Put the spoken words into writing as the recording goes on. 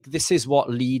this is what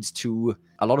leads to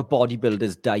a lot of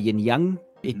bodybuilders dying young.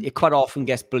 It quite often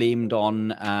gets blamed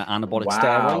on anabolic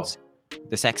steroids.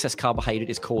 This excess carbohydrate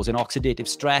is causing oxidative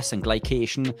stress and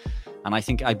glycation.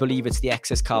 And I believe it's the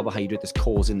excess carbohydrate that's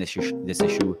causing this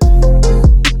issue.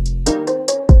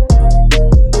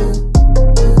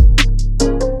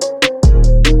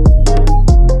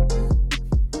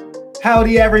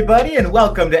 Howdy, everybody, and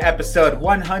welcome to episode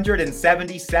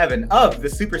 177 of the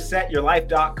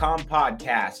SupersetYourLife.com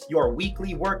podcast, your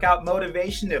weekly workout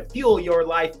motivation to fuel your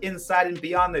life inside and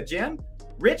beyond the gym.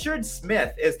 Richard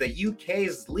Smith is the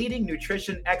UK's leading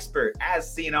nutrition expert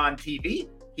as seen on TV.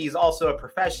 He's also a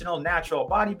professional natural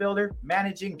bodybuilder,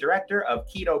 managing director of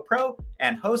Keto Pro,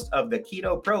 and host of the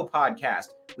Keto Pro podcast.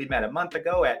 We met a month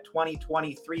ago at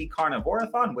 2023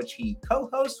 Carnivorathon, which he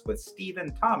co-hosts with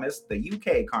Stephen Thomas, the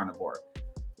UK carnivore.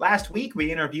 Last week,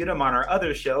 we interviewed him on our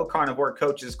other show, Carnivore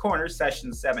Coach's Corner,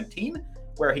 session 17,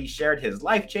 where he shared his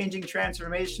life-changing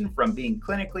transformation from being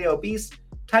clinically obese,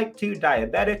 type 2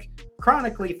 diabetic,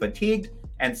 chronically fatigued,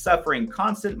 and suffering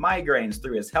constant migraines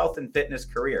through his health and fitness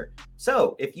career.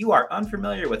 So, if you are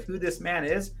unfamiliar with who this man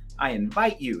is, I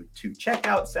invite you to check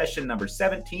out session number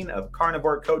 17 of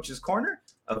Carnivore Coach's Corner,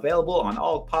 available on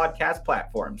all podcast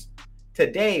platforms.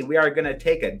 Today, we are going to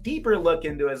take a deeper look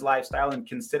into his lifestyle and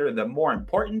consider the more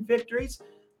important victories,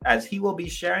 as he will be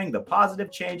sharing the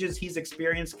positive changes he's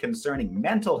experienced concerning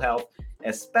mental health,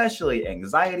 especially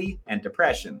anxiety and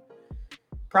depression.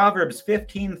 Proverbs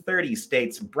 15:30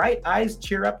 states, "Bright eyes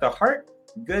cheer up the heart.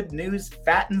 Good news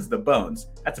fattens the bones."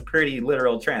 That's a pretty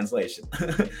literal translation.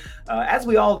 As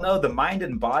we all know, the mind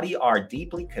and body are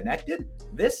deeply connected.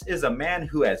 This is a man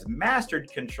who has mastered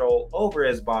control over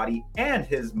his body and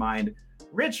his mind.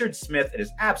 Richard Smith, it is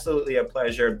absolutely a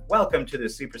pleasure. Welcome to the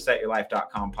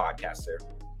SupersetYourLife.com podcast, sir.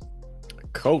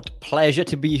 Colt, pleasure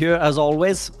to be here as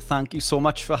always. Thank you so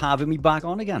much for having me back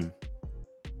on again.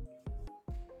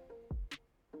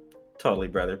 Totally,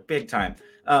 brother. Big time.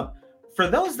 For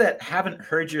those that haven't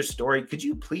heard your story, could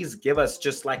you please give us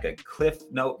just like a Cliff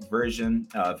Note version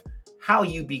of how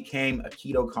you became a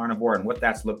keto carnivore and what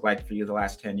that's looked like for you the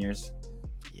last 10 years?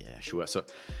 Yeah, sure. So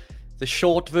the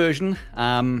short version,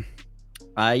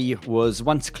 I was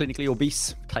once clinically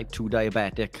obese, type 2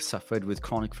 diabetic, suffered with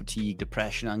chronic fatigue,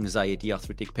 depression, anxiety,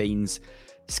 arthritic pains,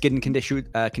 skin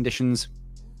conditions.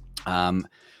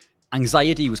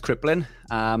 Anxiety was crippling.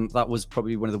 That was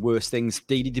probably one of the worst things.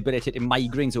 Daily debilitating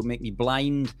migraines would make me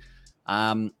blind.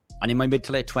 And in my mid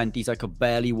to late 20s, I could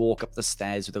barely walk up the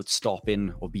stairs without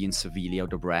stopping or being severely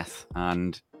out of breath.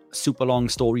 And super long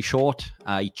story short,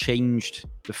 I changed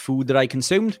the food that I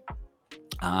consumed.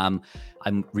 I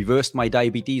reversed my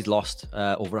diabetes, lost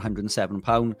over 107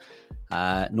 pounds.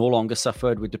 No longer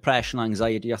suffered with depression,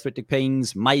 anxiety, arthritic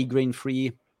pains,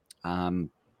 migraine-free, and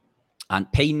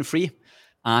pain-free.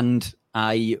 And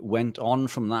I went on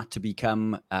from that to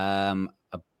become a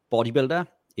bodybuilder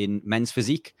in men's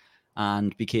physique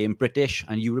and became British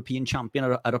and European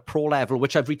champion at a pro level,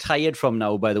 which I've retired from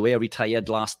now, by the way. I retired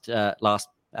last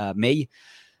May.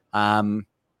 And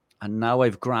now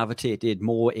I've gravitated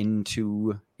more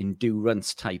into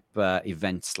endurance type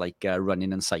events like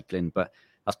running and cycling. But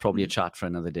that's probably a chat for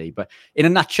another day. But in a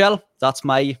nutshell, that's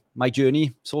my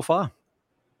journey so far.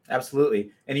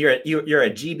 Absolutely. And you're a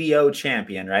GBO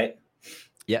champion, right?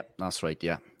 Yeah, that's right.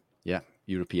 Yeah.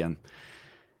 European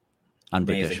and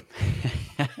Amazing.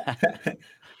 British.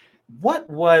 What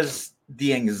was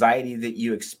the anxiety that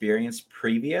you experienced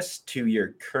previous to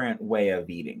your current way of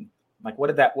eating? Like, what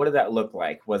did that look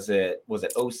like? Was it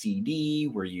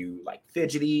OCD? Were you like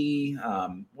fidgety?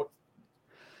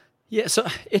 Yeah. So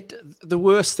the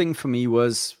worst thing for me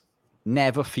was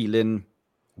never feeling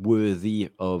worthy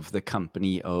of the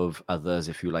company of others,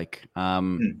 if you like. I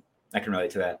can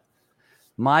relate to that.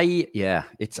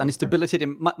 It's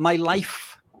debilitating. My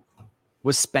life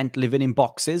was spent living in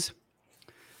boxes.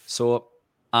 So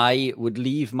I would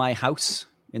leave my house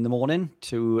in the morning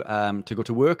to go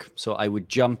to work. So I would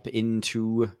jump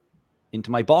into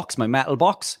my box, my metal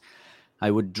box. I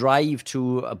would drive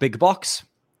to a big box,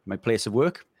 my place of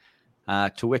work.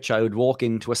 To which I would walk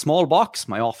into a small box,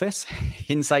 my office,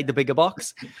 inside the bigger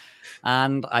box,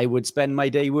 and I would spend my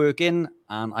day working.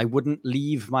 And I wouldn't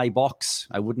leave my box.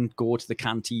 I wouldn't go to the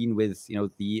canteen with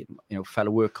the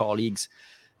fellow work colleagues.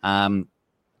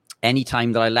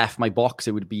 Anytime that I left my box,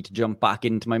 it would be to jump back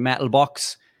into my metal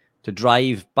box, to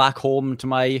drive back home to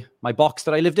my box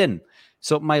that I lived in.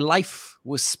 So my life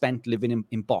was spent living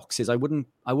in boxes. I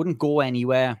wouldn't go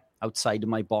anywhere outside of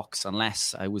my box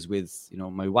unless I was with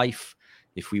my wife,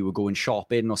 if we were going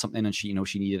shopping or something, and she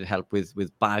needed help with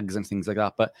bags and things like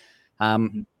that. But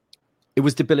it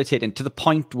was debilitating to the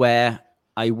point where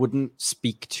I wouldn't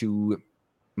speak to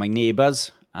my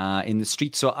neighbors in the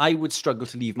street. So I would struggle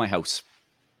to leave my house.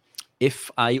 If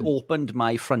I opened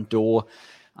my front door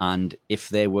and if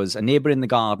there was a neighbor in the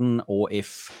garden, or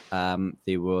if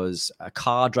there was a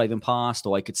car driving past,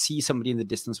 or I could see somebody in the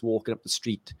distance walking up the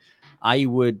street, I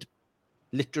would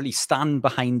literally stand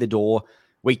behind the door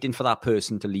waiting for that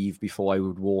person to leave before I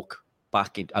would walk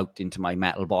back out into my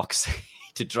metal box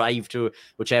to drive to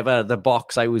whichever the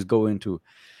box I was going to.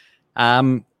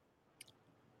 And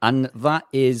that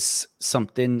is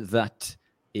something that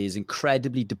is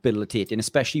incredibly debilitating,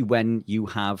 especially when you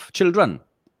have children.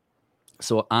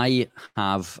 So I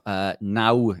have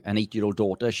now an 8-year-old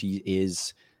daughter. She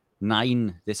is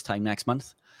 9 this time next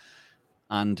month.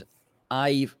 And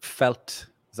I felt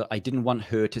that I didn't want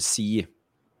her to see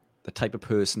the type of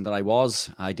person that I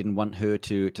was. I didn't want her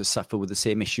to suffer with the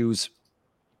same issues.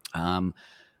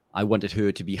 I wanted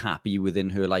her to be happy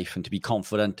within her life and to be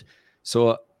confident.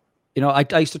 So, I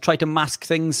used to try to mask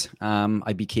things.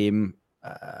 I became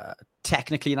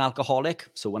technically an alcoholic.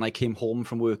 So when I came home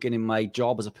from working in my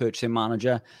job as a purchasing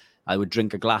manager, I would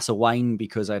drink a glass of wine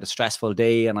because I had a stressful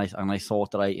day, and I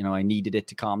thought that I needed it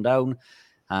to calm down.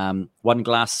 One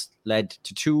glass led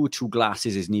to two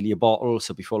glasses is nearly a bottle.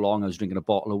 So before long, I was drinking a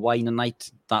bottle of wine a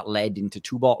night. That led into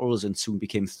 2 bottles and soon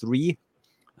became 3.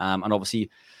 And obviously,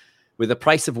 with the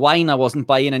price of wine, I wasn't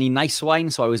buying any nice wine.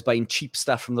 So I was buying cheap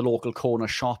stuff from the local corner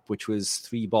shop, which was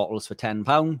 3 bottles for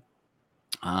 £10,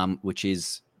 which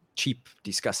is cheap,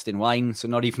 disgusting wine. So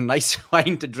not even nice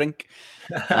wine to drink.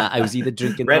 I was either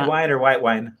drinking red wine or white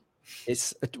wine.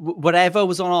 It's whatever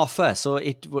was on offer. So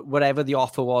whatever the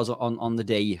offer was on the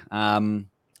day. And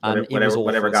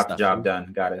whatever got the job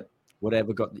done. Got it.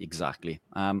 Whatever got exactly.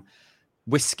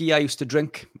 Whiskey I used to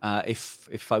drink.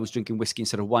 If I was drinking whiskey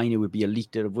instead of wine, it would be a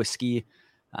liter of whiskey.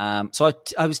 So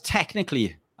I was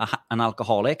technically an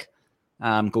alcoholic,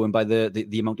 going by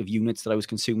the amount of units that I was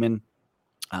consuming.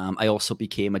 I also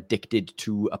became addicted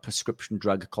to a prescription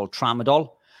drug called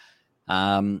tramadol.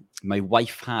 My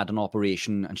wife had an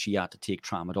operation and she had to take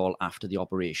tramadol after the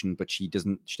operation, but she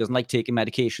doesn't like taking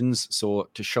medications. So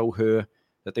to show her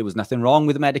that there was nothing wrong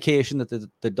with the medication that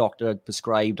the doctor had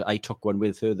prescribed, I took one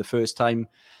with her the first time,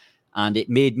 and it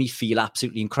made me feel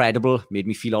absolutely incredible, made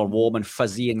me feel all warm and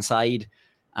fuzzy inside.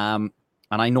 And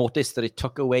I noticed that it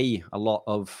took away a lot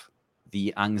of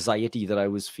the anxiety that I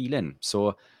was feeling.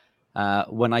 So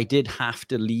when I did have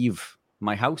to leave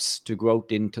my house to go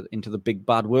out into the big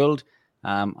bad world,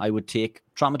 I would take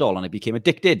tramadol, and I became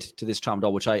addicted to this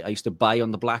tramadol, which I used to buy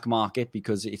on the black market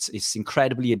because it's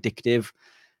incredibly addictive.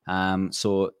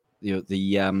 So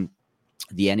the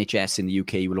NHS in the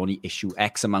UK will only issue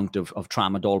X amount of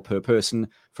tramadol per person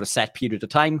for a set period of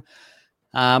time.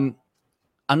 And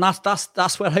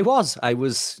that's where I was. I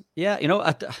was,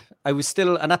 I was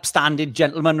still an upstanding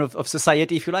gentleman of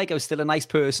society, if you like. I was still a nice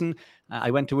person. I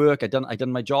went to work. I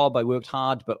done my job. I worked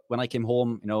hard. But when I came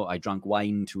home, I drank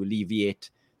wine to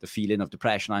alleviate the feeling of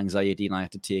depression, anxiety, and I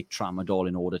had to take tramadol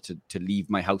in order to leave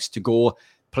my house, to go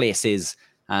places.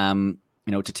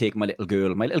 To take my little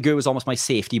girl. My little girl was almost my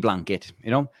safety blanket,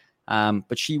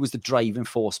 but she was the driving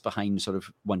force behind sort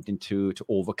of wanting to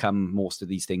overcome most of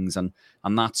these things. And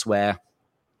that's where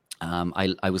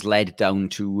I was led down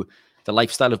to the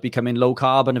lifestyle of becoming low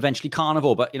carb and eventually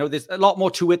carnivore. But, there's a lot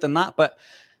more to it than that, but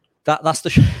that's the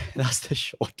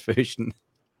short version.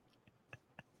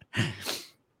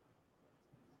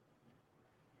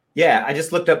 Yeah, I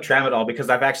just looked up tramadol because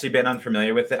I've actually been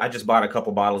unfamiliar with it. I just bought a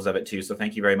couple bottles of it too, so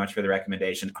thank you very much for the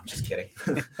recommendation. I'm just kidding.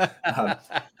 But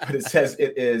it says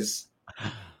it is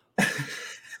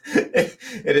it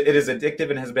is addictive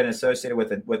and has been associated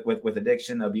with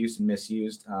addiction, abuse, and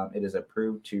misuse. It is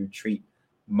approved to treat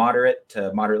moderate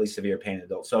to moderately severe pain in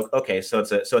adults. So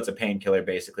it's a painkiller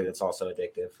basically that's also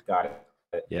addictive. Got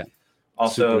it. Yeah.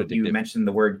 Also, you mentioned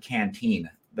the word canteen.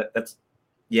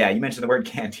 Yeah, you mentioned the word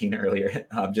canteen earlier,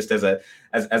 just as a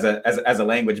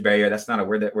language barrier. That's not a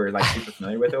word that we're like super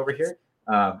familiar with over here.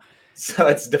 So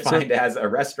it's defined as a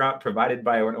restaurant provided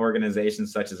by an organization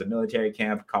such as a military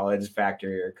camp, college,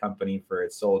 factory, or company for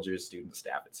its soldiers, students,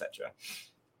 staff, etc.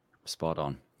 Spot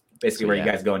on. Basically, where you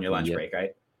guys go on your lunch break,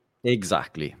 right?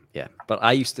 Exactly. Yeah. But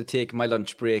I used to take my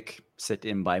lunch break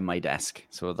sitting by my desk.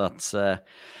 So that's the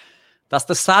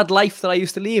sad life that I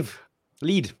used to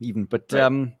lead even. But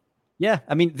right. Yeah,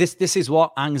 I mean, this is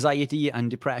what anxiety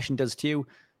and depression does to you.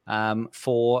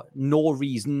 For no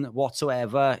reason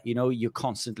whatsoever, you're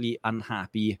constantly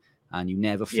unhappy and you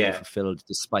never feel fulfilled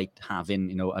despite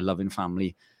having, a loving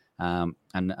family and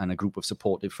a group of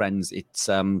supportive friends. It's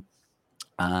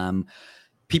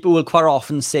people will quite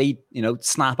often say,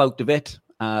 snap out of it.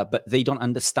 but they don't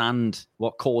understand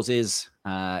what causes,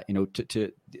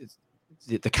 the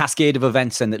cascade of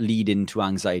events then that lead into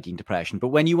anxiety and depression. But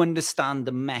when you understand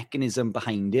the mechanism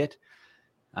behind it,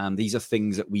 these are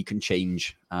things that we can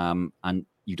change, and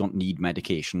you don't need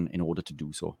medication in order to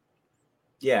do so.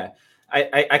 Yeah,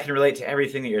 I can relate to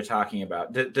everything that you're talking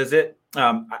about. Does it?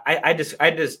 I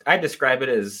describe it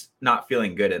as not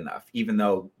feeling good enough, even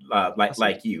though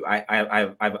like you,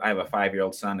 I have a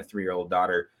 5-year-old son, a 3-year-old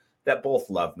daughter that both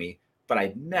love me, but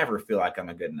I never feel like I'm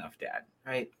a good enough dad,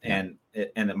 right? Yeah.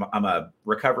 And I'm a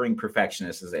recovering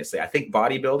perfectionist, as they say. I think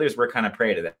bodybuilders, we're kind of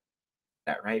prey to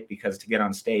that, right? Because to get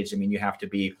on stage, I mean, you have to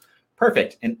be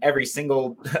perfect in every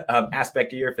single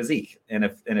aspect of your physique, and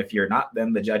if you're not,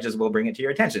 then the judges will bring it to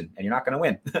your attention, and you're not going to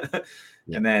win.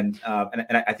 Yeah. And then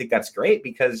and I think that's great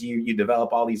because you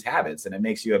develop all these habits, and it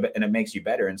makes you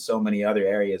better in so many other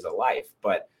areas of life.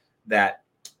 But that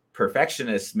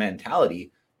perfectionist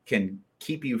mentality can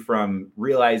keep you from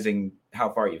realizing how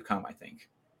far you've come, I think.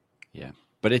 Yeah,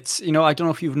 but it's, I don't know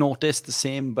if you've noticed the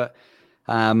same, but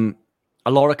a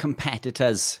lot of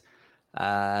competitors,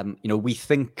 we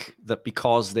think that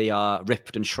because they are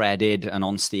ripped and shredded and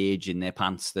on stage in their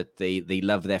pants that they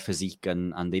love their physique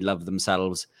and they love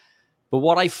themselves. But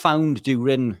what I found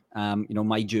during,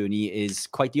 my journey is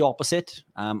quite the opposite.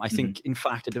 I think, in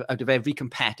fact, out of every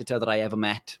competitor that I ever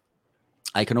met,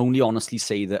 I can only honestly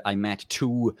say that I met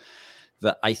 2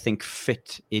 that I think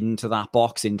fit into that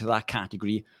box, into that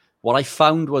category. What I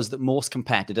found was that most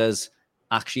competitors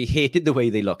actually hated the way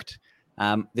they looked.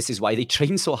 This is why they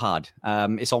train so hard.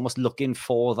 It's almost looking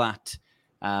for that,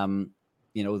 that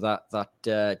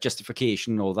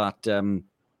justification or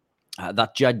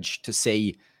that judge to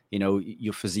say,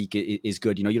 your physique is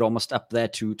good. You're almost up there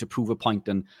to prove a point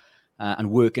and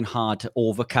working hard to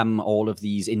overcome all of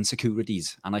these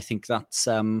insecurities. And I think that's,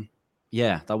 that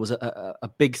was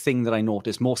a big thing that I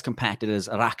noticed. Most competitors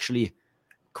are actually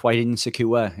quite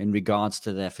insecure in regards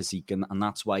to their physique, and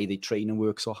that's why they train and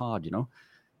work so hard,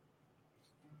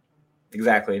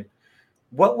 Exactly.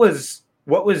 Was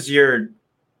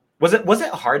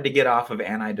it hard to get off of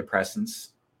antidepressants?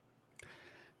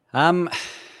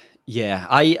 Yeah,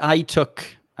 I took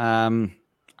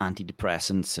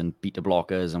antidepressants and beta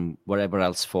blockers and whatever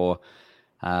else for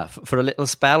a little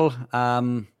spell.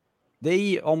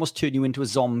 They almost turn you into a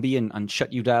zombie and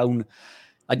shut you down.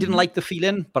 I didn't like the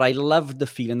feeling, but I loved the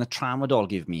feeling that tramadol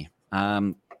gave me.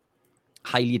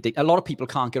 Highly addictive. A lot of people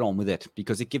can't get on with it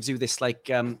because it gives you this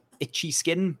itchy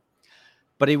skin.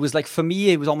 But it was like, for me,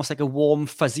 it was almost like a warm,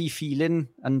 fuzzy feeling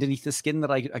underneath the skin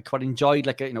that I quite enjoyed,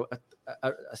 like a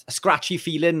scratchy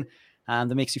feeling,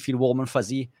 that makes you feel warm and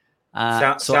fuzzy.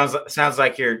 Sounds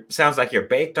like you're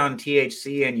baked on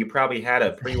THC, and you probably had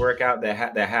a pre-workout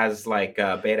that has like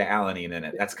beta alanine in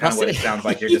it. That's kind of what it sounds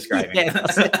like you're describing. Yeah,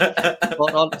 that's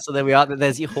it. So there we are.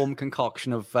 There's your home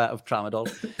concoction of tramadol.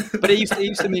 But it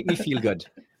used to make me feel good.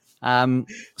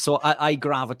 So I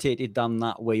gravitated down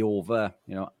that way over,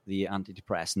 the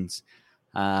antidepressants.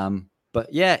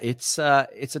 But yeah, it's a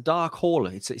dark hole.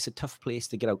 It's a tough place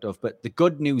to get out of. But the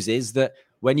good news is that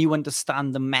when you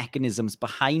understand the mechanisms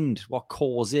behind what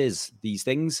causes these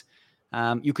things,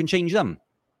 you can change them.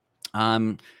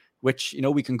 Which,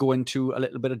 we can go into a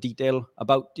little bit of detail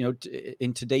about,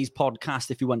 in today's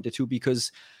podcast if you wanted to,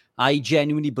 because I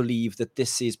genuinely believe that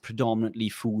this is predominantly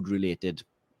food related.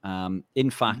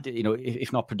 In fact,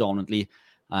 if not predominantly,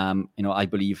 I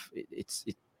believe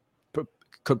it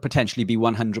could potentially be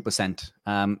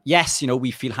 100%. Yes,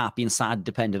 we feel happy and sad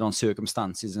depending on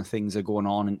circumstances and things that are going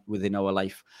on within our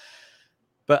life.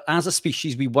 But as a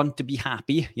species, we want to be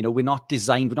happy. We're not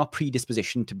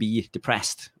predispositioned to be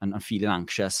depressed and feeling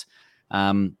anxious.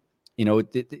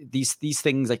 These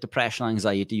things like depression,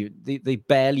 anxiety, they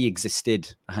barely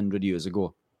existed 100 years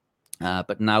ago.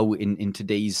 But now in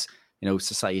today's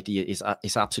society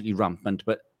is absolutely rampant.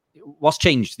 But what's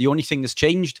changed? The only thing that's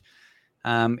changed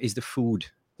is the food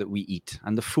that we eat,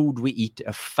 and the food we eat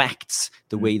affects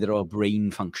the way that our brain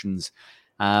functions.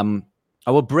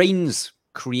 Our brains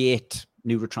create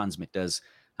neurotransmitters,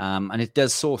 and it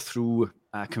does so through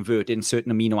converting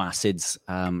certain amino acids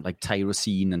like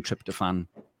tyrosine and tryptophan.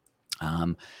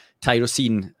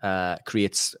 Tyrosine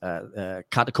creates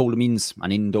catecholamines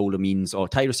and indolamines, or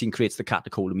tyrosine creates the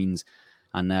catecholamines,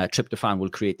 and tryptophan will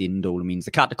create the indolamines.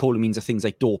 The catecholamines are things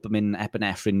like dopamine,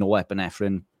 epinephrine,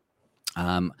 norepinephrine,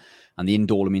 and the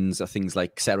indolamines are things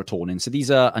like serotonin. So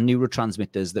these are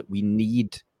neurotransmitters that we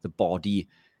need the body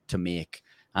to make.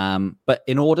 But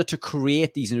in order to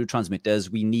create these neurotransmitters,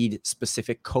 we need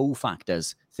specific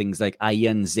cofactors, things like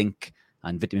iron, zinc,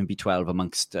 and vitamin B12,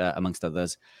 amongst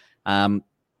others. Now,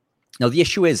 the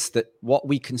issue is that what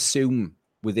we consume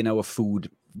within our food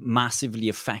massively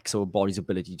affects our body's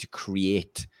ability to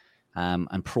create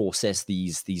and process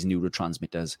these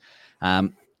neurotransmitters.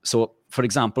 So, for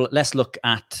example, let's look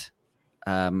at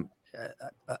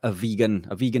a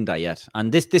vegan diet,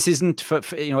 and this isn't for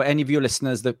any of your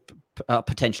listeners that are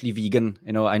potentially vegan.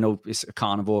 I know it's a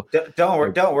carnivore.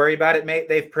 Don't worry about it, mate.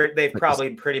 They've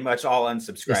probably pretty much all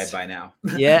unsubscribed by now.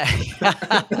 Yeah.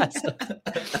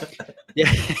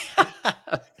 Yeah.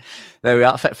 There we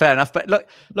are. Fair enough. But look,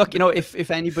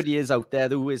 if anybody is out there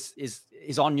who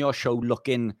is on your show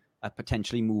looking at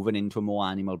potentially moving into a more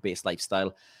animal-based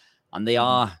lifestyle, and they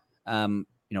are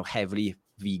heavily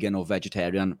vegan or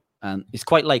vegetarian, it's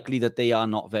quite likely that they are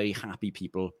not very happy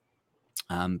people,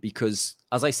 because,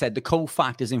 as I said, the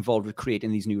cofactors involved with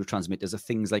creating these neurotransmitters are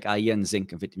things like iron,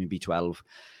 zinc, and vitamin B12.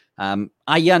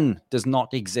 Iron does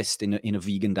not exist in a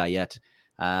vegan diet.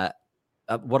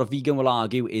 What a vegan will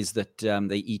argue is that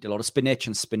they eat a lot of spinach,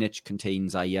 and spinach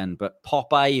contains iron. But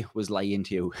Popeye was lying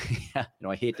to you.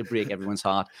 I hate to break everyone's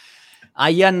heart.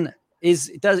 Iron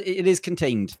is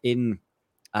contained in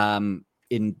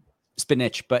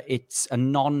spinach, but it's a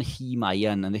non-heme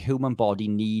iron, and the human body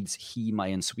needs heme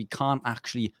iron, so we can't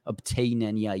actually obtain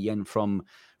any iron from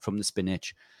the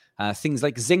spinach. Things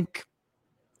like zinc,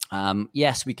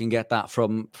 yes, we can get that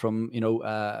from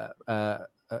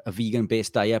a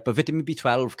vegan-based diet, but vitamin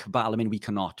B12, cobalamin, we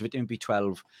cannot. Vitamin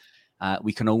B12,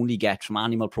 we can only get from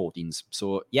animal proteins.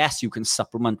 So yes, you can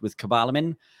supplement with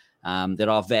cobalamin. There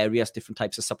are various different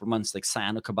types of supplements like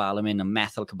cyanocobalamin and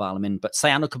methylcobalamin, but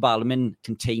cyanocobalamin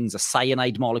contains a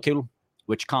cyanide molecule,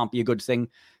 which can't be a good thing.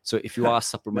 So if you are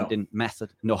supplementing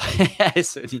no,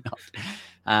 certainly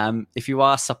not. If you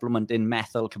are supplementing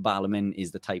methylcobalamin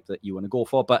is the type that you want to go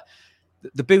for. But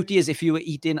the beauty is, if you were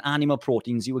eating animal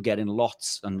proteins, you were getting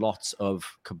lots and lots of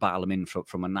cobalamin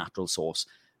from a natural source.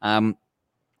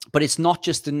 But it's not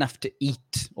just enough to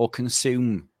eat or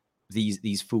consume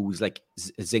these foods like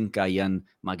zinc, iron,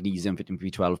 magnesium, vitamin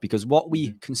B12, because what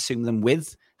we consume them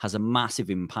with has a massive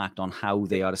impact on how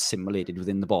they are assimilated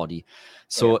within the body.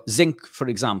 So zinc, for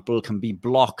example, can be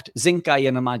blocked. Zinc,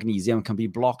 iron, and magnesium can be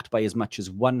blocked by as much as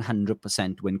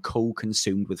 100% when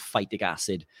co-consumed with phytic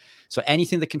acid. So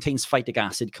anything that contains phytic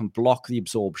acid can block the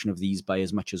absorption of these by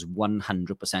as much as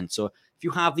 100%. So if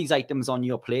you have these items on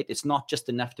your plate, it's not just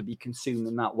enough to be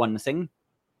consuming that one thing,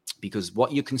 because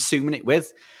what you're consuming it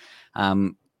with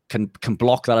can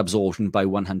block that absorption by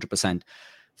 100%.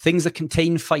 Things that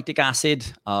contain phytic acid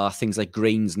are things like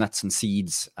grains, nuts, and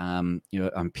seeds, and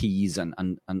peas,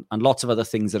 and lots of other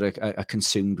things that are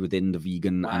consumed within the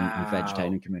vegan and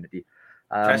vegetarian community.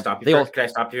 Can I stop you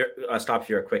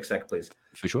a quick sec, please?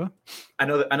 For sure. I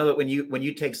know that when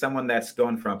you take someone that's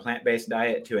going from a plant-based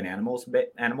diet to an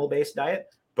animal-based diet,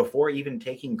 before even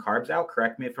taking carbs out,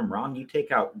 correct me if I'm wrong, you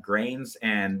take out grains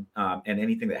and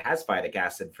anything that has phytic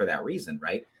acid for that reason,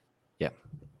 right? Yeah,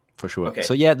 for sure. Okay.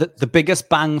 So yeah, the biggest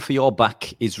bang for your buck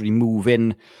is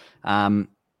removing, and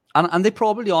they're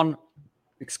probably on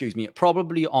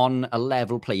a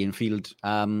level playing field.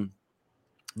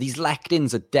 These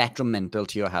lectins are detrimental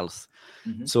to your health.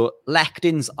 Mm-hmm. So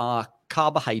lectins are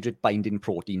carbohydrate binding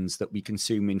proteins that we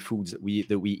consume in foods that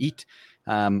we eat.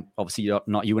 Obviously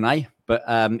not you and I, but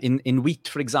in wheat,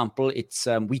 for example, it's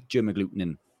wheat germ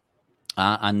agglutinin.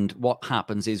 And what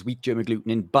happens is wheat germ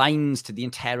agglutinin binds to the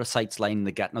enterocytes lining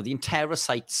the gut. Now, the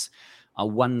enterocytes are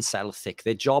one cell thick.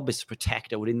 Their job is to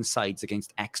protect our insides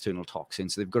against external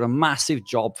toxins. So they've got a massive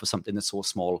job for something that's so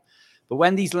small. But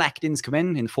when these lectins come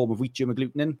in the form of wheat germ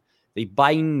agglutinin, they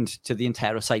bind to the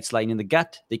enterocytes lining the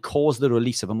gut. They cause the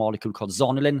release of a molecule called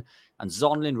zonulin, and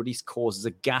zonulin release causes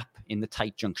a gap in the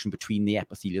tight junction between the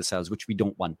epithelial cells, which we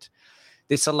don't want.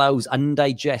 This allows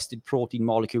undigested protein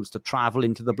molecules to travel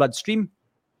into the bloodstream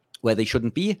where they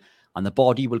shouldn't be, and the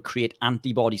body will create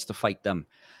antibodies to fight them.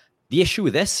 The issue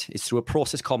with this is through a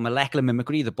process called molecular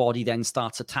mimicry, the body then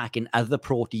starts attacking other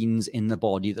proteins in the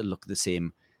body that look the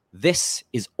same. This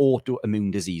is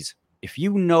autoimmune disease. If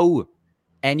you know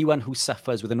anyone who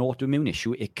suffers with an autoimmune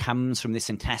issue, it comes from this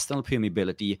intestinal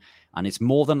permeability, and it's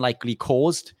more than likely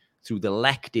caused through the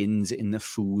lectins in the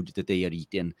food that they are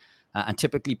eating. And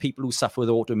typically people who suffer with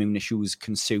autoimmune issues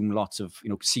consume lots of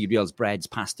cereals, breads,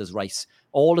 pastas, rice.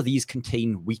 All of these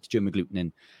contain wheat germ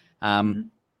agglutinin.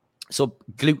 So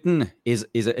gluten is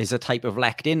a type of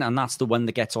lectin, and that's the one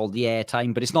that gets all the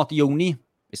airtime, but it's not the only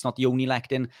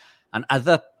lectin. And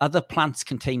other plants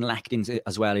contain lectins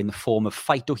as well in the form of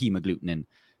phytohemagglutinin.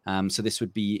 So this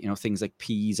would be things like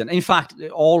peas, and in fact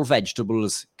all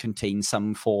vegetables contain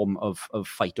some form of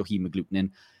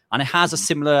phytohemagglutinin, and it has a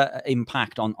similar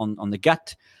impact on the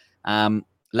gut.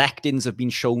 Lectins have been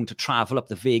shown to travel up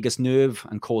the vagus nerve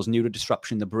and cause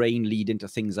neurodisruption in the brain, leading to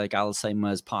things like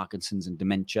Alzheimer's, Parkinson's, and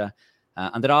dementia.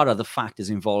 And there are other factors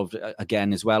involved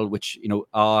again as well, which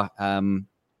are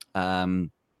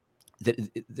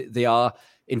they are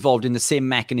involved in the same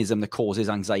mechanism that causes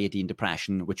anxiety and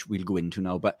depression, which we'll go into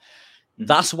now. But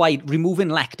that's why removing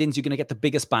lectins, you're going to get the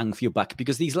biggest bang for your buck,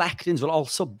 because these lectins will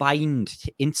also bind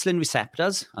to insulin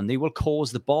receptors, and they will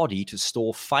cause the body to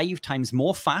store 5 times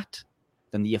more fat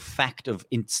than the effect of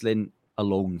insulin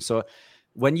alone. So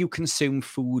when you consume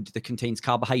food that contains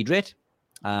carbohydrate,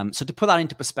 so to put that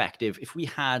into perspective, if we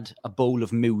had a bowl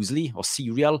of muesli or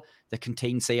cereal that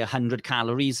contains, say, 100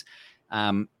 calories,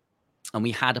 and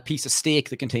we had a piece of steak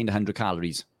that contained 100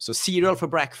 calories, so cereal for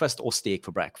breakfast or steak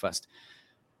for breakfast,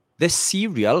 this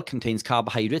cereal contains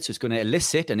carbohydrates, so it's going to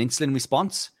elicit an insulin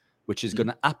response, which is going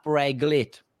to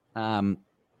upregulate,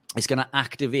 it's going to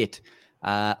activate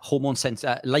hormone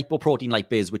lipoprotein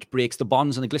lipase, which breaks the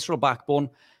bonds in the glycerol backbone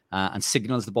and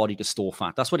signals the body to store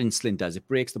fat. That's what insulin does. It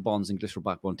breaks the bonds in glycerol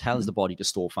backbone, tells the body to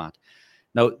store fat.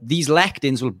 Now, these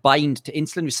lectins will bind to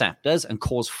insulin receptors and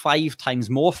cause 5 times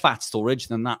more fat storage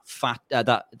than that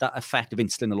effect of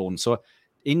insulin alone. So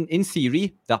in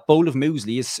theory, that bowl of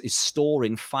muesli is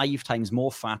storing 5 times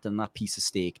more fat than that piece of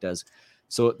steak does.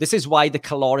 So this is why the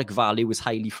caloric value is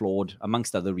highly flawed,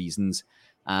 amongst other reasons.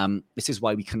 This is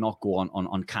why we cannot go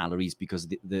on calories, because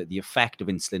the effect of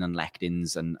insulin and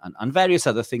lectins and various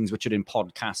other things, which are in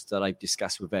podcasts that I've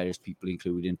discussed with various people,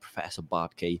 including Professor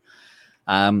Bart Kay.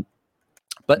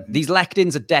 But these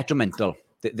lectins are detrimental.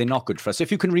 They're not good for us. So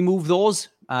if you can remove those,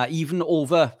 even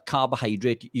over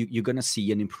carbohydrate, you're going to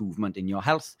see an improvement in your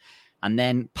health. And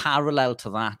then parallel to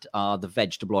that are the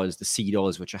vegetable oils, the seed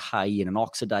oils, which are high in an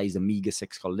oxidized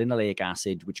omega-6 called linoleic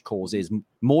acid, which causes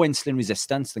more insulin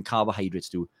resistance than carbohydrates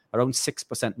do, around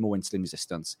 6% more insulin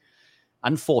resistance.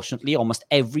 Unfortunately, almost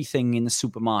everything in the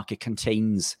supermarket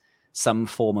contains some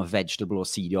form of vegetable or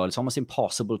seed oil. It's almost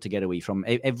impossible to get away from.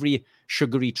 Every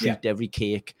sugary treat, every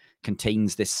cake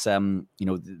contains this,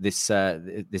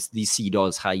 these seed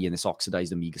oils high in this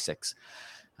oxidized omega-6.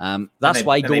 That's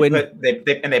why they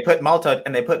put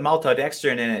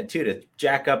maltodextrin in it too, to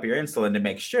jack up your insulin, to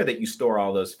make sure that you store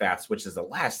all those fats, which is the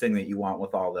last thing that you want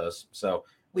with all those. So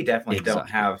we definitely don't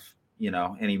have,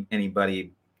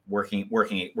 anybody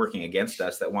working against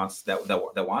us that wants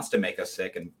to make us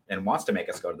sick and wants to make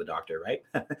us go to the doctor, right?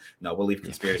 No, we'll leave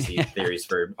conspiracy theories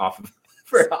for off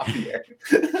here.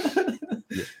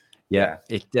 Yeah,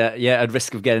 at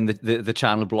risk of getting the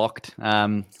channel blocked,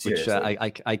 which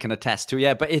I can attest to.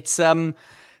 Yeah, but it's look,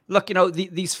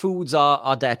 these foods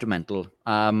are detrimental.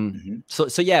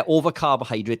 So yeah, over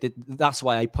carbohydrate. That's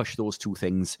why I push those two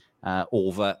things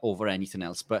over anything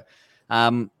else. But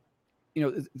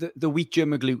the wheat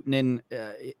germ agglutinin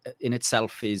in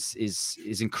itself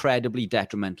is incredibly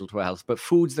detrimental to our health. But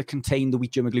foods that contain the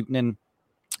wheat germ agglutinin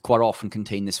quite often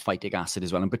contain this phytic acid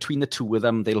as well. And between the two of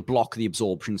them, they'll block the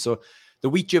absorption. So the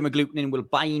wheat germ agglutinin will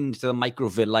bind to the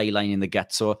microvilli lining the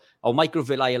gut. So our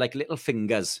microvilli are like little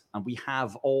fingers, and we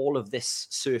have all of this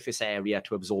surface area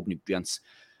to absorb nutrients.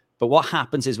 But what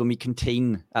happens is when we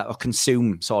consume lectins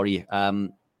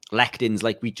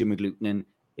like wheat germ agglutinin,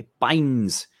 it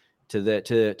binds to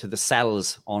the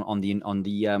cells on the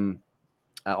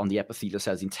epithelial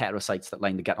cells, enterocytes that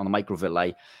line the gut on the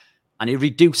microvilli. And it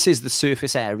reduces the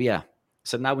surface area.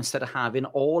 So now instead of having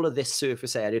all of this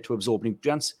surface area to absorb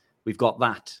nutrients, we've got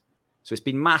that. So it's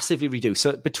been massively reduced.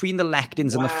 So between the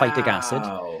lectins and the phytic acid,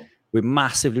 we're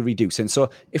massively reducing.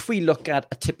 So if we look at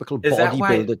a typical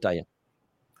bodybuilder diet.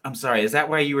 I'm sorry, is that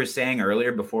why you were saying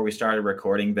earlier before we started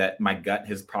recording that my gut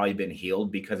has probably been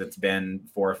healed because it's been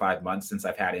 4 or 5 months since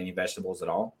I've had any vegetables at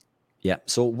all? Yeah.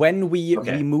 So when we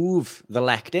remove the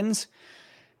lectins,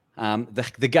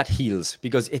 the gut heals,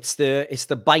 because it's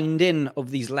the binding of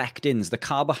these lectins, the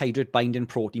carbohydrate binding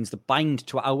proteins that bind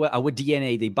to our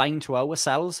DNA. They bind to our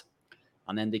cells,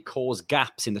 and then they cause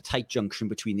gaps in the tight junction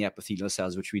between the epithelial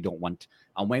cells, which we don't want.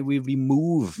 And when we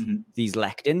remove these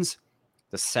lectins,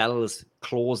 the cells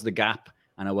close the gap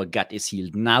and our gut is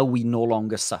healed. Now we no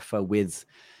longer suffer with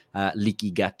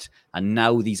leaky gut. And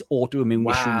now these autoimmune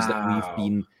issues that we've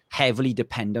been heavily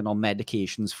dependent on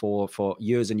medications for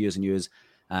years and years and years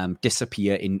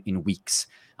disappear in weeks.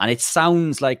 And it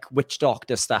sounds like witch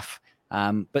doctor stuff,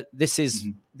 but this is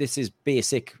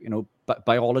basic,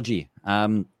 biology.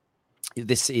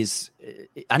 This is,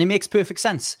 and it makes perfect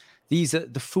sense. These are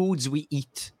the foods we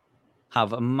eat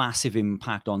have a massive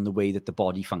impact on the way that the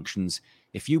body functions.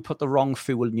 If you put the wrong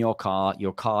fuel in your car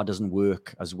doesn't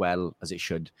work as well as it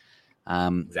should.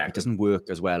 It doesn't work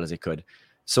as well as it could.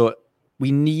 So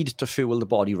we need to fuel the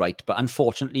body right. But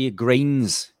unfortunately,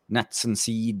 grains nuts and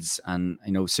seeds and,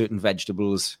 certain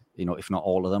vegetables, if not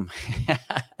all of them,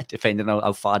 depending on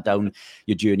how far down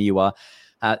your journey you are.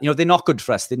 They're not good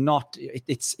for us. They're not.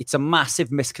 It's a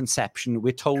massive misconception.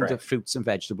 We're told that fruits and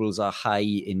vegetables are high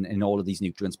in all of these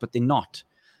nutrients, but they're not.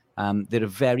 They're a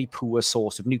very poor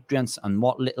source of nutrients, and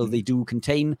what little they do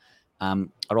contain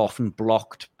are often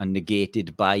blocked and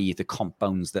negated by the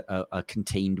compounds that are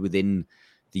contained within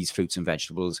these fruits and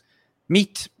vegetables.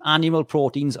 Meat, animal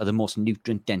proteins are the most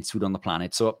nutrient-dense food on the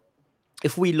planet. So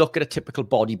if we look at a typical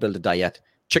bodybuilder diet,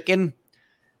 chicken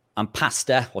and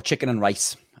pasta, or chicken and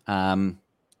rice. Now,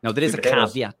 there is a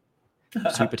caveat.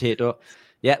 Sweet potato,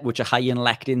 which are high in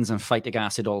lectins and phytic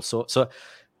acid also. So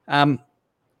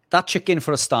that chicken,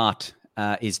 for a start,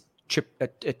 is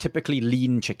typically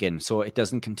lean chicken, so it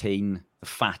doesn't contain the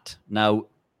fat. Now,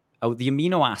 the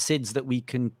amino acids that we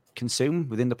can consume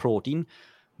within the protein,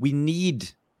 we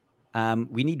need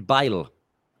bile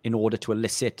in order to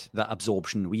elicit that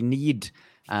absorption. We need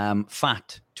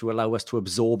fat to allow us to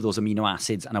absorb those amino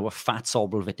acids and our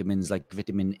fat-soluble vitamins like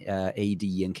vitamin A,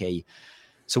 D, and K.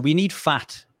 So we need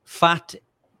fat. Fat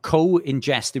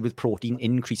co-ingested with protein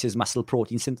increases muscle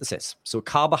protein synthesis. So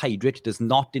carbohydrate does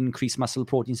not increase muscle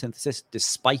protein synthesis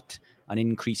despite an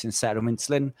increase in serum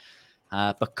insulin.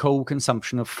 But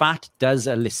co-consumption of fat does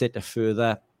elicit a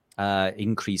further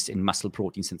increase in muscle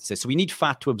protein synthesis. So we need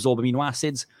fat to absorb amino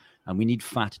acids, and we need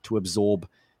fat to absorb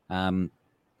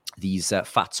these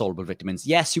fat-soluble vitamins.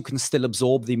 Yes, you can still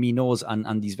absorb the aminos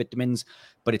and these vitamins,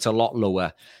 but it's a lot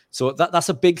lower. So that's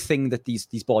a big thing that these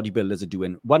bodybuilders are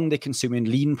doing. One, they're consuming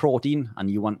lean protein, and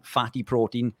you want fatty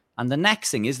protein. And the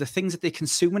next thing is the things that they're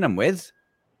consuming them with,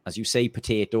 as you say,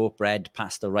 potato, bread,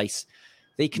 pasta, rice,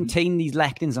 they contain these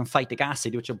lectins and phytic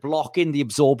acid, which are blocking the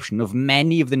absorption of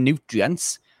many of the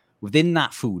nutrients within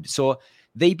that food. So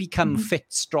they become fit,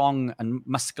 strong, and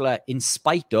muscular in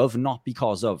spite of, not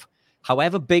because of.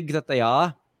 However big that they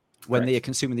are, when they are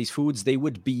consuming these foods, they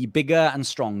would be bigger and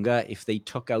stronger if they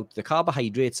took out the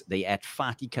carbohydrates, they ate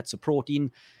fatty cuts of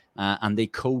protein, and they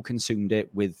co-consumed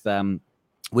it with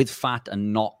fat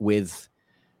and not with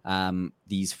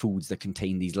these foods that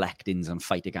contain these lectins and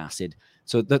phytic acid.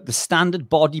 So the standard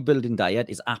bodybuilding diet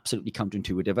is absolutely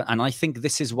counterintuitive. And I think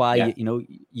this is why,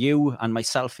 you and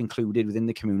myself included within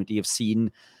the community have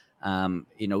seen,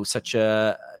 such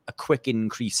a quick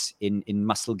increase in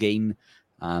muscle gain,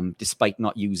 despite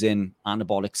not using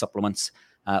anabolic supplements,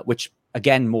 which,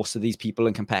 again, most of these people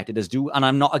and competitors do. And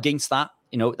I'm not against that.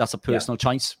 That's a personal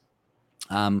choice.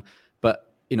 But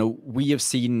we have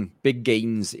seen big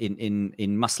gains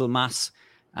in muscle mass,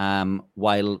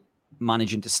 while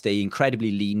managing to stay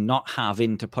incredibly lean, not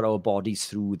having to put our bodies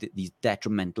through these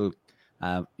detrimental,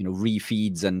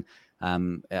 refeeds and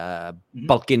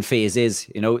bulking phases.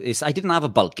 I didn't have a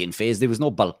bulking phase. There was no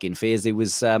bulking phase. There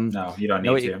was no, you don't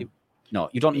need to. No,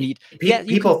 you don't need.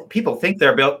 People think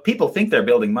they're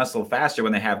building muscle faster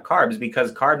when they have carbs,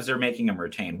 because carbs are making them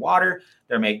retain water.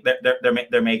 They're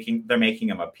making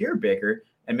them appear bigger,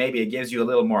 and maybe it gives you a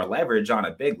little more leverage on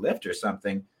a big lift or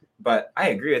something. But I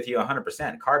agree with you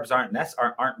 100%. Carbs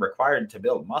aren't required to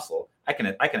build muscle. I can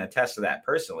attest to that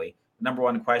personally. Number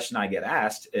one question I get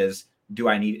asked is, do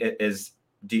you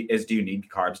need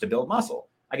carbs to build muscle?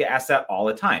 I get asked that all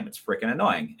the time. It's freaking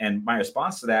annoying. And my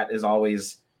response to that is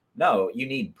always, no, you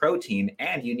need protein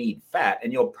and you need fat,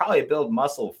 and you'll probably build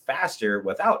muscle faster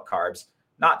without carbs.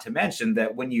 Not to mention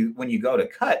that when you go to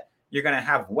cut, you're going to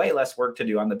have way less work to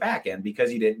do on the back end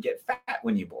because you didn't get fat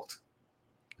when you bulked.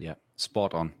 Yeah,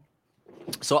 spot on.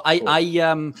 So I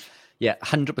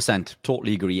 100%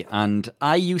 totally agree. And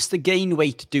I used to gain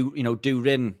weight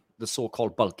during the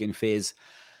so-called bulking phase,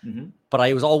 but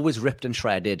I was always ripped and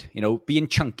shredded. Being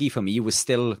chunky for me was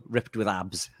still ripped with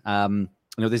abs.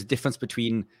 There's a difference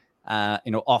between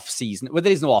off season. Well,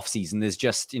 there is no off season. There's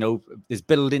just there's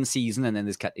building season, and then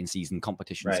there's cutting season,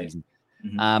 competition season.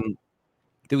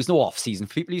 There was no off season.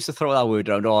 People used to throw that word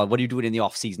around. Oh, what are you doing in the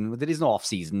off season? Well, there is no off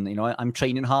season. I'm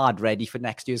training hard, ready for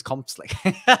next year's comps. Like,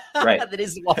 right. There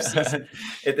is no off season.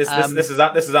 This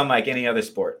is unlike any other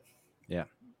sport. Yeah,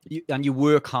 and you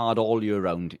work hard all year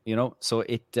round. So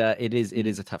it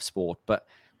is a tough sport. But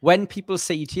when people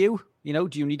say to you,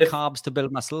 do you need carbs to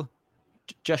build muscle?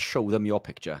 Just show them your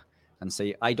picture and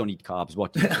say, I don't eat carbs.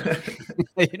 What do you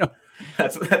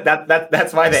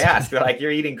That's why they ask. They're like, you're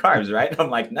eating carbs, right?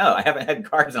 I'm like, no, I haven't had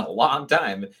carbs in a long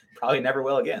time. Probably never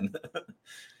will again.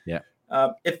 Yeah.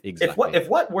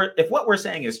 If what we're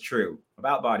saying is true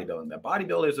about bodybuilding, that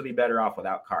bodybuilders will be better off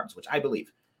without carbs, which I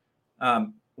believe.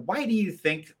 Why do you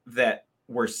think that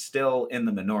we're still in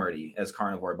the minority as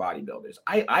carnivore bodybuilders.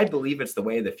 I believe it's the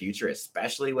way of the future,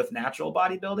 especially with natural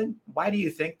bodybuilding. Why do you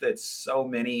think that so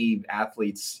many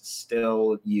athletes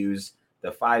still use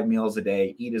the 5 meals a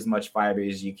day, eat as much fiber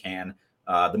as you can?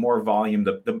 The more volume,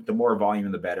 the more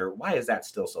volume, the better. Why is that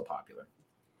still so popular?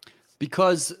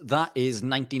 Because that is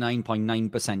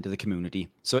 99.9% of the community.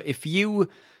 So if you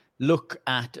look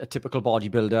at a typical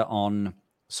bodybuilder on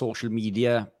social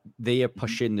media, they are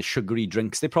pushing the sugary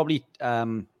drinks. They're probably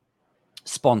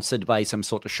sponsored by some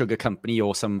sort of sugar company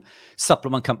or some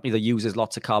supplement company that uses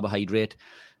lots of carbohydrate.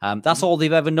 That's all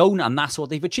they've ever known, and that's what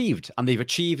they've achieved. And they've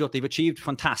achieved what they've achieved.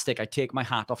 Fantastic. I take my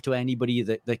hat off to anybody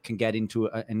that can get into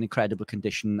an incredible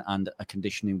condition and a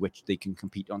condition in which they can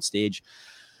compete on stage.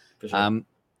 For sure.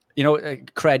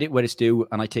 Credit where it's due,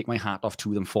 and I take my hat off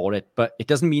to them for it, but it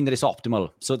doesn't mean that it's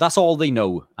optimal. So that's all they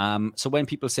know. So when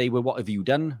people say, well, what have you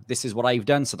done? This is what I've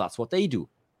done. So that's what they do.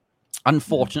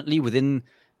 Unfortunately, within,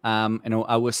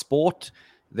 our sport,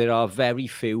 there are very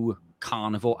few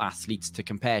carnivore athletes to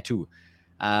compare to.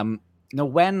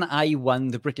 When I won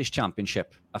the British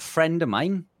Championship, a friend of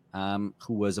mine,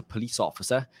 who was a police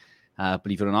officer,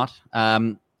 believe it or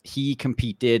not, he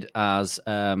competed as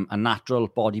a natural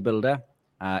bodybuilder.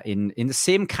 In the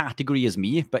same category as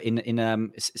me, but in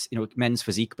men's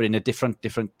physique, but in a different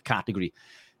category.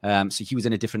 So he was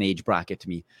in a different age bracket to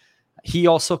me. He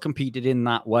also competed in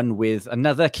that one with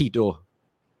another keto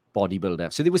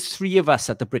bodybuilder. So there was 3 of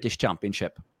us at the British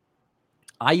Championship.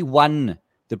 I won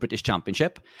the British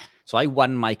Championship. So I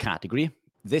won my category.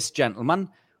 This gentleman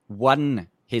won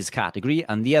his category,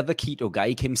 and the other keto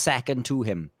guy came second to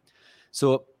him.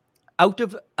 So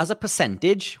as a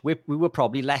percentage, we were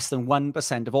probably less than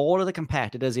 1% of all of the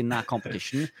competitors in that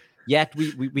competition. Yet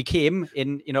we came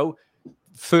in,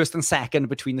 first and second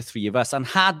between the 3 of us. And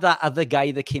had that other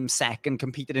guy that came second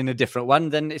competed in a different one,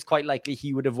 then it's quite likely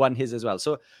he would have won his as well.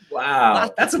 So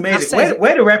wow, that's amazing.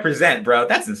 Way to represent, bro.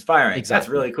 That's inspiring. Exactly. That's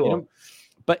really cool.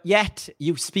 But yet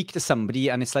you speak to somebody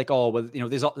and it's like, oh, well,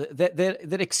 there's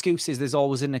their excuse is there's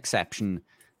always an exception.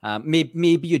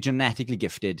 Maybe you're genetically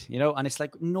gifted, and it's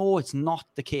like, no, it's not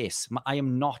the case. I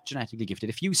am not genetically gifted.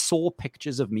 If you saw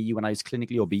pictures of me when I was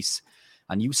clinically obese,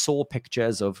 and you saw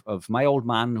pictures of my old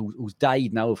man who's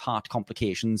died now of heart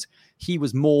complications, he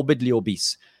was morbidly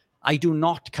obese. I do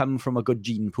not come from a good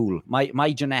gene pool.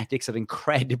 My genetics are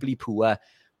incredibly poor,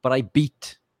 but I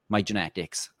beat my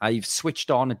genetics. I've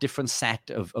switched on a different set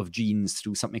of genes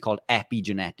through something called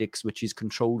epigenetics, which is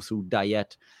controlled through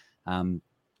diet,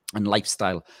 and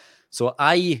lifestyle. So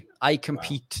I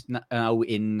compete now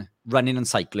in running and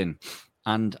cycling,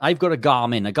 and I've got a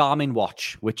Garmin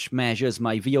watch, which measures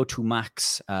my VO2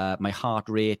 max, my heart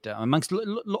rate, amongst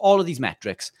all of these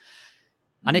metrics.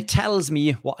 And it tells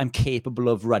me what I'm capable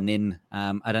of running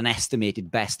at an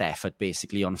estimated best effort,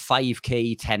 basically on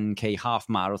 5K, 10K, half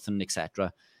marathon,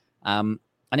 etc. And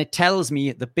it tells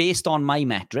me that based on my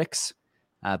metrics,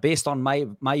 based on my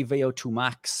VO2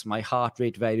 max, my heart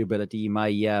rate variability,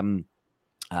 my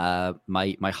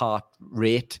heart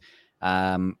rate,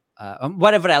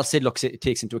 whatever else it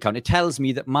takes into account, it tells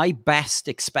me that my best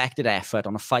expected effort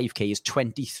on a 5K is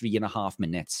 23 and a half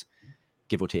minutes,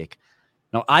 give or take.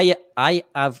 Now I've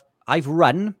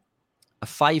run a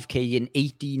 5K in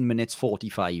 18 minutes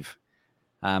 45.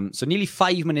 So nearly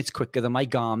 5 minutes quicker than my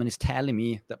Garmin is telling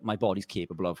me that my body's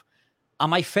capable of.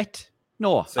 Am I fit?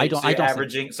 No, I don't.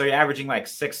 So you're averaging like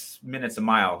 6 minutes a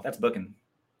mile. That's booking.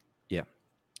 Yeah,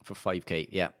 for 5K.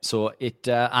 Yeah. So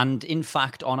and in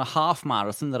fact, on a half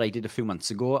marathon that I did a few months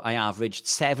ago, I averaged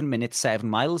 7 minutes, 7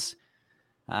 miles.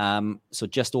 So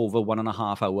just over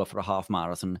 1.5 hours for a half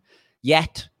marathon.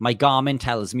 Yet my Garmin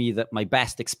tells me that my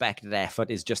best expected effort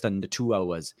is just under 2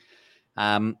 hours.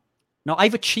 Now,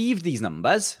 I've achieved these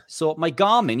numbers, so my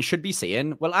Garmin should be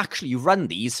saying, well, actually, you've run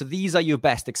these, so these are your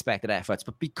best expected efforts.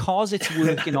 But because it's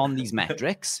working on these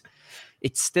metrics,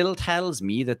 it still tells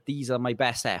me that these are my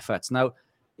best efforts. Now,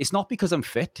 it's not because I'm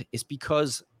fit. It's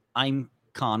because I'm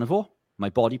carnivore.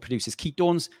 My body produces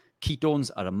ketones.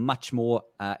 Ketones are a much more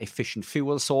efficient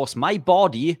fuel source. My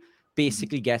body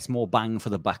basically gets more bang for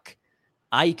the buck.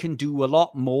 I can do a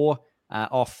lot more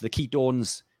off the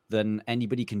ketones than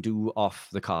anybody can do off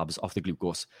the carbs, off the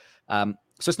glucose. So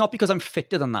it's not because I'm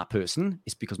fitter than that person.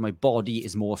 It's because my body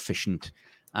is more efficient.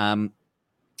 And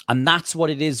that's what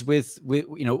it is with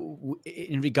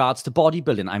in regards to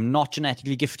bodybuilding. I'm not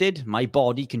genetically gifted. My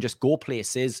body can just go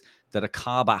places that a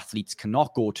carb athletes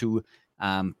cannot go to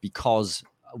because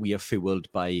we are fueled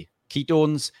by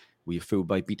ketones, we are fueled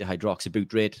by beta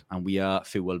hydroxybutyrate, and we are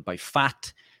fueled by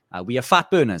fat. We are fat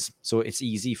burners, so it's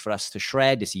easy for us to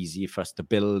shred. It's easy for us to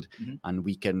build, and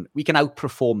we can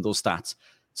outperform those stats.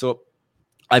 So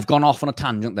I've gone off on a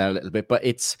tangent there a little bit, but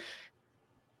it's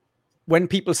when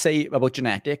people say about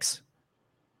genetics,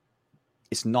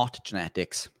 it's not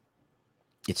genetics.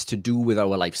 It's to do with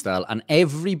our lifestyle. And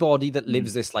everybody that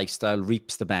lives this lifestyle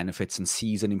reaps the benefits and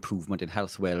sees an improvement in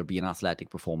health, well-being, athletic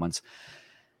performance.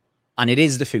 And it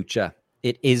is the future.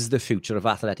 It is the future of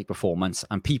athletic performance.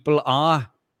 And people are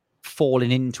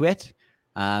falling into it.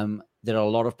 There are a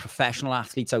lot of professional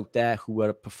athletes out there who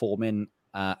are performing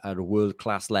at a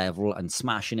world-class level and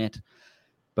smashing it.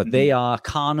 But they are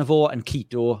carnivore and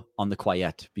keto on the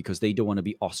quiet because they don't want to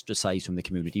be ostracized from the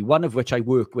community. One of which I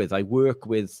work with. I work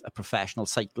with a professional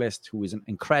cyclist who is an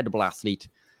incredible athlete.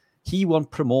 He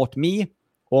won't promote me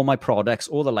or my products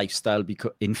or the lifestyle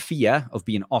because in fear of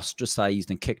being ostracized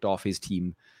and kicked off his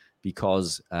team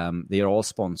because they are all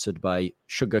sponsored by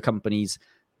sugar companies.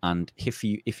 And if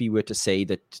he were to say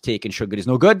that taking sugar is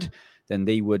no good, then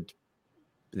they would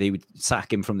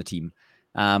sack him from the team.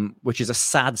 Which is a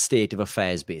sad state of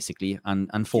affairs, basically, and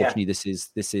unfortunately, this is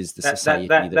the society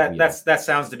that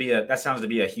sounds to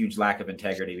be a huge lack of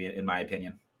integrity, in my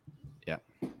opinion. Yeah,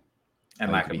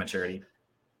 and lack of maturity.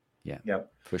 Yeah,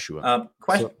 yep, for sure.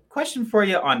 Question for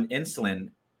you on insulin.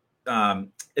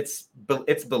 It's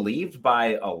believed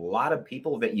by a lot of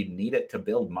people that you need it to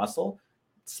build muscle,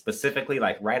 specifically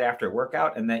like right after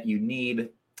workout, and that you need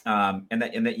and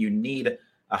that you need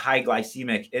a high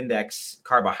glycemic index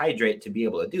carbohydrate to be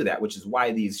able to do that, which is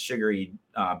why these sugary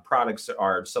products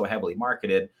are so heavily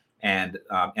marketed and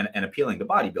appealing to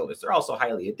bodybuilders. They're also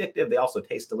highly addictive. They also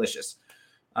taste delicious.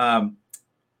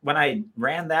 When I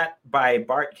ran that by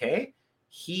Bart K,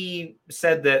 he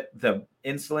said that the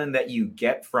insulin that you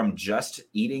get from just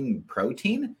eating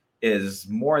protein is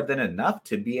more than enough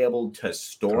to be able to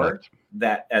store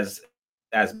that as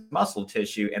muscle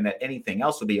tissue, and that anything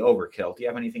else would be overkill. Do you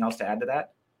have anything else to add to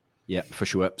that? Yeah, for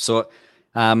sure. So,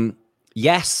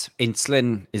 yes,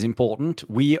 insulin is important.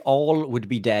 We all would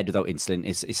be dead without insulin.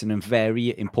 It's a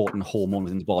very important hormone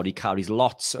within the body, carries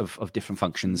lots of different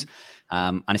functions,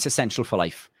 and it's essential for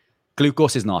life.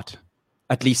 Glucose is not,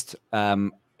 at least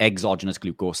exogenous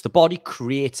glucose. The body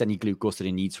creates any glucose that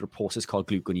it needs for a process called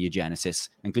gluconeogenesis.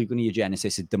 And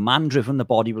gluconeogenesis is demand-driven. The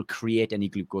body will create any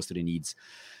glucose that it needs.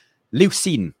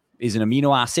 Leucine is an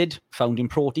amino acid found in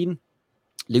protein.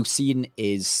 Leucine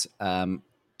is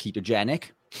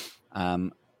ketogenic,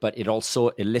 but it also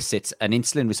elicits an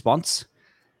insulin response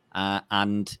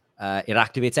and it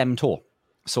activates mTOR.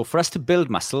 So for us to build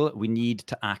muscle, we need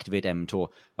to activate mTOR.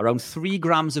 Around 3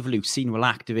 grams of leucine will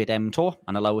activate mTOR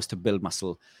and allow us to build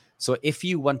muscle. So if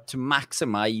you want to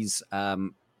maximize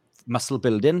muscle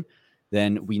building,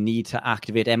 then we need to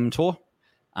activate mTOR,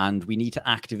 and we need to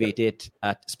activate it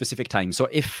at specific times. So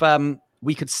if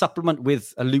we could supplement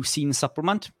with a leucine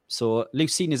supplement. So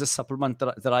leucine is a supplement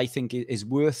that I think is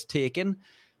worth taking.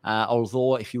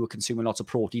 Although if you were consuming lots of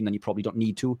protein, then you probably don't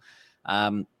need to.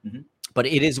 But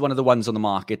it is one of the ones on the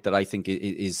market that I think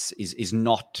is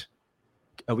not.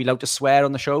 Are we allowed to swear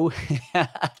on the show?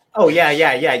 Oh yeah.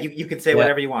 You can say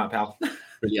whatever you want, pal.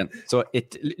 Brilliant. So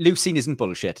leucine isn't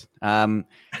bullshit.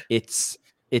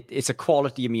 It's a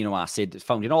quality amino acid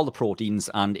found in all the proteins,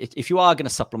 and if you are going to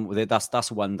supplement with it,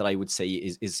 that's one that I would say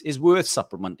is worth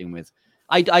supplementing with.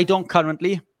 I don't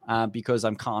currently because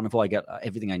I'm carnivore. I get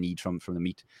everything I need from the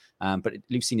meat, but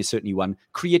leucine is certainly one.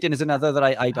 Creatine is another that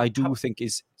I do think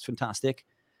is fantastic.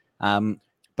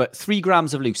 But 3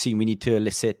 grams of leucine, we need to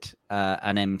elicit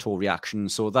an mTOR reaction.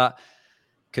 So that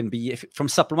can be from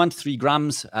supplement 3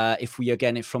 grams. If we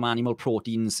get it from animal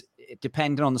proteins,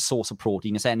 depending on the source of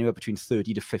protein, it's anywhere between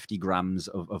 30 to 50 grams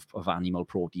of animal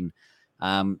protein,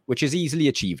 which is easily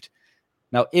achieved.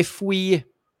 Now, if we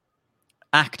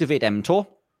activate mTOR,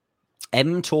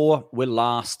 mTOR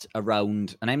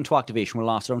activation will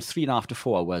last around 3.5 to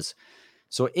 4 hours.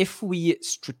 So if we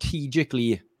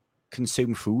strategically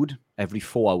consume food every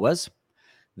 4 hours,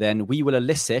 then we will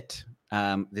elicit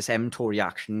this mTOR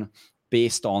reaction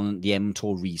based on the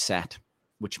mTOR reset,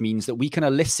 which means that we can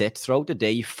elicit throughout the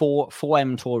day four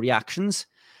mTOR reactions,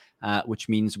 which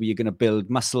means we are going to build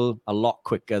muscle a lot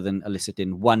quicker than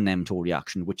eliciting one mTOR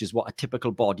reaction, which is what a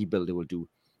typical bodybuilder will do.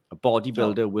 A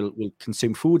bodybuilder will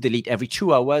consume food, they'll eat every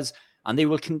 2 hours, and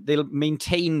they'll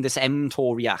maintain this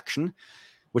mTOR reaction,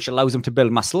 which allows them to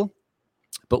build muscle.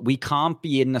 But we can't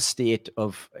be in a state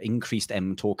of increased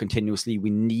mTOR continuously.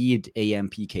 We need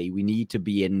AMPK. We need to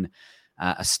be in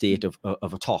a state of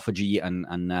autophagy and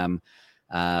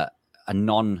a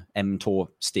non-mTOR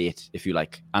state, if you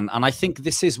like. And I think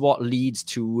this is what leads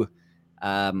to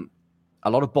a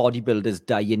lot of bodybuilders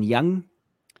dying young.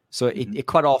 So it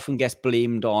quite often gets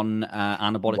blamed on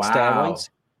anabolic steroids.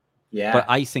 Yeah. But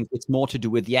I think it's more to do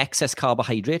with the excess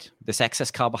carbohydrate. This excess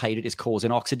carbohydrate is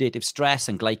causing oxidative stress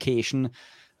and glycation.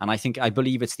 And I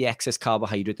believe it's the excess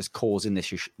carbohydrate that's causing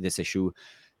this issue.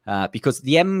 Because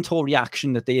the mTOR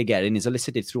reaction that they are getting is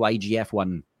elicited through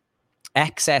IGF-1.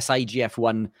 Excess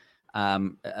IGF-1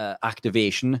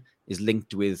 activation is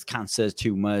linked with cancers,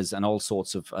 tumors, and all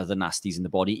sorts of other nasties in the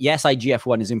body. Yes,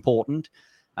 IGF-1 is important,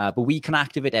 but we can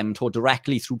activate mTOR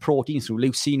directly through protein, through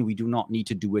leucine. We do not need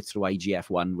to do it through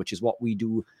IGF-1, which is what we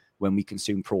do when we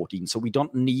consume protein. So we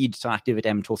don't need to activate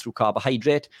mTOR through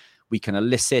carbohydrate. We can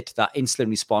elicit that insulin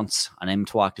response and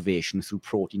mTOR activation through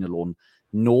protein alone.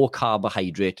 No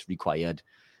carbohydrate required.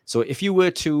 So if you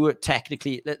were to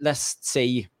technically, let's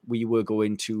say we were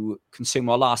going to consume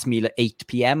our last meal at 8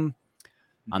 p.m.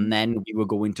 and then we were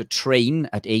going to train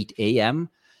at 8 a.m.,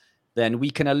 then we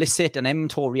can elicit an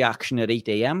mTOR reaction at 8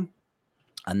 a.m.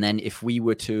 And then if we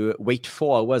were to wait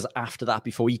 4 hours after that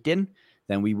before eating,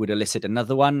 then we would elicit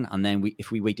another one. And then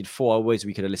if we waited 4 hours,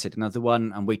 we could elicit another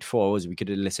one, and wait 4 hours, we could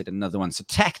elicit another one. So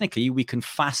technically we can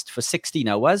fast for 16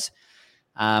 hours.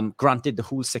 Granted, the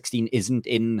whole 16 isn't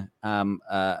in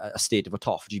a state of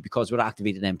autophagy because we're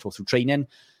activating mTOR through training,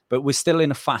 but we're still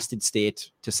in a fasted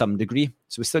state to some degree.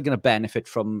 So we're still going to benefit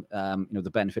from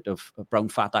the benefit of brown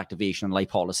fat activation and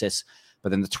lipolysis. But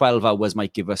then the 12 hours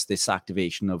might give us this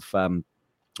activation of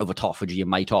autophagy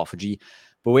and mitophagy.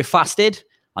 But we're fasted,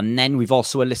 and then we've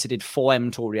also elicited 4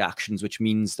 mTOR reactions, which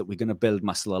means that we're going to build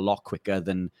muscle a lot quicker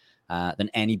than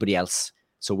anybody else.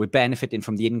 So we're benefiting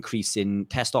from the increase in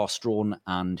testosterone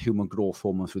and human growth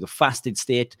hormone through the fasted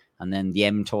state, and then the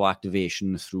mTOR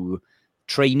activation through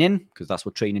training, because that's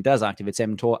what training does, activates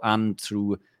mTOR, and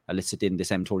through eliciting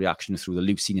this mTOR reaction through the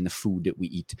leucine in the food that we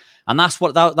eat. And that's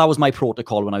what that was my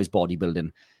protocol when I was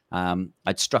bodybuilding.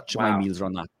 I'd structure my meals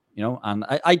around that, and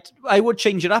I would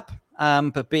change it up,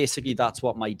 but basically that's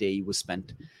what my day was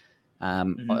spent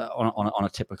on a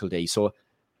typical day. So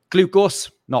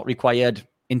glucose not required,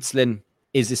 insulin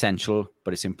is essential,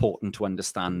 but it's important to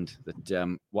understand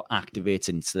that what activates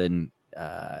insulin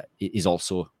is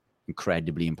also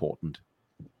incredibly important.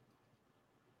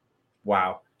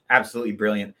 Wow. Absolutely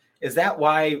brilliant. Is that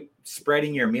why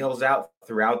spreading your meals out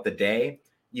throughout the day,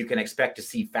 you can expect to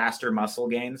see faster muscle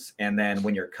gains? And then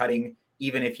when you're cutting,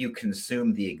 even if you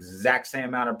consume the exact same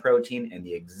amount of protein and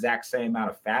the exact same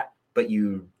amount of fat, but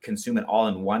you consume it all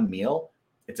in one meal,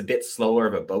 it's a bit slower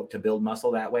of a boat to build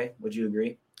muscle that way. Would you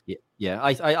agree? Yeah,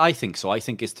 I think so. I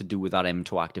think it's to do with that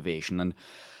mTOR activation. And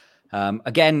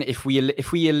again, if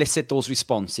we elicit those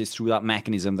responses through that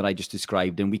mechanism that I just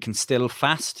described, then we can still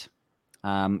fast.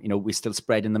 We're still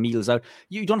spreading the meals out.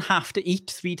 You don't have to eat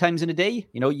 3 times in a day.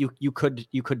 You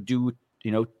could do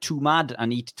 2 mad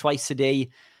and eat twice a day,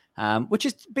 which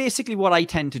is basically what I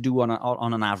tend to do on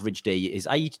an average day. Is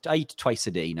I eat twice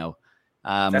a day now.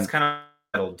 That's kind of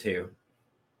settled too.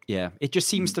 Yeah, it just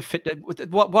seems to fit.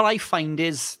 What I find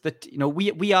is that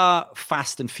we are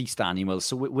fast and feast animals,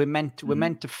 so we're meant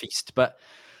to feast, but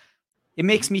it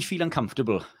makes me feel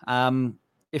uncomfortable.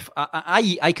 If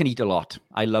I can eat a lot,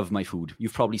 I love my food.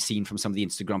 You've probably seen from some of the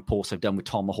Instagram posts I've done with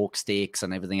tomahawk steaks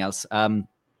and everything else.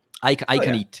 I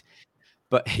can eat,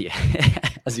 but yeah,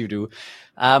 as you do.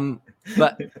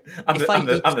 But I'm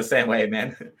the same way,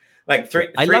 man. Like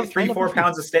 3-4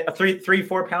 pounds of steak,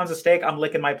 3-4 pounds of steak. I'm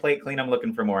licking my plate clean. I'm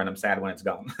looking for more, and I'm sad when it's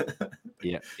gone.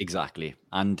 Yeah, exactly.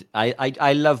 And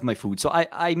I love my food, so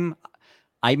I'm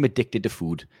addicted to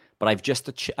food. But I've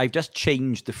just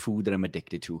changed the food that I'm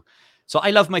addicted to. So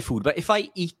I love my food, but if I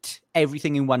eat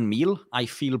everything in one meal, I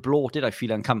feel bloated. I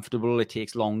feel uncomfortable. It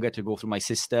takes longer to go through my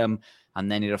system,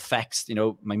 and then it affects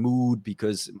my mood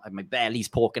because my belly's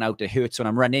poking out. It hurts when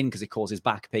I'm running because it causes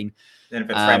back pain. Then if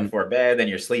it's right before bed, then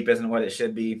your sleep isn't what it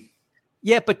should be.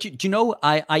 Yeah, but do you know,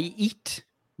 I eat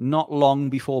not long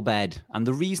before bed, and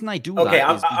the reason I do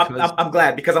that is because I'm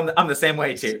glad, because I'm the same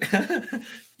way too.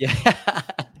 Yeah.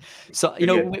 So,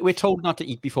 we're told not to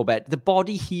eat before bed. The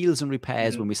body heals and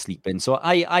repairs when we're sleeping. So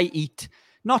I eat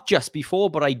not just before,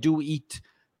 but I do eat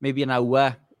maybe an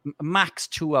hour, max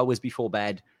 2 hours before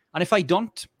bed. And if I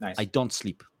don't, I don't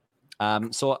sleep.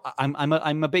 So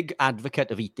I'm a big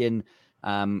advocate of eating,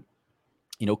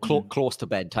 close to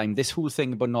bedtime. This whole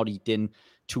thing about not eating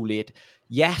too late.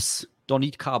 Yes, don't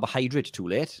eat carbohydrate too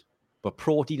late, but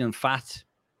protein and fat,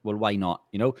 well, why not?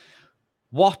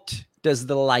 What does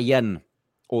the lion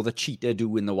or the cheetah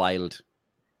do in the wild?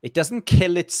 It doesn't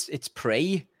kill its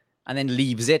prey and then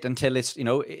leaves it until it's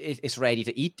it's ready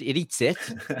to eat. It eats it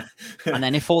and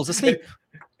then it falls asleep.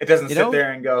 It doesn't sit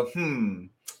there and go,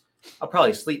 I'll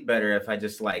probably sleep better if I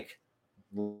just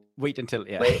wait until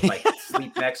like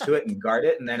sleep next to it and guard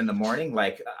it, and then in the morning,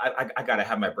 like I gotta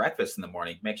have my breakfast in the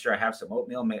morning. Make sure I have some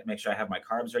oatmeal. Make sure I have my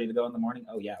carbs ready to go in the morning.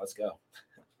 Oh yeah, let's go.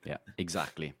 Yeah,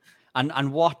 exactly.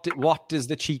 And what does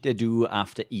the cheater do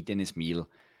after eating his meal?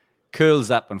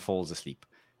 Curls up and falls asleep.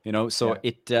 So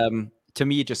it to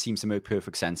me it just seems to make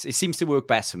perfect sense. It seems to work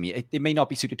best for me. It may not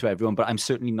be suited to everyone, but I'm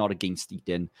certainly not against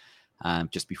eating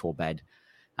just before bed.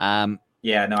 I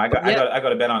go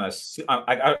to bed on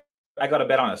I go to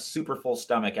bed on a super full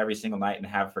stomach every single night and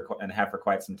have for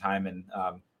quite some time. And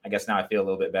I guess now I feel a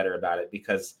little bit better about it,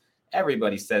 because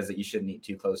everybody says that you shouldn't eat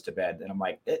too close to bed, and I'm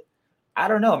like, I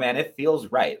don't know, man. It feels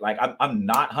right. Like I'm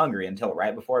not hungry until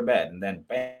right before bed, and then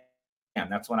bam,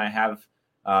 that's when I have.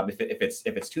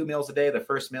 If it's 2 meals a day, the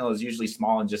first meal is usually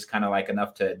small and just kind of like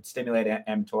enough to stimulate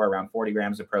mTOR, around 40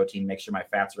 grams of protein. Make sure my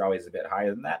fats are always a bit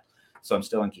higher than that, so I'm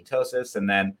still in ketosis. And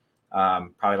then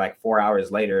probably like 4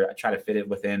 hours later, I try to fit it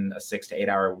within a 6 to 8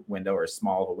 hour window, or as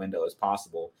small of a window as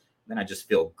possible. Then I just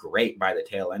feel great by the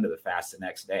tail end of the fast the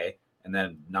next day, and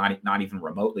then not even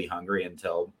remotely hungry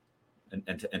until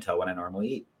when I normally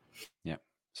eat. Yeah,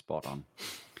 spot on.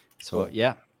 So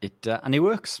yeah, it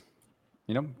works.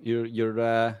 You're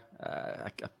a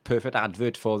perfect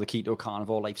advert for the keto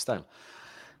carnivore lifestyle.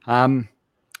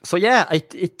 So yeah,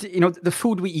 the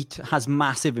food we eat has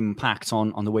massive impacts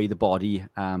on the way the body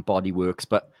works.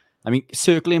 But I mean,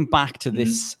 circling back to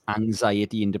this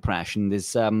anxiety and depression,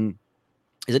 there's a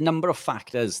number of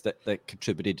factors that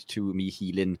contributed to me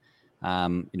healing,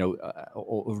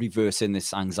 or reversing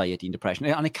this anxiety and depression,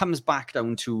 and it comes back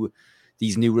down to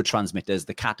these neurotransmitters,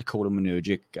 the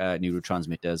catecholaminergic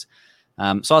neurotransmitters.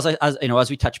 So as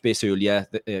we touched base earlier,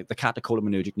 the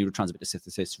catecholaminergic neurotransmitter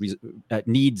synthesis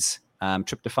needs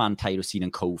tryptophan, tyrosine,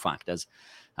 and cofactors.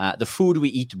 The food we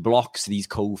eat blocks these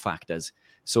cofactors.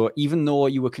 So even though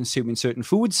you were consuming certain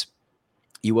foods,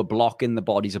 you were blocking the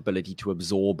body's ability to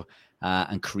absorb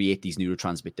and create these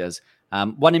neurotransmitters.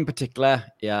 One in particular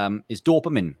is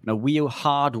dopamine. Now, we are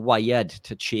hardwired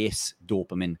to chase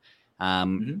dopamine.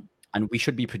 And we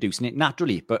should be producing it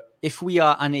naturally. But if we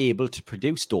are unable to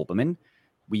produce dopamine,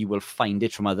 we will find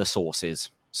it from other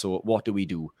sources. So what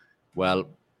do? Well,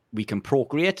 we can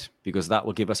procreate, because that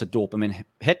will give us a dopamine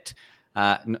hit.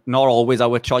 Not always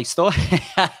our choice, though.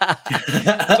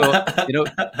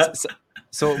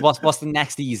 So what's the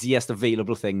next easiest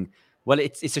available thing? Well,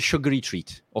 it's a sugary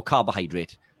treat or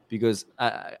carbohydrate, because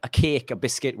a cake, a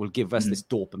biscuit will give us this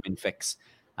dopamine fix.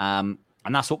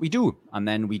 And that's what we do. And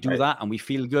then we do that and we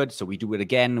feel good. So we do it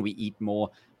again. We eat more.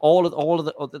 All of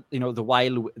the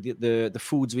while the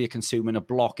foods we are consuming are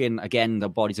blocking, again, the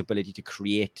body's ability to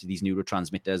create these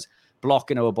neurotransmitters,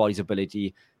 blocking our body's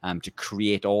ability to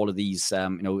create all of these,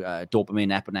 dopamine,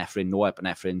 epinephrine,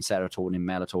 norepinephrine, serotonin,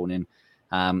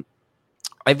 melatonin,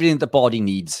 everything the body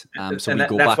needs. So we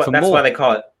go back for more.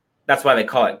 That's why they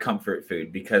call it comfort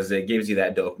food, because it gives you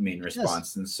that dopamine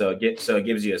response. Yes. And so it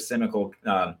gives you a chemical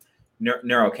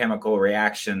neurochemical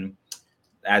reaction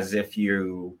as if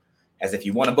you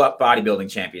won a bodybuilding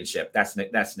championship. That's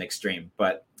an extreme,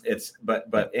 but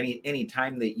any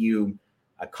time that you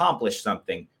accomplish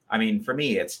something, I mean, for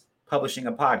me, it's publishing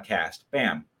a podcast.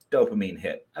 Bam, dopamine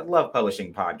hit. I love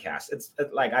publishing podcasts. It's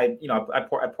like I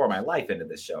pour my life into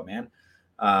this show, man.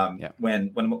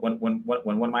 When one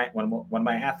of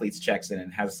my athletes checks in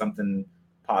and has something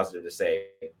positive to say,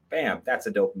 bam, that's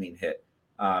a dopamine hit.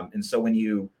 And so when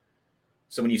you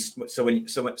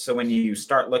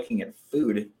start looking at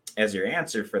food as your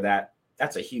answer for that,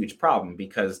 that's a huge problem,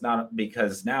 because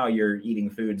now you're eating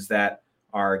foods that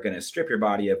are going to strip your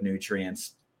body of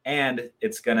nutrients, and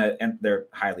they're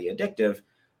highly addictive.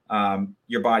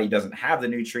 Your body doesn't have the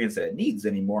nutrients that it needs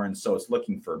anymore, and so it's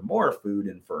looking for more food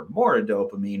and for more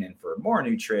dopamine and for more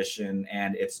nutrition,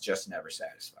 and it's just never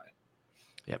satisfied.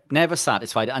 Yep, never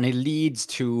satisfied, and it leads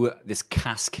to this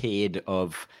cascade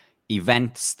of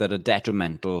events that are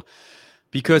detrimental,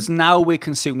 because now we're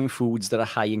consuming foods that are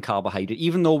high in carbohydrate,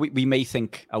 even though we may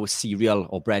think our cereal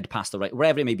or bread, pasta, right,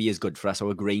 wherever it may be, is good for us,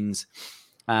 or grains.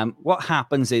 What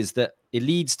happens is that it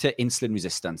leads to insulin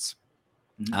resistance.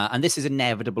 And this is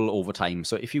inevitable over time.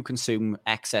 So if you consume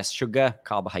excess sugar,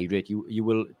 carbohydrate, you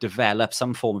will develop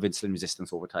some form of insulin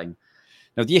resistance over time.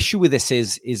 Now, the issue with this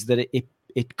is that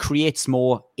it creates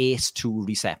more ACE2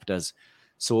 receptors.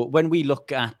 So when we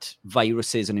look at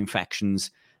viruses and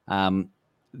infections,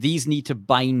 these need to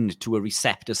bind to a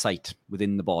receptor site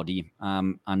within the body.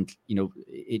 And,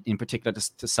 in particular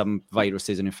to some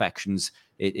viruses and infections,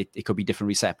 it could be different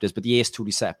receptors, but the ACE2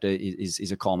 receptor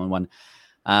is a common one.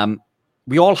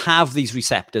 We all have these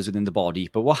receptors within the body,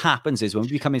 but what happens is when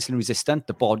we become insulin resistant,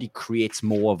 the body creates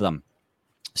more of them.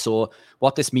 So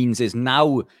what this means is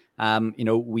now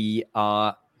we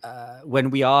are, when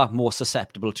we are more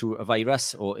susceptible to a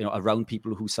virus or, around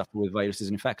people who suffer with viruses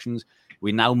and infections,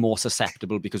 we're now more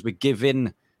susceptible because we're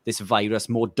giving this virus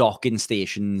more docking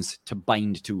stations to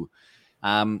bind to.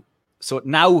 So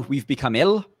now we've become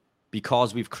ill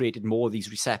because we've created more of these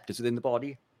receptors within the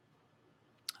body.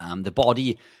 The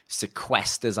body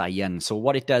sequesters iron. So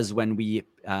what it does when we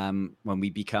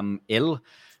become ill,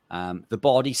 the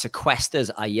body sequesters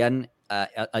iron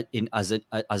as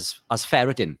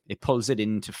ferritin. It pulls it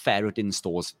into ferritin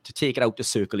stores to take it out of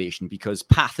circulation because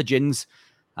pathogens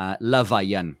love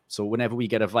iron. So whenever we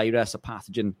get a virus, a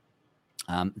pathogen,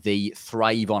 they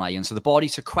thrive on iron. So the body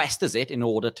sequesters it in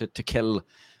order to kill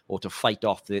or to fight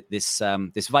off this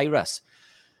virus.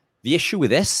 The issue with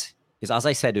this is, as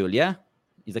I said earlier,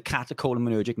 the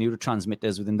catecholaminergic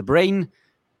neurotransmitters within the brain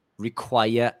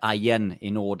require iron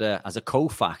as a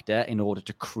cofactor in order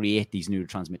to create these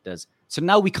neurotransmitters. So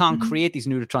now we can't create these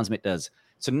neurotransmitters.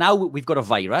 So now we've got a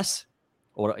virus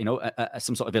or,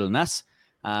 some sort of illness.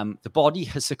 The body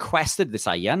has sequestered this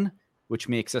iron, which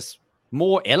makes us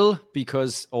more ill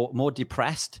or more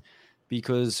depressed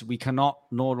because we cannot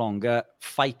no longer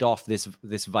fight off this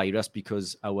virus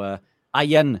because our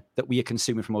iron that we are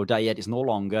consuming from our diet is no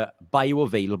longer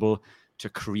bioavailable to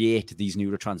create these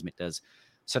neurotransmitters.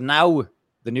 So now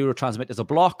the neurotransmitters are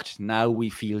blocked. Now we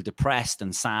feel depressed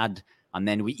and sad, and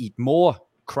then we eat more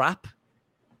crap.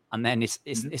 And then it's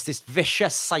this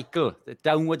vicious cycle, the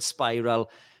downward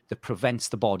spiral that prevents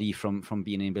the body from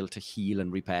being able to heal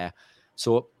and repair.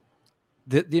 So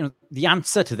the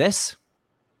answer to this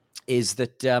is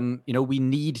that we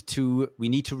need to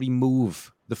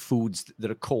remove the foods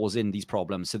that are causing these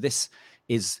problems. So this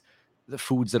is the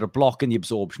foods that are blocking the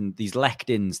absorption, these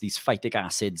lectins, these phytic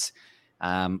acids.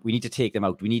 We need to take them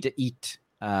out. We need to eat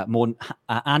more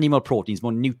animal proteins,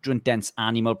 more nutrient-dense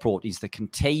animal proteins that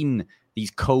contain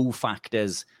these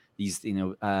cofactors, these,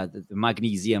 the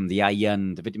magnesium, the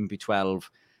iron, the vitamin B12,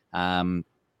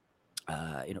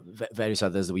 various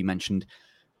others that we mentioned.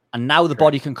 And now the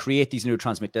body can create these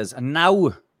neurotransmitters, and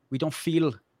now we don't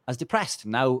feel as depressed.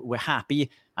 Now we're happy,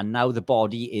 and now the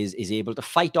body is able to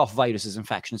fight off viruses,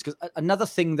 infections. Because another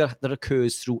thing that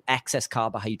occurs through excess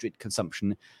carbohydrate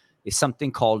consumption is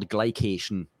something called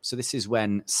glycation. So this is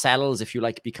when cells, if you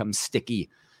like, become sticky.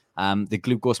 The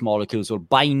glucose molecules will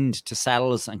bind to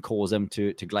cells and cause them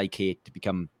to glycate, to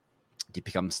become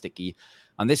sticky.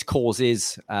 And this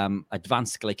causes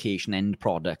advanced glycation end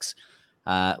products,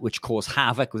 which cause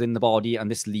havoc within the body.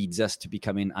 And this leads us to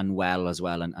becoming unwell as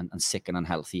well and sick and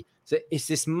unhealthy. So it's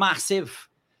this massive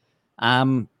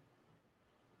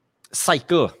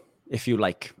cycle, if you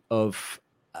like, of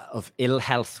ill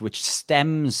health, which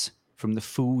stems from the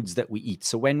foods that we eat.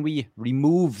 So when we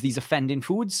remove these offending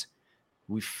foods,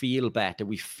 we feel better,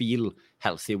 we feel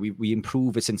healthier, we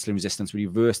improve its insulin resistance, we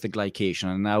reverse the glycation,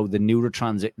 and now the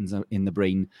neurotransmitters in the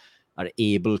brain are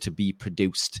able to be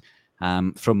produced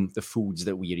from the foods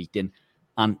that we are eating.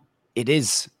 And it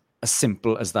is as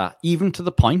simple as that, even to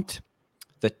the point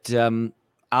that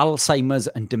Alzheimer's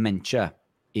and dementia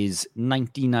is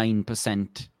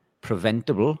 99%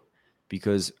 preventable,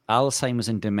 because Alzheimer's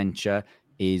and dementia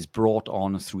is brought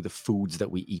on through the foods that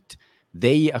we eat.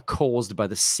 They are caused by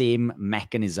the same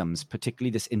mechanisms,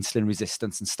 particularly this insulin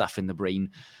resistance and stuff in the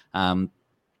brain. There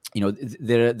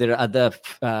are other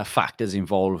factors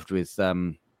involved with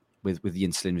the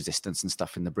insulin resistance and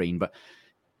stuff in the brain, but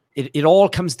it all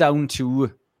comes down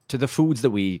to the foods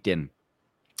that we eat in.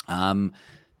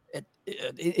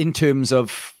 In terms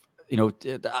of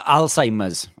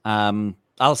Alzheimer's.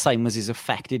 Alzheimer's is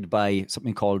affected by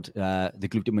something called the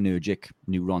glutaminergic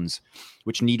neurons,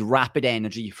 which need rapid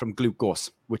energy from glucose,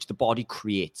 which the body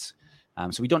creates.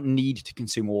 So we don't need to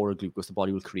consume oral glucose, the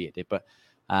body will create it. But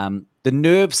the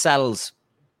nerve cells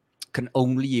can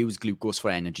only use glucose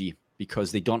for energy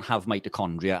because they don't have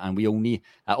mitochondria, and we only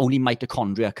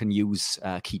mitochondria can use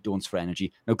ketones for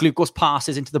energy. Now, glucose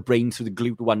passes into the brain through the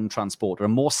GLUT1 transporter,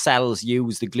 and more cells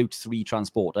use the GLUT3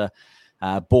 transporter,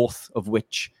 both of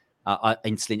which are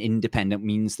insulin independent,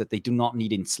 means that they do not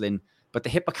need insulin. But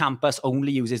the hippocampus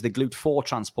only uses the GLUT4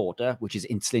 transporter, which is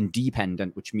insulin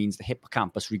dependent, which means the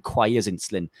hippocampus requires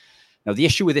insulin. Now, the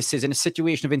issue with this is in a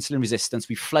situation of insulin resistance,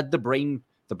 we flood the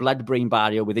blood-brain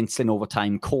barrier with insulin over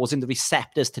time, causing the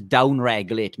receptors to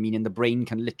downregulate, meaning the brain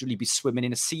can literally be swimming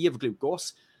in a sea of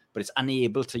glucose, but it's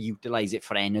unable to utilize it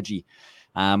for energy.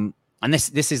 And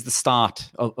this is the start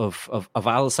of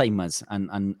Alzheimer's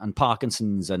and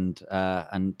Parkinson's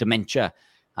and dementia.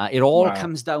 It all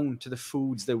comes down to the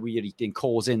foods that we are eating,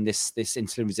 causing this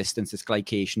insulin resistance, this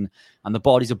glycation, and the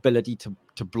body's ability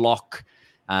to block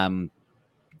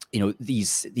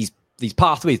these these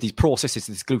pathways, these processes,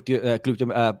 this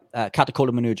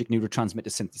catecholaminergic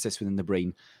neurotransmitter synthesis within the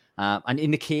brain. And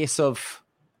in the case of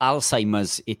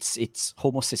Alzheimer's, it's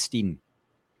homocysteine,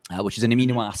 which is an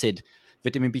amino acid.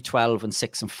 Vitamin B12 and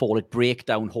 6 and folate break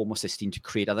down homocysteine to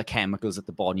create other chemicals that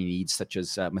the body needs, such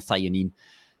as methionine.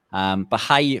 But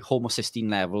high homocysteine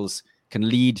levels can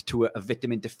lead to a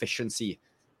vitamin deficiency,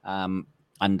 and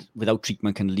without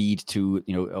treatment can lead to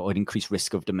an increased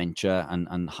risk of dementia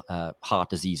and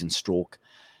heart disease and stroke.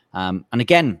 And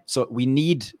again, so we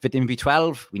need vitamin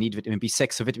B12, we need vitamin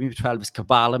B6. So vitamin B12 is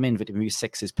cobalamin, vitamin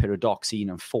B6 is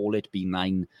pyridoxine, and folate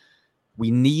B9.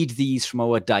 We need these from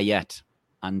our diet.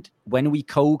 And when we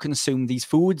co-consume these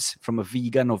foods from a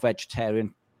vegan or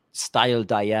vegetarian style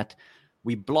diet,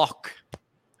 we block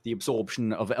the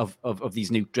absorption of these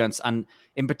nutrients. And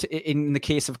in the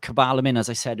case of cobalamin, as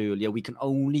I said earlier, we can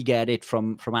only get it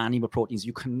from animal proteins.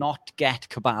 You cannot get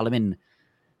cobalamin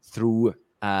through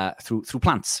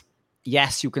plants.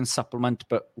 Yes, you can supplement,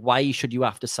 but why should you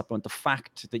have to supplement? The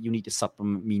fact that you need to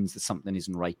supplement means that something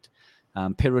isn't right.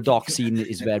 Pyridoxine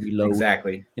is very low.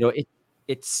 Exactly.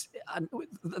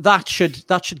 That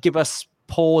should give us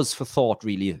pause for thought,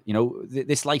 really.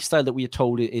 This lifestyle that we are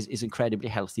told is incredibly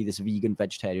healthy, this vegan,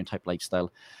 vegetarian type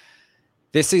lifestyle.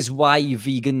 This is why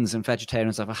vegans and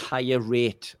vegetarians have a higher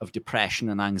rate of depression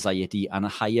and anxiety and a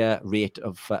higher rate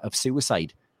of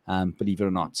suicide, believe it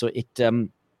or not. So it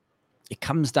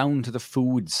comes down to the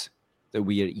foods that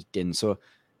we are eating. So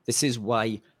this is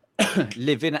why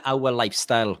living our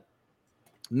lifestyle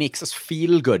makes us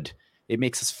feel good. It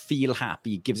makes us feel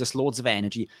happy, gives us loads of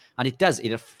energy, and it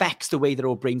affects the way that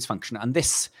our brains function. And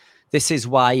this is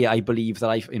why I believe that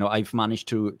I've managed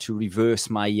to reverse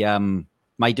my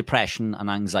my depression and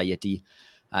anxiety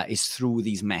is through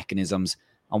these mechanisms.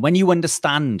 And when you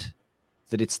understand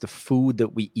that it's the food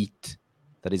that we eat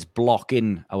that is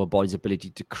blocking our body's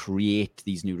ability to create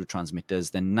these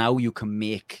neurotransmitters, then now you can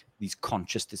make these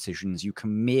conscious decisions. You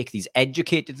can make these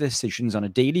educated decisions on a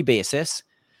daily basis.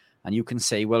 And you can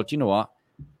say, well, do you know what?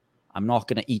 I'm not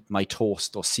going to eat my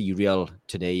toast or cereal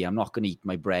today. I'm not going to eat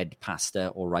my bread, pasta,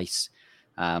 or rice.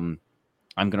 I'm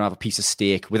going to have a piece of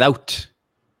steak without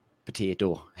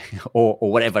potato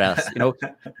or whatever else.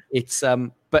 It's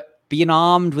but being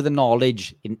armed with the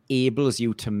knowledge enables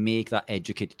you to make that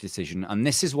educated decision. And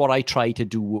this is what I try to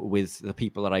do with the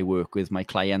people that I work with, my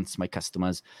clients, my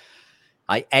customers.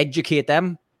 I educate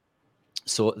them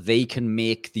so they can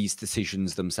make these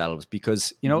decisions themselves,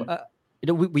 because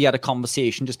we had a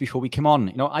conversation just before we came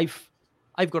on. I've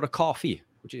got a coffee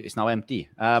which is now empty.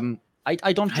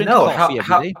 I don't drink coffee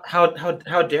every day.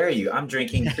 How dare you? I'm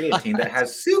drinking creatine that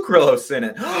has sucralose in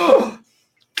it.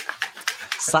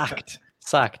 Sacked.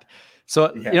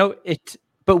 So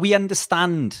but we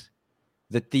understand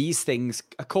that these things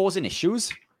are causing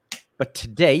issues. But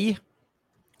today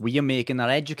we are making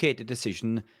that educated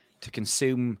decision to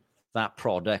consume that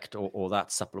product or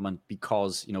that supplement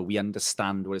because we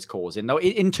understand what it's causing. Now,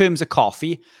 in terms of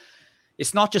coffee,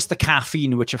 it's not just the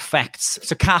caffeine which affects.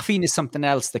 So caffeine is something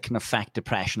else that can affect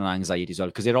depression and anxiety as well,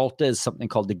 because it alters something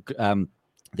called the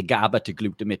GABA to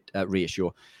glutamate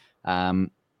ratio. And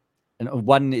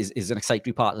one is an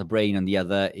excitatory part of the brain, and the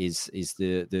other is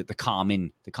the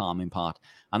calming part.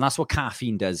 And that's what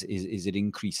caffeine does. Is it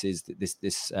increases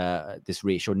this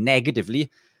ratio negatively,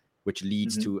 which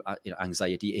leads to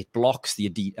anxiety. It blocks the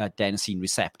adenosine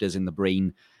receptors in the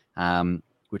brain,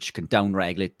 which can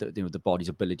downregulate the body's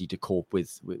ability to cope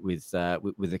with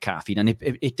the caffeine. And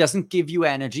it doesn't give you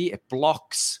energy. It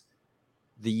blocks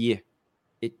it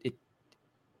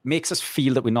makes us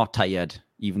feel that we're not tired,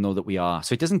 even though that we are.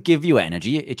 So it doesn't give you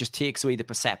energy. It just takes away the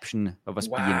perception of us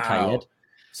being tired.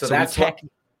 So that's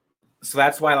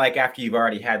why, like, after you've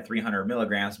already had 300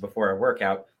 milligrams before a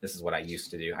workout, this is what I used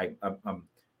to do. I'm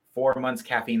 4 months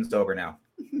caffeine sober now.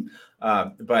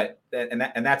 But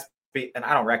I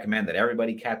don't recommend that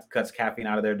everybody cuts caffeine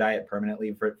out of their diet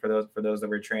permanently for those that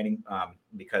we're training,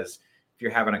 because if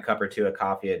you're having a cup or two of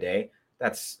coffee a day,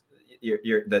 that's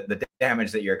the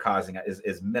damage that you're causing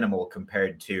is minimal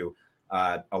compared to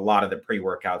a lot of the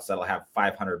pre-workouts that'll have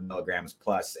 500 milligrams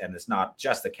plus, and it's not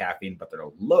just the caffeine, but they're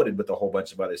loaded with a whole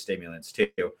bunch of other stimulants too.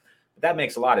 But that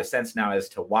makes a lot of sense now as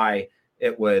to why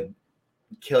it would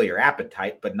kill your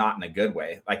appetite, but not in a good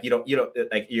way. Like you don't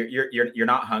like you're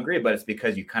not hungry, but it's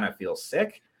because you kind of feel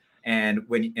sick. And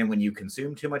when you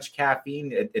consume too much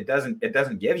caffeine, it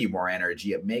doesn't give you more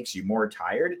energy. It makes you more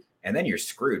tired, and then you're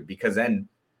screwed, because then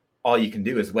all you can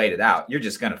do is wait it out. You're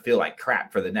just going to feel like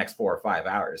crap for the next 4 or 5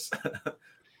 hours.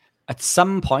 At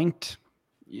some point,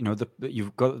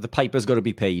 the piper's got to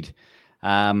be paid.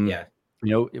 Pay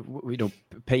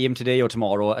him today or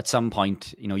tomorrow. At some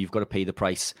point, you've got to pay the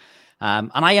price.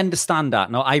 And I understand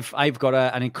that. Now, I've got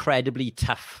an incredibly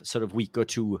tough sort of week or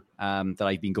two that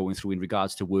I've been going through in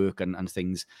regards to work and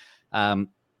things.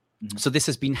 So this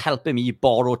has been helping me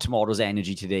borrow tomorrow's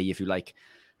energy today, if you like.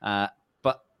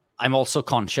 But I'm also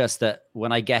conscious that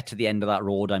when I get to the end of that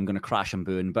road, I'm going to crash and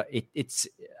burn. But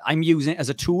I'm using it as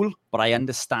a tool, but I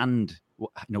understand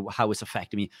how it's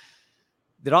affecting me.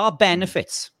 There are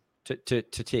benefits to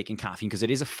taking caffeine because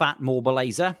it is a fat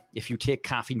mobilizer. If you take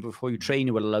caffeine before you train,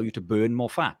 it will allow you to burn more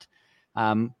fat.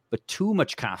 But too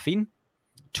much caffeine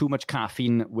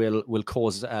will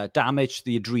cause damage to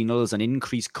the adrenals and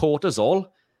increase cortisol.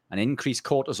 And increased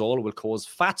cortisol will cause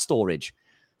fat storage.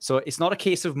 So it's not a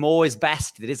case of more is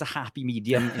best. There is a happy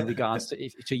medium in regards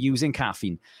to using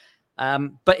caffeine.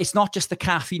 But it's not just the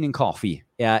caffeine in coffee.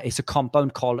 It's a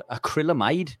compound called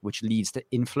acrylamide, which leads to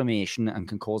inflammation and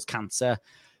can cause cancer.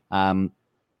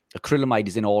 Acrylamide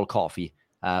is in all coffee,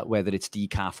 whether it's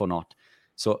decaf or not.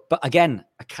 So, but again,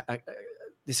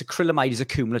 this acrylamide is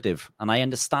accumulative, and I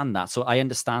understand that. So I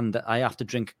understand that I have to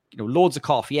drink, loads of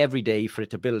coffee every day for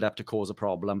it to build up to cause a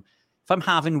problem. If I'm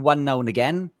having one now and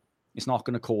again, it's not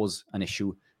going to cause an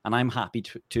issue, and I'm happy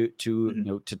to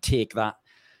take that.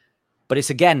 But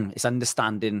it's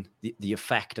understanding the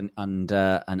effect and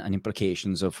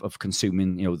implications of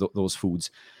consuming those foods.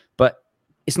 But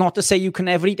it's not to say you can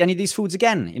never eat any of these foods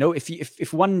again.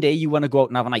 If one day you want to go out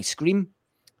and have an ice cream,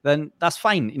 then that's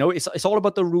fine. It's all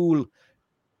about the rule,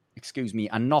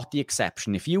 and not the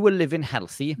exception. If you were living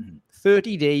healthy,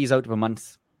 30 days out of a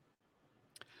month,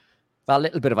 that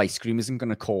little bit of ice cream isn't going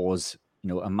to cause,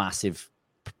 a massive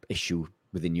issue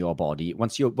within your body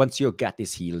once your gut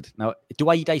is healed. Now, do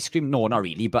I eat ice cream? No, not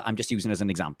really, but I'm just using it as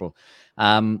an example.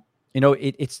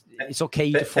 It's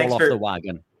okay to fall off the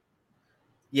wagon.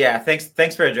 Yeah,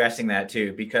 thanks for addressing that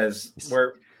too, because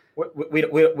we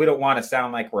don't want to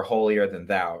sound like we're holier than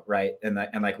thou, right? And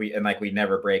like we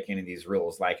never break any of these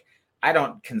rules. Like, I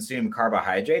don't consume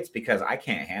carbohydrates because I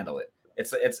can't handle it.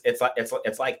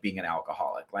 It's like being an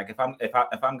alcoholic. Like if I'm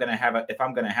gonna have a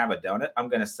donut, I'm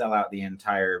gonna sell out the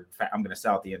entire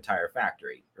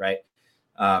factory, right?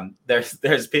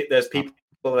 There's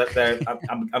people that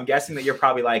I'm guessing that you're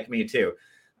probably like me too.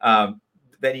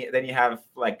 Then you have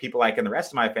like people like in the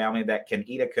rest of my family that can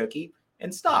eat a cookie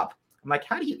and stop. I'm like,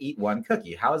 how do you eat one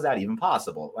cookie? How is that even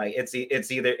possible? Like it's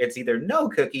either no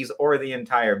cookies or the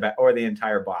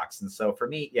entire box. And so for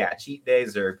me, yeah, cheat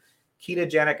days are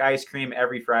ketogenic ice cream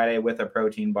every Friday with a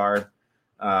protein bar.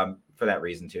 For that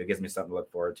reason too, it gives me something to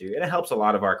look forward to, and it helps a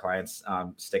lot of our clients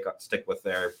stick with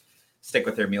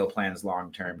their meal plans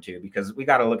long term too, because we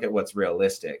got to look at what's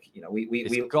realistic. We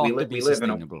live in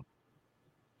a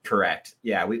correct.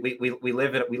 Yeah, we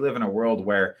live in a world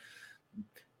where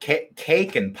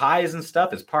cake and pies and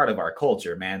stuff is part of our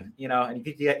culture, man. And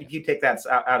if you take that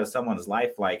out of someone's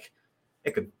life, like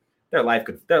their life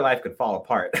could fall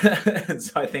apart. And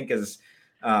so I think as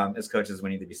coaches, we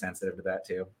need to be sensitive to that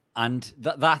too. And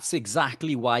that's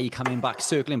exactly why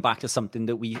circling back to something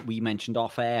that we mentioned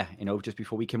off air, just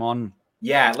before we came on.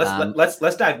 Yeah,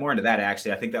 let's dive more into that.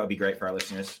 Actually, I think that would be great for our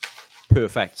listeners.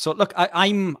 Perfect. So look, I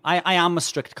am a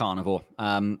strict carnivore.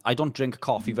 I don't drink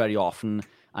coffee very often,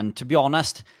 and to be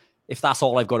honest, if that's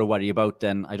all I've got to worry about,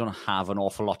 then I don't have an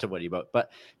awful lot to worry about.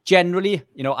 But generally,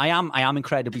 I am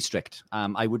incredibly strict.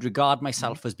 I would regard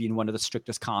myself as being one of the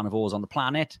strictest carnivores on the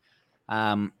planet,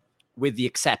 with the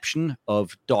exception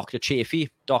of Dr. Chafee.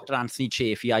 Dr. Anthony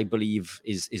Chafee, I believe,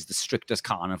 is the strictest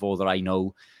carnivore that I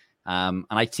know. And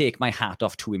I take my hat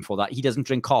off to him for that. He doesn't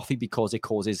drink coffee because it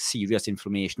causes serious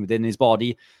inflammation within his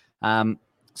body.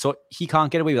 So he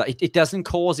can't get away with that. It doesn't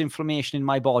cause inflammation in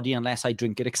my body unless I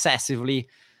drink it excessively.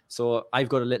 So I've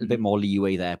got a little bit more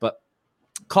leeway there. But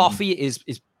coffee is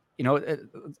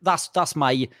that's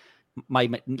my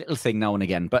little thing now and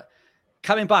again. But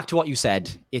coming back to what you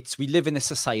said, we live in a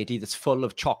society that's full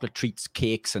of chocolate treats,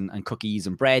 cakes and cookies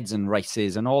and breads and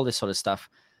rices and all this sort of stuff.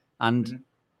 And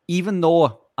even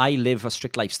though I live a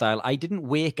strict lifestyle, I didn't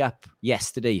wake up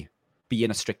yesterday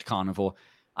being a strict carnivore.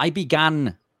 I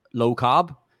began low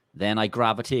carb, then I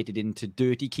gravitated into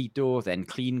dirty keto, then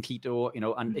clean keto,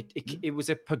 and it was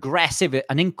a progressive,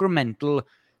 an incremental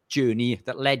journey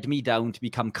that led me down to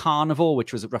become carnivore,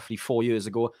 which was roughly 4 years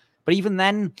ago. But even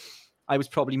then, I was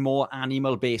probably more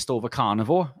animal-based over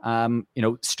carnivore,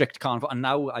 strict carnivore. And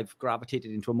now I've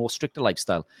gravitated into a more stricter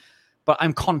lifestyle. But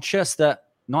I'm conscious that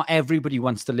not everybody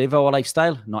wants to live our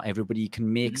lifestyle. Not everybody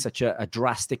can make such a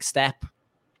drastic step.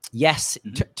 Yes,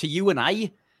 to you and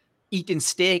I, eating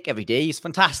steak every day is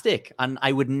fantastic. And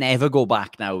I would never go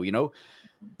back now,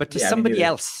 But to somebody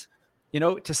else,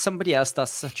 to somebody else,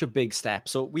 that's such a big step.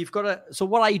 So so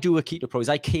what I do at Keto Pro is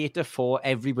I cater for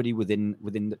everybody within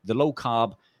the low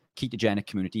carb ketogenic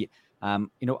community.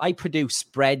 I produce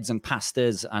breads and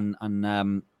pastas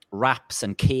and wraps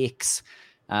and cakes,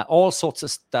 all sorts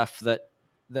of stuff that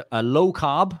are low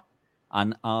carb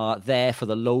and are there for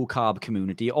the low carb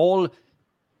community, all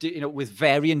with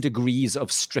varying degrees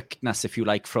of strictness, if you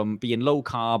like, from being low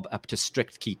carb up to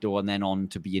strict keto and then on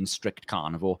to being strict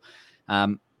carnivore.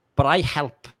 But I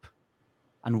help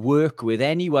and work with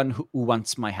anyone who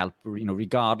wants my help,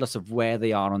 regardless of where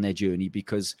they are on their journey,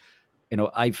 because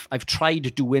I've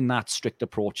tried doing that strict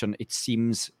approach, and it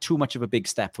seems too much of a big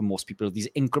step for most people. These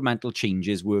incremental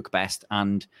changes work best,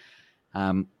 and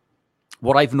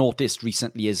what I've noticed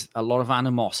recently is a lot of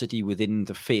animosity within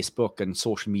the Facebook and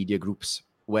social media groups,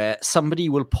 where somebody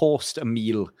will post a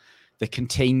meal that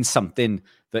contains something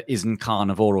that isn't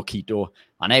carnivore or keto,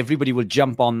 and everybody will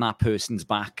jump on that person's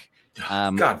back.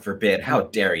 God forbid. How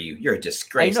dare you? You're a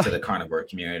disgrace to the carnivore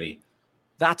community.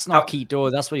 That's not keto.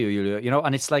 That's what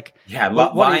and it's like... Yeah,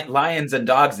 lions and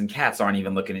dogs and cats aren't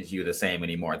even looking at you the same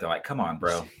anymore. They're like, come on,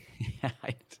 bro.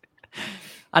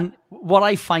 And what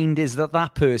I find is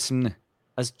that person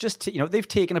has just, they've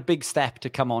taken a big step to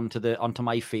come onto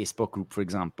my Facebook group, for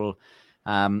example.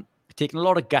 Taking a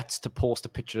lot of guts to post a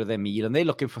picture of their meal, and they're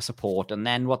looking for support. And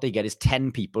then what they get is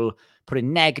 10 people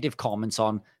putting negative comments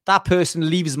on. That person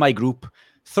leaves my group,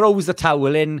 throws the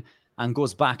towel in, and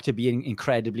goes back to being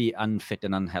incredibly unfit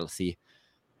and unhealthy.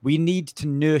 We need to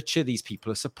nurture these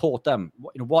people, support them.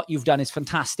 What you've done is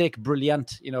fantastic,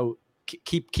 brilliant.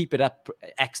 Keep it up,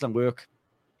 excellent work.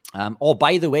 Or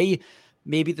by the way,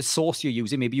 maybe the sauce you're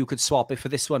using, maybe you could swap it for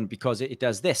this one because it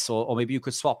does this, or maybe you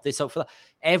could swap this out for that.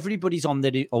 Everybody's on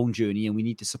their own journey, and we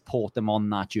need to support them on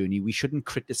that journey. We shouldn't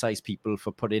criticize people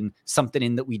for putting something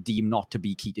in that we deem not to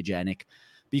be ketogenic,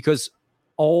 because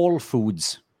all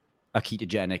foods are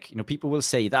ketogenic. People will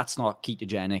say that's not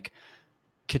ketogenic.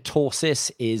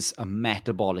 Ketosis is a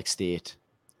metabolic state.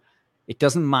 It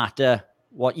doesn't matter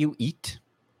what you eat.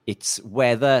 It's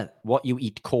whether what you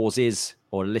eat causes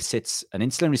or elicits an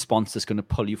insulin response that's going to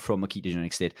pull you from a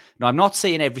ketogenic state. Now, I'm not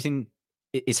saying everything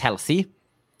is healthy.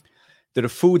 There are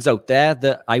foods out there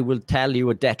that I will tell you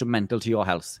are detrimental to your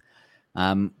health.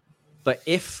 But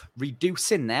if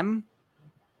reducing them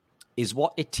is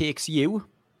what it takes you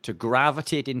to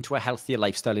gravitate into a healthier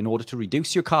lifestyle in order to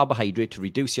reduce your carbohydrate, to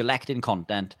reduce your lectin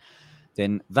content,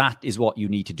 then that is what you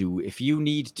need to do. If you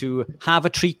need to have a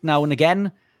treat now and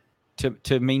again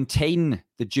to maintain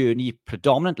the journey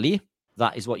predominantly,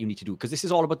 that is what you need to do, because this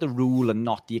is all about the rule and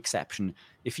not the exception.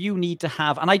 If you need to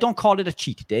have, and I don't call it a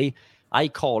cheat day, I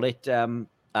call it a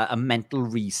mental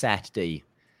reset day.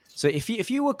 So if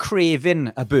you were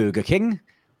craving a Burger King,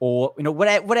 or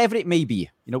whatever it may be,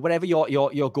 whatever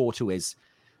your go-to is,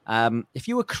 if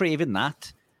you were craving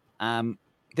that,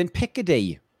 then pick a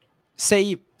day.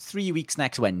 Say 3 weeks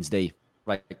next Wednesday,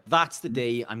 right? That's the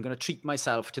day I'm going to treat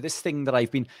myself to this thing that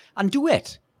I've been, and do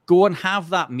it. Go and have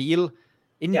that meal.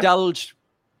 Indulge,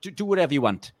 do whatever you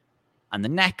want. And the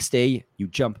next day, you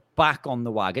jump back on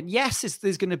the wagon. Yes,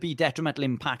 there's going to be detrimental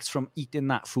impacts from eating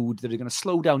that food that are going to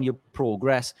slow down your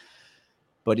progress.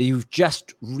 But you've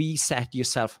just reset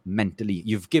yourself mentally.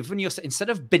 You've given yourself, instead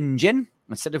of binging,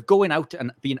 instead of going out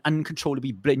and being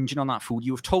uncontrollably binging on that food,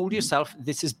 you've told yourself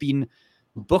this has been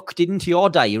booked into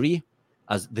your diary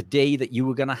as the day that you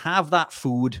were going to have that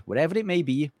food, whatever it may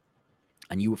be.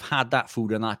 And you've had that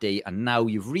food on that day, and now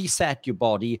you've reset your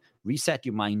body, reset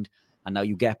your mind, and now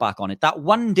you get back on it. That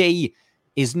one day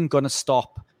isn't going to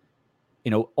stop,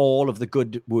 all of the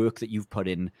good work that you've put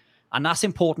in. And that's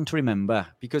important to remember,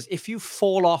 because if you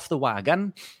fall off the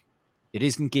wagon, it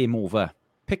isn't game over.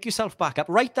 Pick yourself back up.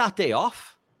 Write that day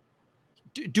off.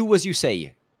 Do as you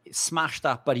say. Smash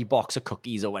that bloody box of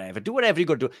cookies or whatever. Do whatever you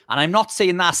got to do. And I'm not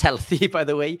saying that's healthy, by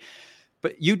the way.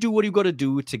 But you do what you've got to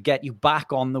do to get you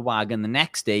back on the wagon the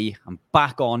next day and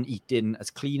back on eating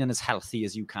as clean and as healthy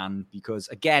as you can. Because,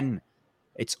 again,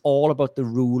 it's all about the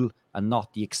rule and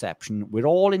not the exception. We're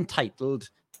all entitled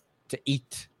to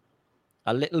eat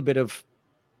a little bit of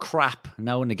crap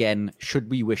now and again,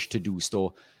 should we wish to do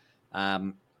so.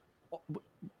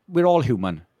 We're all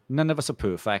human. None of us are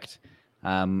perfect.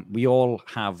 We all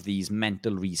have these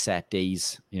mental reset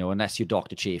days, unless you're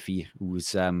Dr. Chafee,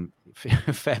 who's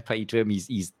fair play to him.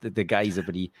 He's the guy's a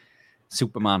bloody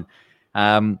Superman.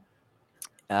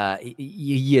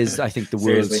 He is, I think, the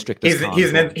world's strictest.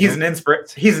 He's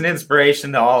an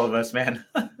inspiration to all of us, man.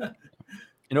 But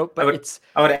I would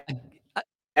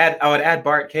add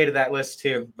Bart K to that list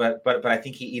too, but I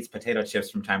think he eats potato chips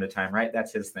from time to time, right?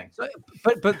 That's his thing.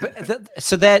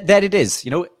 So there it is.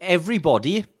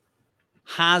 Everybody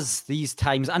has these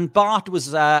times, and Bart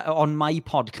was on my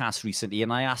podcast recently,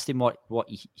 and I asked him what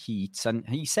he eats, and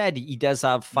he said he does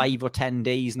have 5 or 10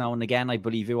 days now and again, I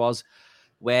believe it was,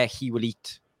 where he will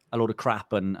eat a load of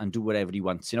crap and do whatever he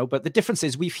wants, But the difference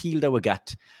is we've healed our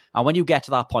gut, and when you get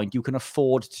to that point, you can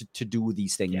afford to do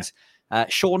these things. Yeah.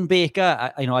 Sean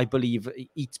Baker, I believe,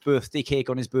 eats birthday cake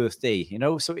on his birthday,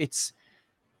 So it's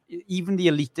even the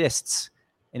elitists.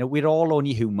 We're all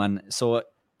only human, so.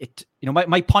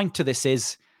 My point to this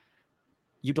is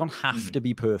you don't have to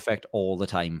be perfect all the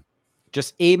time.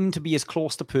 Just aim to be as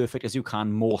close to perfect as you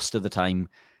can most of the time,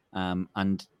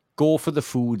 and go for the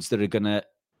foods that are going to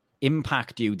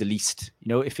impact you the least.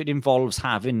 If it involves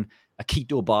having a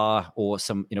keto bar or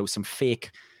some fake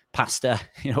pasta,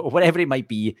 or whatever it might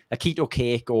be, a keto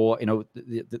cake or,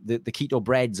 the keto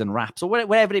breads and wraps or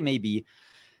whatever it may be,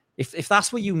 if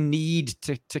that's what you need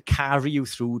to carry you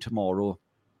through tomorrow,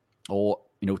 or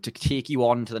to take you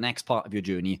on to the next part of your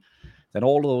journey, then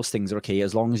all of those things are okay,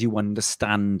 as long as you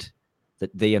understand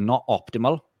that they are not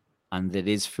optimal and there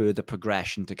is further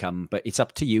progression to come. But it's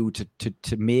up to you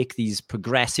to make these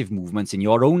progressive movements in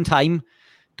your own time.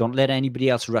 Don't let anybody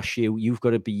else rush you. You've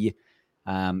got to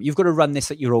run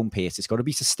this at your own pace. It's got to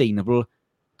be sustainable,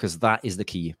 because that is the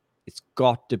key. It's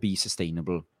got to be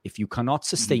sustainable. If you cannot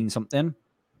sustain something,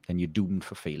 then you're doomed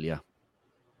for failure.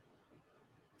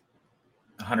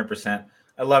 100%.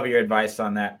 I love your advice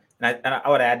on that. And I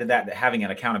would add to that having an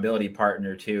accountability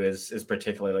partner too is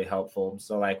particularly helpful.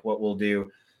 So like what we'll do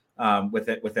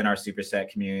within our superset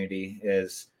community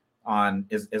is on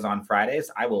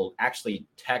Fridays, I will actually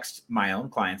text my own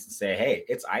clients and say, hey,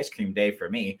 it's ice cream day for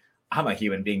me. I'm a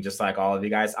human being just like all of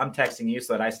you guys. I'm texting you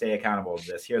so that I stay accountable to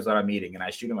this. Here's what I'm eating. And I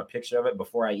shoot them a picture of it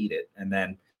before I eat it. And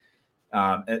then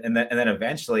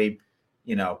eventually,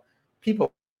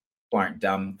 people aren't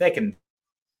dumb. They can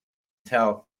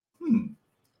tell,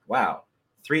 wow,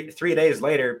 three days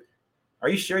later, are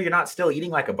you sure you're not still eating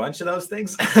like a bunch of those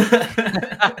things?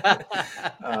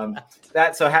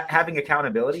 Having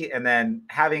accountability, and then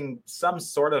having some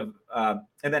sort of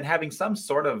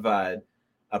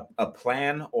a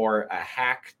plan or a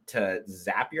hack to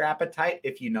zap your appetite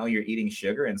if you're eating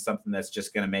sugar and something that's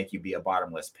just going to make you be a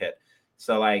bottomless pit.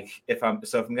 So like if I'm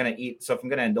going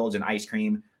to indulge in ice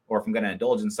cream, or if I'm going to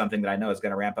indulge in something that I know is going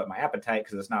to ramp up my appetite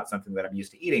because it's not something that I'm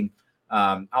used to eating,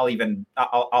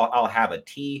 I'll have a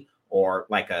tea or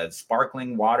like a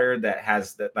sparkling water that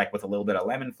has like with a little bit of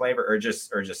lemon flavor, or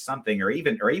just something, or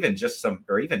even just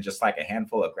like a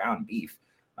handful of ground beef,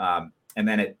 and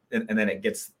then it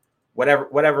gets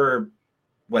whatever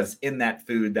was in that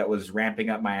food that was ramping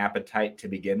up my appetite to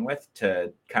begin with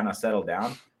to kind of settle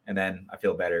down, and then I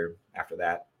feel better after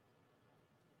that.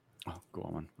 Oh, go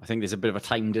on. I think there's a bit of a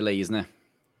time delay, isn't there?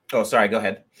 Oh, sorry. Go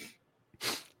ahead.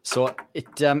 So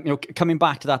coming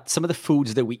back to that, some of the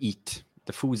foods that we eat,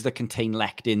 the foods that contain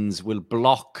lectins, will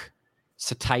block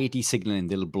satiety signaling.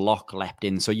 They'll block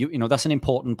leptin. So that's an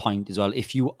important point as well.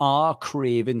 If you are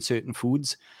craving certain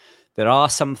foods, there are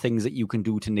some things that you can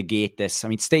do to negate this. I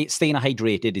mean, staying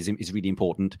hydrated is really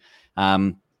important.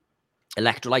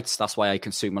 Electrolytes. That's why I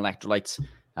consume electrolytes.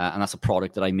 And that's a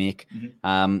product that I make.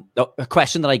 A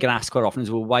question that I get asked quite often is,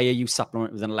 well, why are you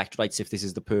supplementing with electrolytes if this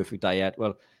is the perfect diet?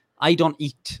 Well, I don't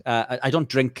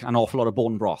drink an awful lot of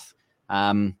bone broth.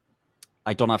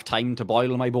 I don't have time to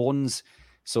boil my bones.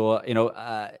 So,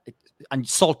 and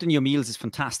salt in your meals is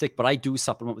fantastic, but I do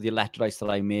supplement with the electrolytes that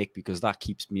I make because that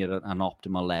keeps me at an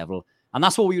optimal level. And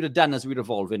that's what we would have done as we were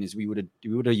evolving, is we would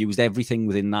have used everything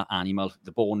within that animal,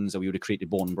 the bones, and we would have created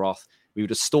bone broth. We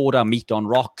would have stored our meat on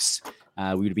rocks.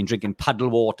 We would have been drinking puddle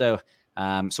water.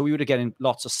 So we would have getting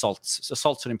lots of salts. So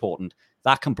salts are important.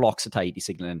 That can block satiety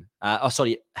signaling.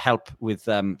 Help with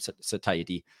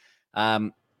satiety.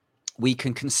 We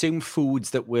can consume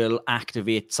foods that will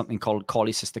activate something called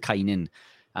cholecystokinin.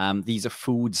 These are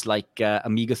foods like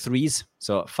omega-3s,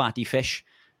 so fatty fish,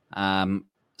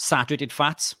 saturated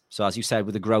fats. So as you said,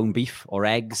 with the ground beef or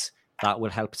eggs, that will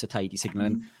help satiety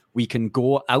signaling. We can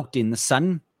go out in the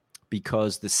sun,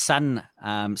 because the sun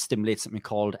stimulates something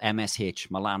called MSH,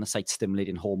 melanocyte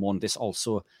stimulating hormone. This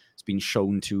also has been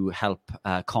shown to help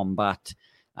combat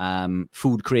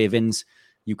food cravings.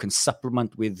 You can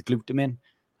supplement with glutamine.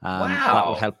 That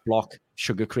will help block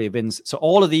sugar cravings. So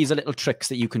all of these are little tricks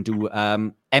that you can do.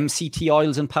 MCT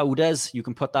oils and powders, you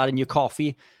can put that in your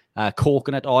coffee.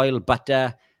 Coconut oil,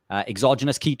 butter,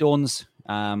 exogenous ketones.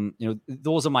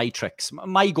 Those are my tricks.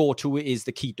 My go-to is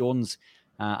the ketones.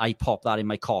 I pop that in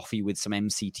my coffee with some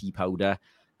MCT powder,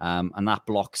 and that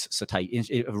blocks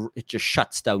satiety. It just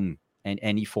shuts down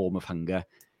any form of hunger.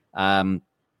 But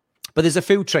there's a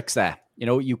few tricks there.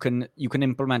 you can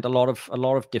implement a lot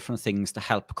of different things to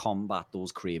help combat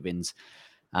those cravings.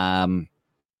 So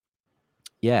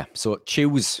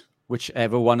choose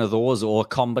whichever one of those or a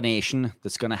combination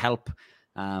that's going to help,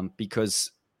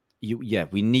 because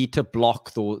we need to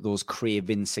block those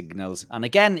craving signals. And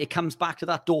again, it comes back to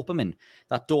that dopamine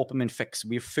fix.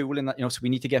 We're fueling that, so we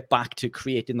need to get back to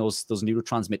creating those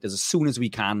neurotransmitters as soon as we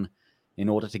can in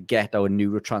order to get our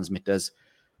neurotransmitters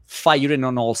firing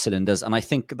on all cylinders. And I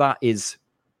think that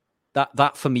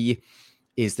for me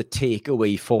is the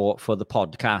takeaway for the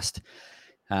podcast.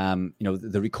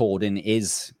 The recording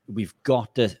is we've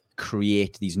got to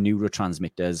create these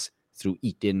neurotransmitters through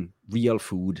eating real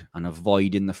food and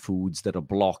avoiding the foods that are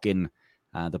blocking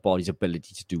the body's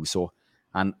ability to do so.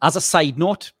 And as a side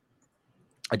note,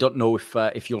 I don't know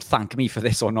if you'll thank me for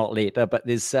this or not later, but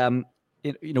there's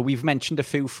we've mentioned a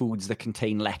few foods that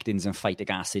contain lectins and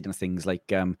phytic acid and things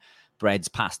like breads,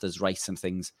 pastas, rice, and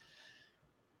things.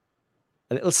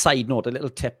 A little side note, a little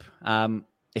tip.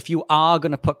 If you are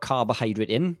going to put carbohydrate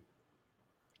in,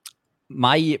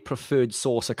 my preferred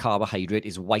source of carbohydrate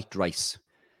is white rice,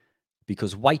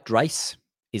 because white rice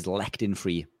is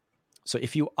lectin-free. So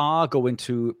if you are going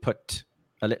to put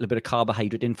a little bit of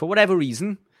carbohydrate in for whatever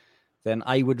reason, then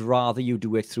I would rather you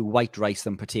do it through white rice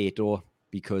than potato,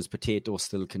 because potato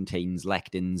still contains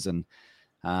lectins. And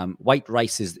white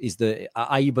rice is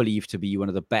I believe to be one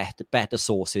of the better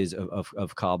sources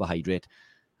of carbohydrate.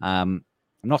 I'm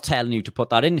not telling you to put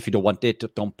that in. If you don't want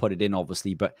it, don't put it in,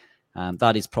 obviously. But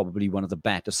that is probably one of the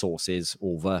better sources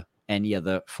over any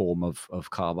other form of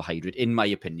carbohydrate, in my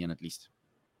opinion, at least.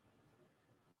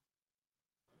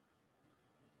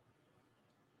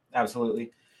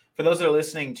 Absolutely. For those that are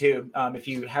listening too, if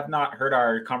you have not heard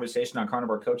our conversation on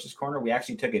Carnivore Coach's Corner, we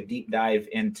actually took a deep dive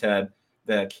into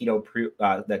the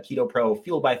Keto Pro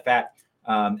fueled by fat,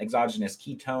 exogenous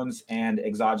ketones, and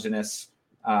exogenous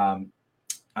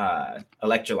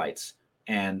electrolytes,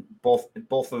 and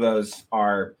both of those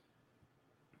are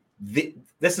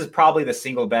this is probably the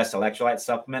single best electrolyte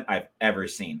supplement I've ever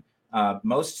seen.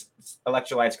 Most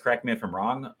electrolytes, correct me if I'm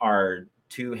wrong, are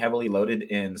too heavily loaded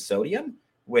in sodium,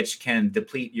 which can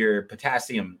deplete your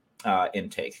potassium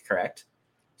intake, correct?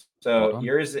 So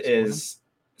yours is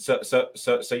so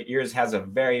yours has a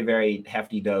very, very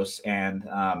hefty dose and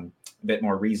a bit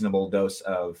more reasonable dose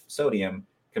of sodium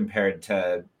compared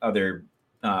to other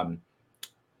I'm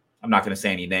not going to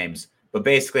say any names, but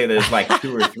basically there's like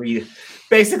two or three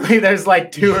leading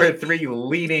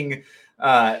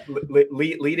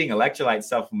electrolyte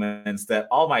supplements that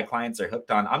all my clients are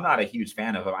hooked on. I'm not a huge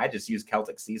fan of them. I just use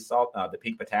Celtic sea salt, the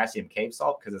pink potassium cave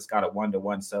salt, because it's got a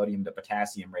 1-to-1 sodium to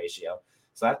potassium ratio.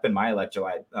 So that's been my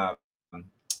electrolyte,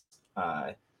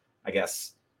 I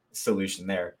guess, solution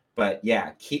there. But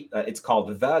yeah, it's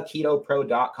called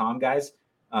theketopro.com, guys.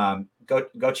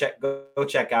 Go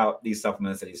check out these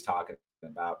supplements that he's talking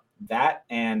about. That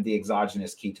and the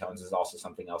exogenous ketones is also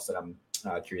something else that I'm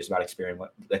curious about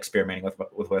experimenting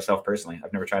with myself personally.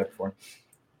 I've never tried it before.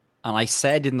 And I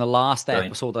said in the last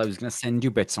episode I was going to send you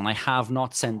bits, and I have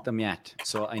not sent them yet.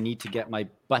 So I need to get my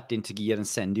butt into gear and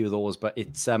send you those. But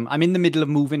it's I'm in the middle of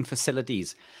moving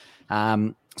facilities.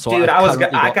 Dude,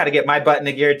 I got to get my butt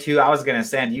into gear too. I was going to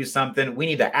send you something. We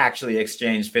need to actually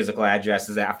exchange physical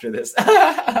addresses after this.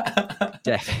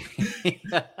 Definitely.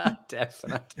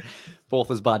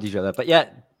 Both as bad as each other. But yeah,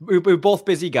 we're both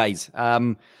busy guys.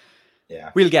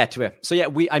 Yeah, we'll get to it. So yeah,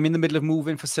 I'm in the middle of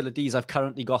moving facilities. I've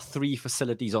currently got 3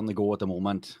 facilities on the go at the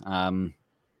moment. Wow.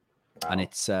 And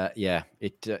it's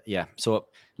so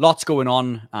lots going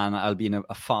on, and I'll be in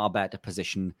a far better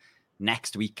position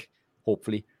next week,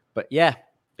 hopefully. But yeah,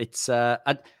 it's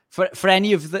for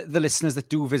any of the listeners that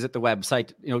do visit the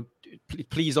website,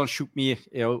 please don't shoot me.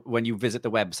 When you visit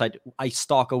the website, I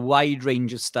stock a wide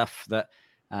range of stuff that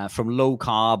from low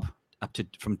carb up to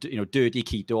dirty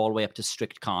keto all the way up to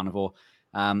strict carnivore.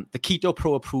 The Keto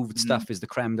Pro approved stuff is the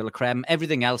creme de la creme.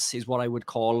 Everything else is what I would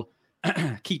call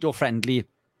keto friendly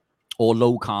or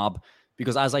low carb,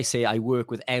 because as I say, I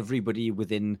work with everybody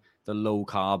within the low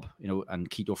carb, and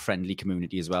keto friendly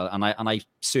community as well. And I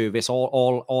service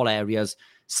all areas.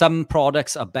 Some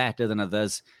products are better than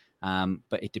others,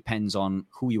 but it depends on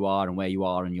who you are and where you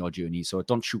are in your journey. So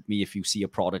don't shoot me if you see a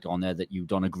product on there that you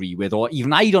don't agree with, or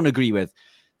even I don't agree with.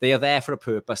 They are there for a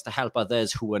purpose, to help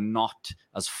others who are not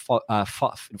as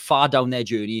far down their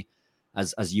journey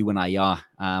as you and I are.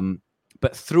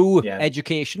 But through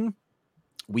education,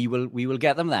 we will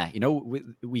get them there.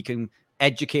 We can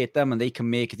educate them, and they can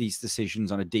make these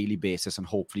decisions on a daily basis, and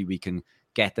hopefully we can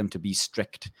get them to be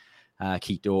strict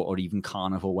keto or even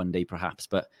carnivore one day, perhaps.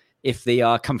 But if they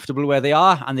are comfortable where they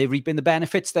are and they're reaping the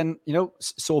benefits, then, you know,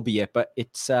 so be it. But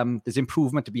it's there's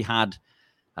improvement to be had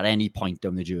at any point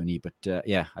down the journey. But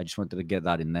yeah, I just wanted to get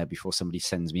that in there before somebody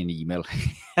sends me an email,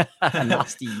 a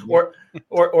nasty email.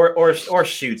 or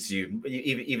shoots you,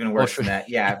 even worse than that.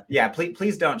 Yeah.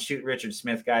 Please don't shoot Richard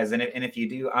Smith, guys. And if you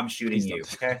do, I'm shooting you.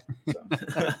 Okay. So.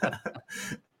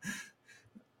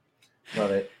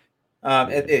 Love it.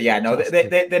 They know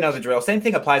the drill. Same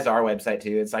thing applies to our website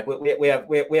too. It's like we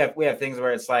have things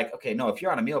where it's like, okay, no, if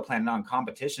you're on a meal plan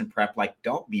non-competition prep, like,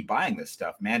 don't be buying this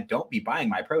stuff, man. Don't be buying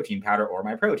my protein powder or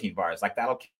my protein bars. Like,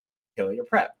 that'll kill your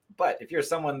prep. But if you're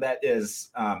someone that is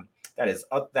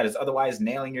otherwise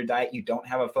nailing your diet, you don't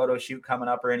have a photo shoot coming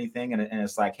up or anything, and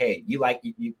it's like, hey, you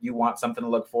want something to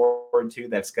look forward to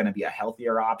that's going to be a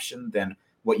healthier option than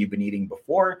what you've been eating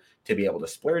before, to be able to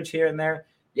splurge here and there.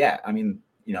 Yeah, I mean,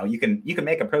 you know, you can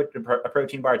make a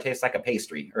protein bar taste like a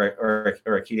pastry or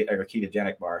a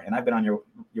ketogenic bar. And I've been on your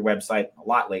website a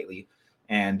lot lately,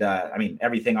 and I mean,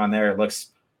 everything on there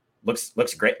looks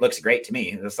great to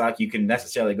me. It's like you can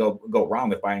necessarily go wrong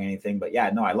with buying anything. But yeah,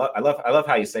 no, I love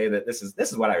how you say that. This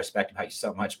is what I respect about you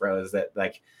so much, bro. Is that,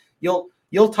 like, you'll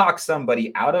talk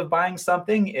somebody out of buying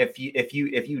something if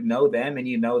you know them and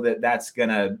you know that that's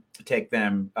gonna take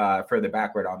them further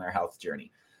backward on their health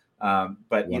journey.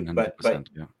 But you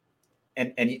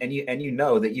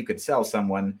know that you could sell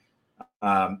someone,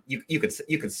 you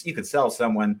could sell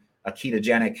someone a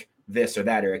ketogenic this or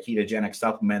that, or a ketogenic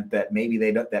supplement that maybe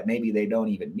they don't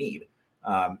even need.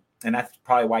 And that's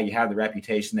probably why you have the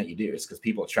reputation that you do, is because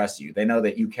people trust you. They know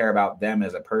that you care about them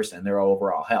as a person, their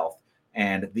overall health.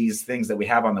 And these things that we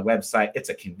have on the website, it's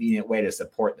a convenient way to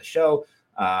support the show.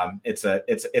 It's a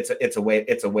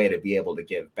way to be able to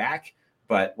give back.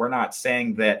 But we're not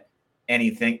saying that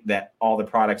that all the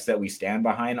products that we stand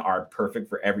behind are perfect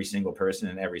for every single person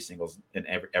in every single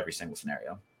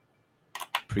scenario.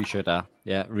 Appreciate that.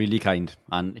 Yeah, really kind,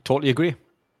 and I totally agree.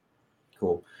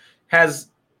 Cool. Has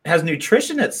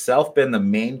nutrition itself been the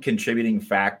main contributing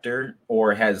factor,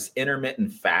 or has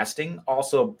intermittent fasting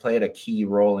also played a key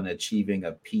role in achieving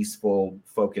a peaceful,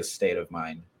 focused state of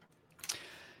mind?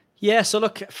 Yeah, so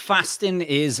look, fasting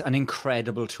is an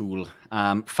incredible tool.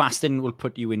 Fasting will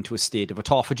put you into a state of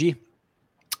autophagy,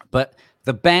 but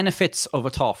the benefits of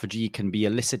autophagy can be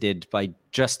elicited by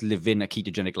just living a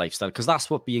ketogenic lifestyle, because that's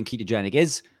what being ketogenic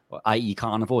is, i.e.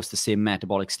 carnivore. It's the same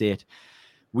metabolic state.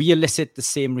 We elicit the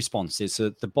same responses, so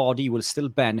the body will still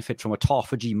benefit from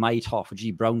autophagy,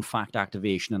 mitophagy, brown fat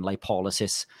activation, and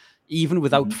lipolysis, even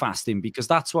without fasting, because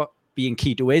that's what being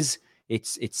keto is.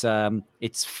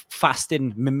 It's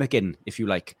fasting mimicking, if you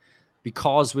like,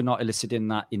 because we're not eliciting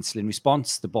that insulin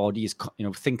response. The body is,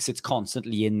 thinks it's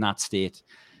constantly in that state.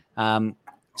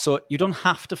 So you don't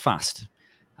have to fast.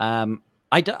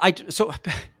 So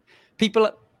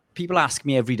people ask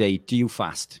me every day, do you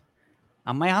fast?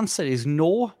 And my answer is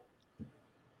no,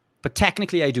 but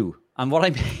technically I do. And what I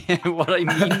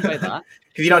mean by that,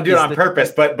 because you don't do it on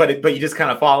purpose, but you just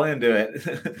kind of fall into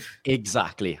it.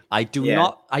 Exactly. I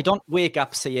don't wake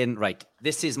up saying, right,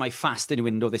 this is my fasting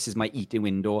window, this is my eating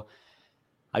window.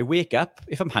 I wake up,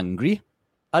 if I'm hungry,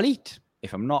 I'll eat.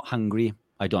 If I'm not hungry,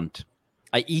 I don't.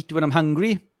 I eat when I'm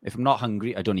hungry. If I'm not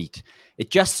hungry, I don't eat. It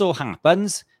just so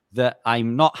happens that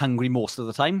I'm not hungry most of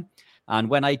the time. And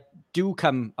when I do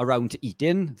come around to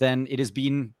eating, then it has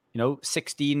been,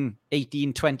 16,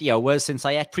 18, 20 hours since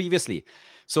I ate previously.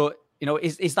 So,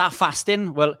 is that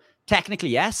fasting? Well, technically,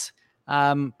 yes.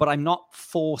 But I'm not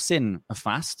forcing a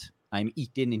fast. I'm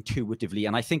eating intuitively.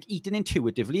 And I think eating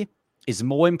intuitively is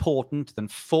more important than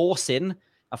forcing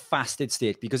a fasted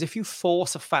state. Because if you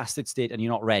force a fasted state and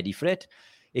you're not ready for it,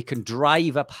 it can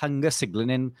drive up hunger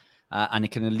signaling, and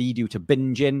it can lead you to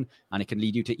binging, and it can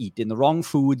lead you to eating the wrong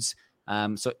foods.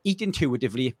 So eat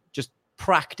intuitively, just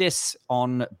practice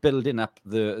on building up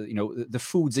the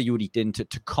foods that you're eating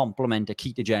to complement a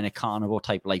ketogenic carnivore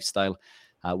type lifestyle,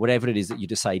 whatever it is that you're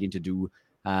deciding to do.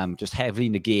 Just heavily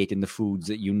negating the foods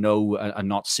that are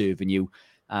not serving you,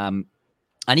 and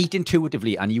eat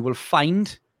intuitively. And you will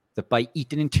find that by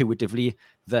eating intuitively,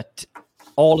 that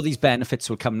all of these benefits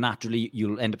will come naturally.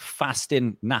 You'll end up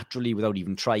fasting naturally without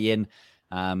even trying.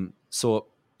 So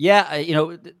yeah,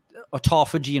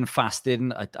 autophagy and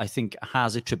fasting, I think,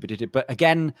 has attributed it. But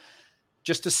again,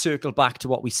 just to circle back to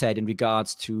what we said in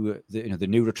regards to the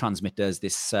neurotransmitters,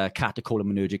 this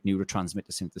catecholaminergic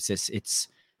neurotransmitter synthesis, it's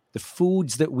the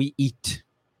foods that we eat,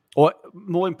 or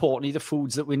more importantly, the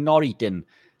foods that we're not eating,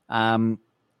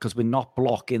 because we're not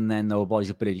blocking then our body's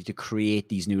ability to create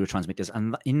these neurotransmitters.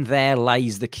 And in there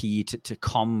lies the key to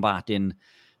combating,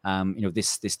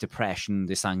 this depression,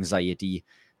 this anxiety,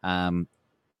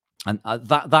 And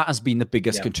that has been the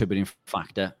biggest contributing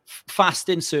factor.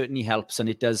 Fasting certainly helps, and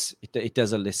it does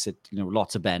elicit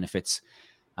lots of benefits.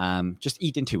 Just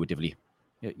eat intuitively,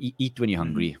 eat when you're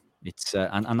hungry. It's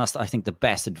and that's, I think, the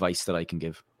best advice that I can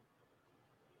give.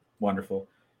 Wonderful.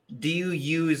 Do you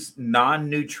use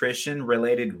non-nutrition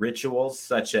related rituals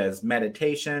such as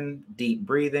meditation, deep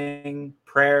breathing,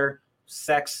 prayer,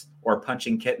 sex, or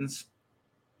punching kittens?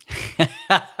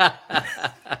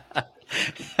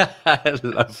 I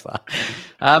love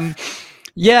that.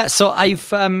 Yeah, so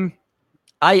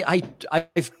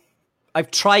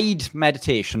I've tried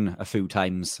meditation a few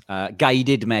times,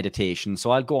 guided meditation.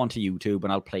 So I'll go onto YouTube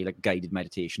and I'll play like guided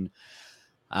meditation.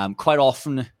 Quite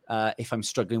often, if I'm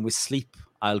struggling with sleep,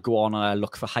 I'll go on and I'll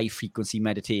look for high frequency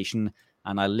meditation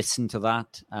and I'll listen to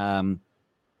that.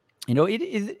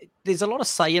 There's a lot of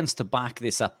science to back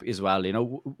this up as well.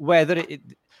 Whether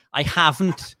I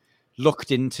haven't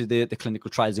looked into the clinical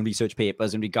trials and research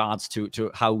papers in regards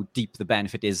to how deep the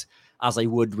benefit is as I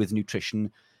would with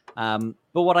nutrition. But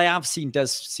what I have seen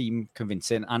does seem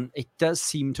convincing, and it does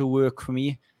seem to work for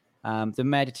me. The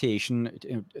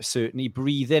meditation, certainly,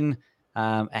 breathing,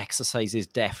 exercises,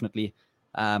 definitely.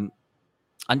 And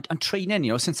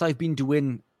training, since I've been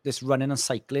doing this running and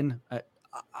cycling,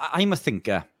 I'm a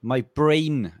thinker. My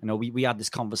brain, we had this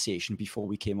conversation before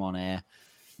we came on air.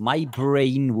 My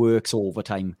brain works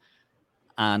overtime,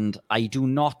 and I do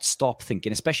not stop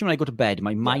thinking, especially when I go to bed.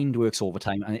 My mind works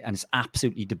overtime, and it's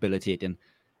absolutely debilitating.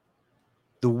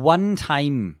 The one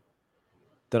time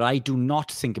that I do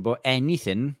not think about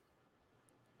anything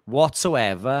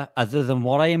whatsoever other than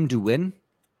what I am doing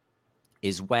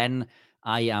is when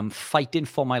I am fighting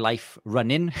for my life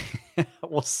running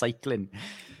or cycling.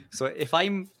 So if I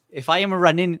am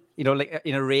running, like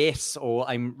in a race, or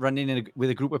I'm running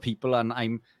with a group of people and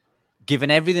I'm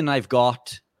giving everything I've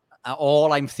got,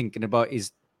 all I'm thinking about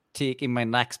is taking my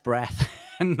next breath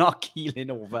and not keeling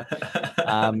over.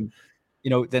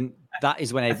 Then that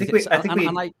is when everything.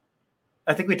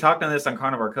 I think we talked on this on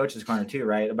Carnivore Coaches Corner too,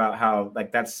 right? About how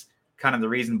like that's kind of the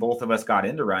reason both of us got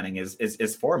into running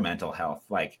is for mental health.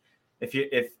 Like if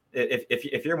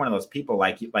you're one of those people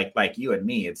like you and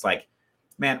me, it's like,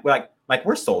 man, like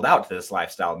we're sold out to this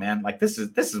lifestyle, man. Like this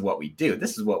is what we do.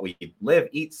 This is what we live,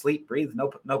 eat, sleep, breathe.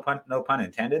 No pun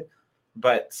intended.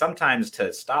 But sometimes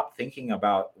to stop thinking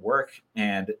about work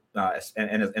and as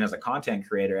a content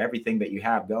creator, everything that you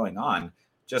have going on,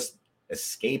 just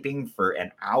escaping for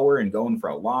an hour and going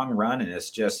for a long run, and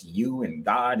it's just you and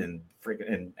God and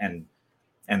freaking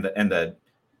and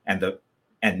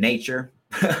nature.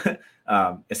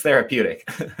 It's therapeutic.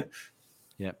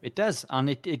 Yeah, it does, and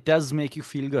it does make you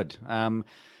feel good.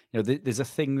 There's a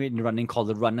thing in running called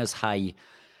the runner's high,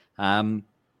 and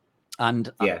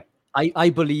I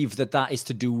believe that is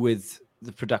to do with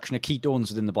the production of ketones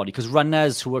within the body, because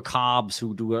runners who are carbs,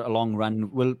 who do a long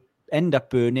run, will end up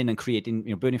burning and creating,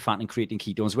 burning fat and creating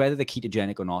ketones, whether they're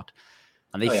ketogenic or not.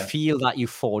 And they feel that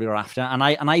euphoria after. And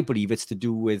I believe it's to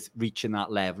do with reaching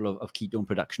that level of ketone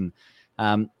production,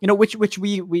 which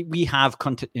we have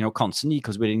constantly,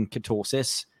 because we're in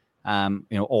ketosis,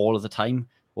 all of the time,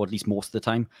 or at least most of the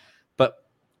time. But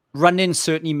running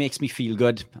certainly makes me feel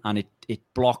good, and it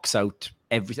blocks out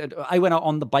everything. I went out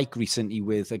on the bike recently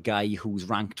with a guy who's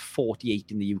ranked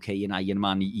 48 in the UK in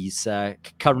Ironman. He's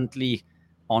currently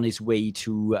on his way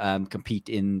to compete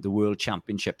in the World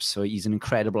Championships. So he's an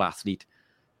incredible athlete.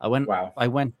 I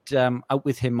went out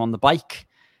with him on the bike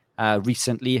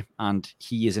recently, and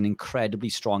he is an incredibly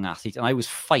strong athlete. And I was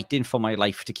fighting for my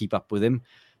life to keep up with him,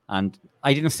 and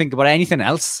I didn't think about anything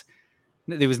else.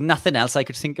 There was nothing else I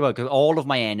could think about, because all of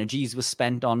my energies were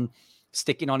spent on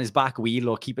sticking on his back wheel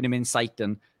or keeping him in sight.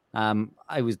 And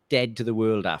I was dead to the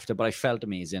world after, but I felt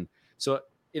amazing. So,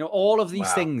 all of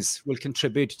these things will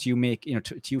contribute to you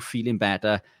to you feeling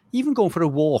better. Even go for a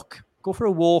walk,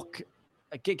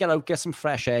 get out, get some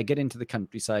fresh air, get into the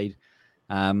countryside,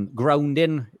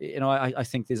 grounding. I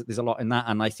think there's a lot in that.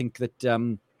 And I think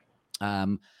that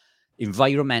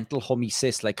environmental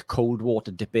hormesis, like cold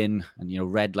water dipping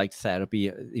and, red light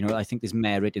therapy, I think there's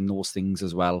merit in those things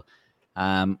as well.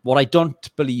 What I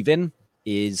don't believe in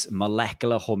is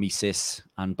molecular hormesis.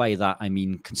 And by that, I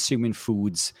mean consuming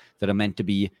foods that are meant to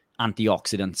be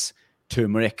antioxidants,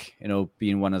 turmeric,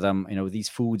 being one of them, these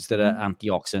foods that are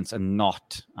antioxidants and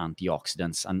not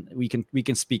antioxidants. And we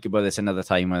can speak about this another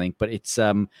time, I think, but it's,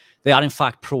 they are in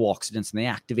fact pro-oxidants, and they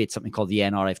activate something called the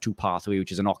NRF2 pathway,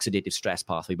 which is an oxidative stress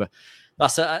pathway. But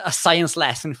that's a science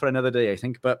lesson for another day, I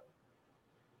think. But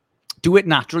do it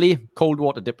naturally, cold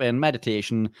water dipping,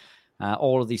 meditation,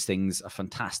 all of these things are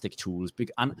fantastic tools.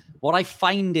 And what I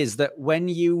find is that when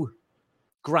you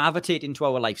gravitate into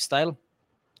our lifestyle,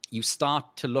 you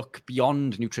start to look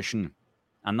beyond nutrition.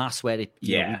 And that's where we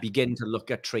begin to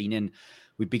look at training.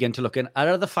 We begin to look at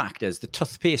other factors, the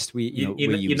toothpaste we're using.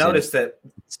 You notice that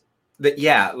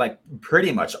like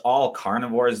pretty much all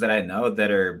carnivores that I know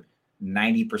that are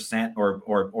 90%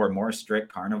 or more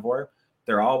strict carnivore,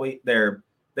 they're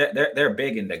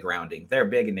big into grounding. They're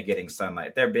big into getting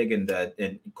sunlight. They're big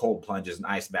into cold plunges and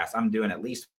ice baths. I'm doing at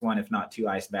least 1, if not 2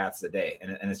 ice baths a day.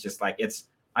 And it's just like,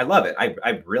 I love it.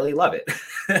 I really love it.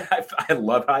 I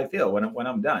love how I feel when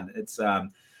I'm done. It's, I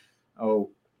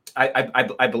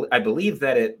believe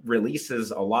that it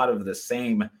releases a lot of the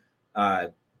same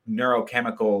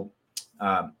neurochemical,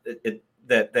 it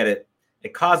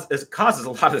causes a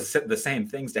lot of the same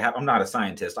things to happen. I'm not a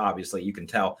scientist, obviously, you can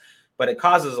tell, but it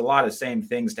causes a lot of same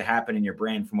things to happen in your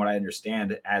brain, from what I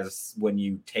understand, as when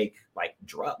you take like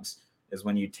drugs, as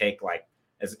when you take like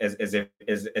as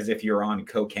if you're on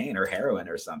cocaine or heroin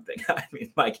or something. I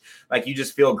mean, like you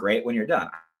just feel great when you're done.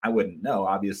 I wouldn't know.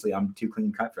 Obviously, I'm too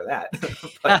clean cut for that.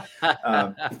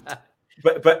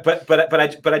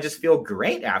 but I just feel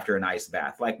great after an ice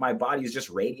bath. Like my body's just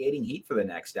radiating heat for the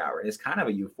next hour. It's kind of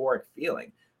a euphoric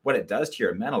feeling. What it does to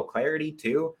your mental clarity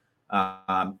too.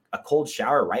 A cold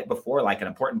shower right before like an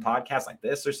important podcast like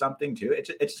this or something too. It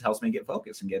just helps me get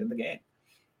focused and get in the game.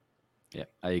 Yeah,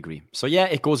 I agree. So yeah,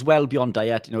 it goes well beyond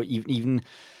diet. Even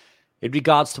in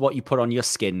regards to what you put on your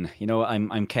skin.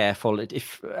 I'm careful.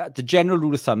 If the general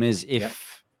rule of thumb is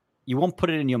if you won't put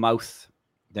it in your mouth,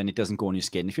 then it doesn't go on your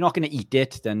skin. If you're not going to eat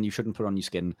it, then you shouldn't put it on your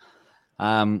skin.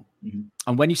 And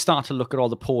when you start to look at all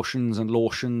the potions and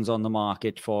lotions on the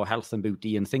market for health and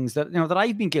beauty and things that that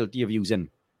I've been guilty of using,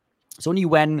 it's only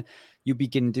when you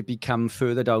begin to become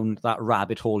further down that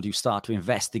rabbit hole, you start to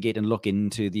investigate and look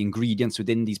into the ingredients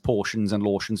within these potions and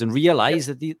lotions and realize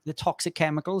that the toxic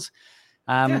chemicals.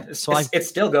 It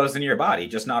still goes in your body,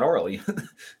 just not orally.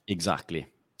 Exactly.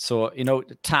 So,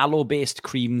 tallow-based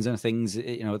creams and things,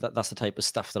 that's the type of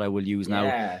stuff that I will use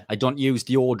now. I don't use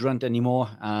deodorant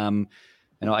anymore. I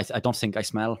don't think I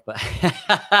smell, but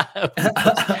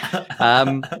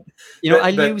I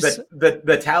use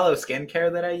the tallow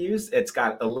skincare that I use. It's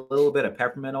got a little bit of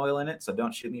peppermint oil in it, so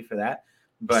don't shoot me for that.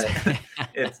 But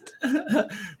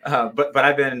but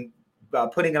I've been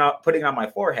putting it on my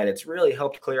forehead. It's really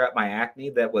helped clear up my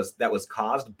acne that was actually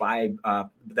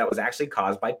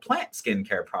caused by plant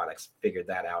skincare products. Figured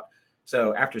that out.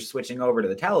 So after switching over to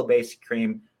the tallow-based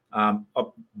cream,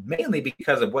 mainly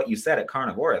because of what you said at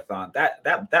Carnivorathon,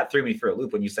 that threw me for a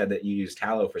loop when you said that you use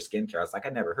tallow for skincare. I was like, I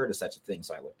never heard of such a thing,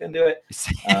 so I looked into it.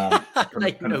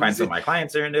 Couldn't find some of my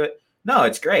clients are into it. No,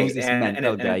 it's great, and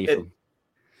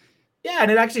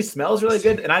it actually smells really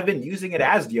good, and I've been using it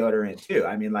as deodorant too.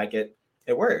 I mean, like it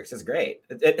works. It's great.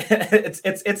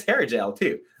 It's hair gel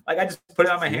too. Like I just put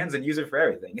it on my hands and use it for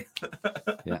everything.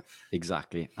 Yeah,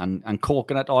 exactly. And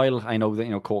coconut oil. I know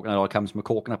that coconut oil comes from a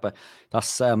coconut, but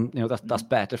that's that's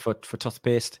better for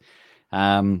toothpaste.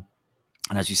 And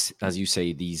as you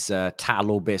say, these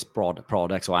tallow-based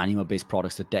products or animal-based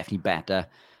products are definitely better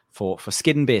for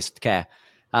skin-based care.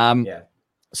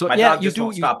 So my dog just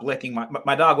won't stop licking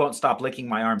my dog won't stop licking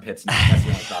my armpits now. That's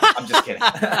the only problem. I'm just kidding.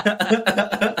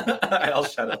 I'll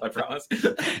shut up, I promise.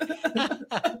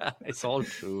 It's all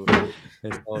true.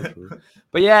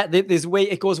 But yeah,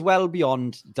 it goes well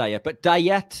beyond diet. But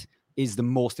diet is the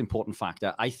most important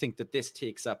factor. I think that this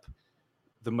takes up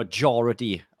the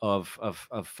majority of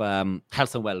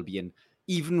health and well-being,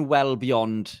 even well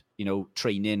beyond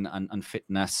training and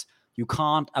fitness. You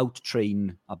can't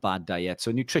out-train a bad diet.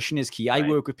 So nutrition is key. Right. I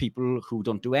work with people who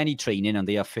don't do any training and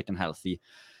they are fit and healthy.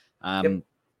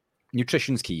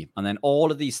 Nutrition's key. And then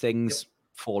all of these things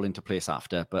fall into place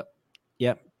after. But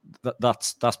yeah,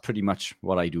 that's pretty much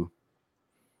what I do.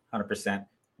 100%.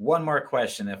 One more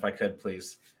question, if I could,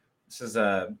 please. This is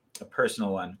a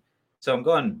personal one. So I'm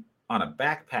going on a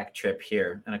backpack trip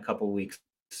here in a couple of weeks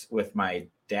with my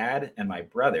dad and my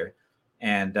brother.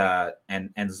 And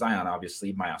Zion,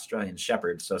 obviously, my Australian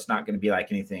Shepherd. So it's not going to be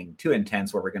like anything too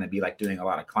intense where we're going to be like doing a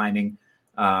lot of climbing.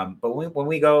 But when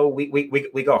we go,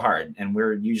 we go hard, and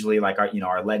we're usually like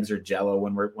our legs are jello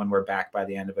when we're back by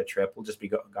the end of a trip. We'll just be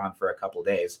gone for a couple of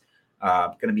days.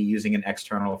 Going to be using an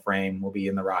external frame. We'll be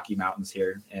in the Rocky Mountains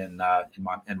here in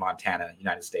Montana,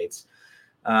 United States.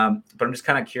 But I'm just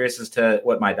kind of curious as to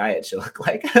what my diet should look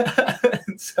like.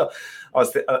 So I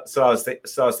was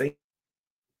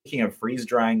thinking of freeze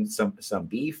drying some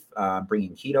beef,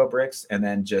 bringing keto bricks, and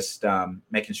then just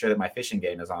making sure that my fishing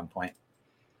game is on point.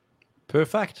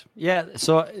 Perfect. Yeah.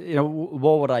 So,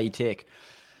 what would I take?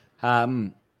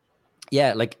 Things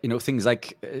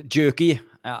like jerky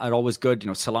are always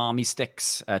good. Salami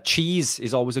sticks, cheese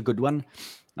is always a good one.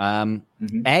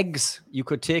 Eggs you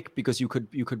could take, because you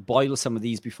could boil some of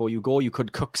these before you go. You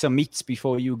could cook some meats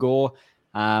before you go.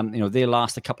 They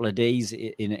last a couple of days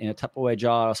in a Tupperware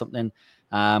jar or something.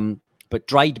 But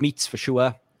dried meats for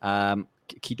sure.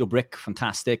 Keto brick,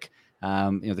 fantastic.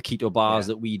 The keto bars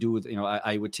that we do,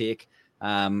 I would take.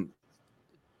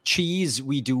 Cheese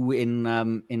we do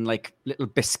in like little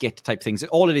biscuit type things.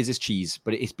 All it is cheese,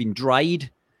 but it's been dried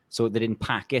so they're in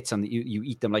packets, and you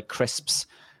eat them like crisps.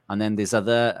 And then there's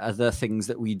other things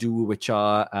that we do, which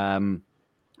are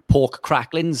pork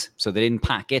cracklings. So they're in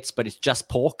packets, but it's just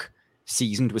pork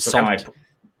seasoned with salt.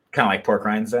 Kind of like pork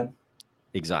rinds then?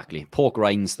 Exactly. Pork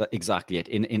rinds, exactly it.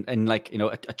 In like,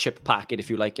 a chip packet, if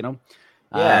you like,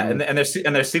 Yeah, and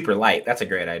they're super light. That's a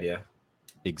great idea.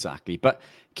 Exactly. But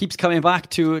keeps coming back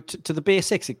to the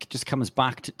basics. It just comes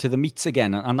back to the meats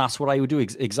again. And that's what I would do,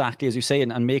 exactly as you say,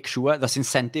 and make sure that's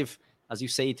incentive, as you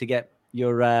say, to get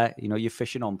your your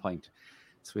fishing on point.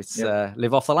 So it's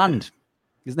live off the land,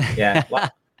 isn't it? Yeah.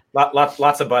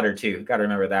 Lots of butter too. Got to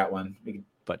remember that one. We can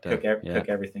cook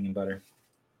everything in butter.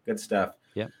 Good stuff.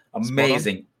 Yeah.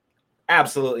 Amazing.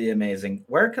 Absolutely amazing.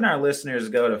 Where can our listeners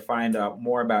go to find out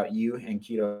more about you and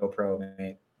Keto Pro,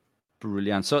 mate?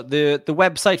 Brilliant. So the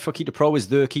website for Keto Pro is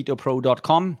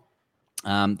theketopro.com.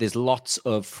 There's lots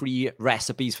of free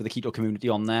recipes for the keto community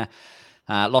on there.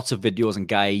 Lots of videos and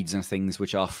guides and things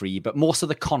which are free, but most of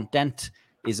the content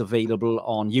is available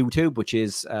on YouTube, which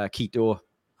is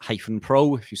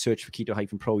Keto-Pro. If you search for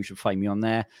Keto-Pro, you should find me on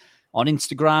there. On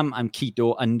Instagram, I'm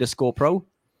Keto_Pro.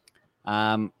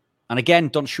 And again,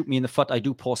 don't shoot me in the foot. I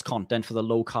do post content for the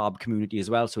low carb community as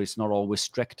well, so it's not always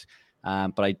strict.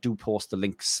 But I do post the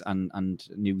links and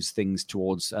news things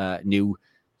towards new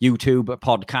YouTube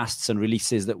podcasts and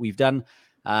releases that we've done.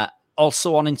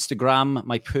 Also on Instagram,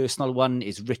 my personal one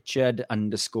is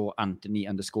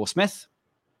Richard_Anthony_Smith.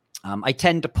 I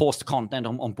tend to post content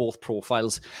on both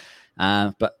profiles,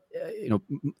 but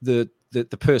the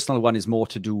personal one is more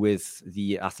to do with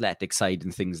the athletic side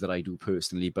and things that I do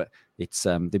personally. But it's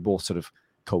they both sort of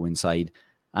coincide.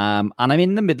 And I'm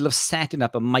in the middle of setting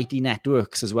up a Mighty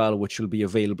Networks as well, which will be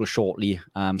available shortly.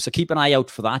 So keep an eye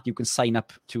out for that. You can sign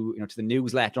up to the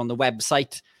newsletter on the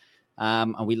website.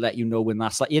 And we'll let you know when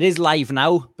that's like. It is live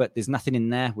now, but there's nothing in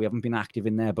there. We haven't been active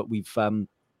in there, but we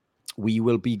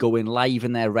will be going live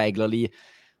in there regularly.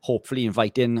 Hopefully,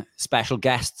 inviting special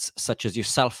guests such as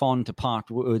yourself on to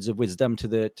part words of wisdom to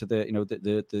the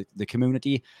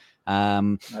community.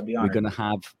 We're going to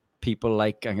have people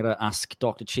like, I'm going to ask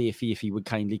Dr. Chafee if he would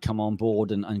kindly come on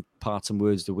board and part some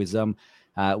words of wisdom.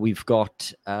 We've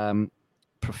got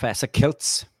Professor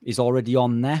Kiltz is already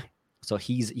on there, so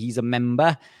he's a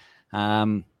member.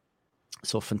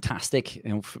 So fantastic,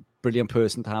 brilliant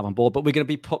person to have on board. But we're going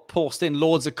to be posting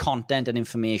loads of content and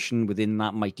information within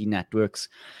that Mighty Networks,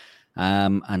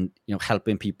 and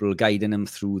helping people, guiding them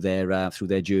through their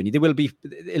journey. It'll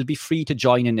be free to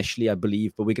join initially, I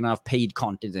believe, but we're going to have paid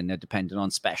content in there depending on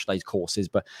specialized courses.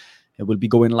 But it will be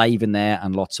going live in there,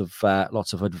 and lots of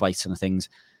advice and things.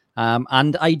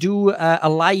 And I do a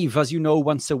live, as you know,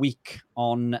 once a week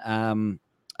on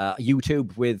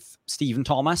YouTube with Stephen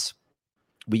Thomas.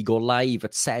 We go live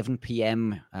at 7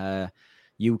 p.m.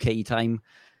 UK time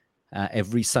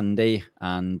every Sunday,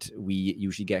 and we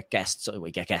usually get guests.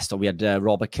 We had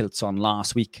Robert Kiltz on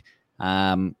last week.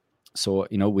 So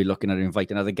we're looking at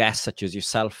inviting other guests such as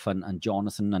yourself and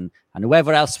Jonathan and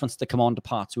whoever else wants to come on to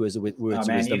part two as a words of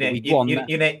wisdom.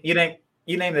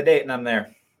 You name the date and I'm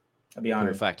there. I'd be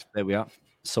honored. Perfect. There we are.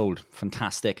 Sold.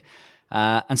 Fantastic.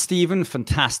 And Stephen,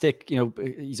 fantastic.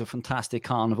 He's a fantastic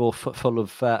carnivore full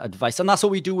of advice. And that's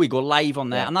what we do. We go live on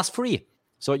there, and that's free.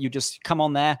 So you just come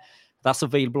on there. That's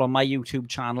available on my YouTube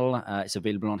channel. It's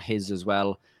available on his as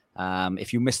well.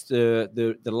 If you missed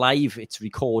the live, it's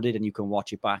recorded and you can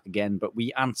watch it back again. But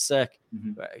we answer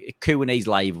Q&A's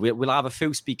live. We'll have a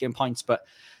few speaking points, but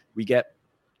we get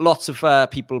lots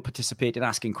of people participating,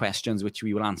 asking questions, which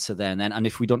we will answer there and then. And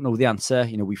if we don't know the answer,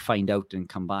 we find out and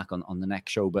come back on the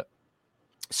next show. But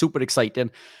super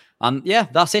exciting. And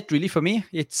that's it really for me.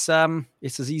 It's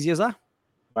as easy as that.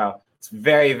 Wow. It's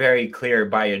very, very clear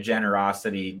by your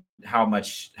generosity how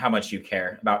much you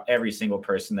care about every single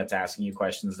person that's asking you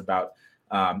questions about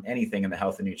anything in the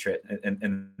health and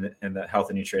in the health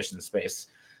and nutrition space.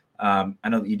 I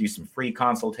know that you do some free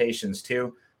consultations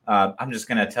too. I'm just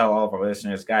going to tell all of our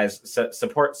listeners, guys,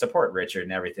 support Richard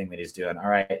and everything that he's doing. All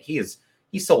right. He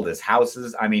sold his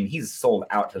houses. I mean, he's sold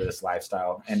out to this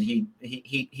lifestyle, and he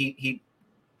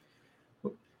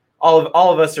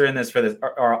all of us are in this for this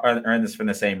are in this for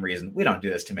the same reason. We don't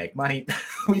do this to make money.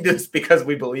 We do this because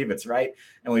we believe it's right,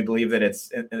 and we believe that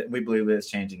it's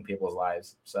changing people's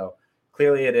lives. So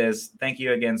Clearly it is. Thank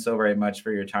you again so very much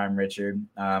for your time, Richard.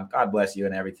 God bless you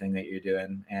and everything that you're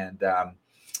doing. And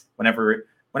whenever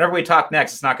we talk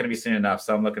next, it's not going to be soon enough.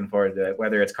 So I'm looking forward to it,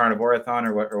 whether it's Carnivorathon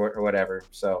or whatever.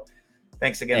 So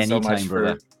thanks again so much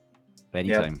brother. for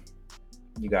anytime. Yep,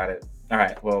 you got it. All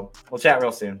right. Well, we'll chat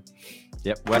real soon.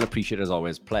 Yep. Well appreciated as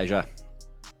always. Pleasure.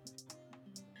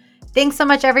 Thanks so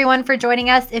much, everyone, for joining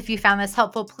us. If you found this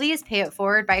helpful, please pay it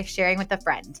forward by sharing with a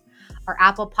friend. Our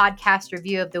Apple Podcast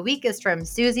review of the week is from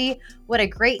Susie. What a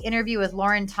great interview with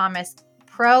Lauren Thomas,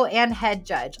 pro and head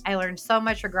judge. I learned so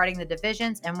much regarding the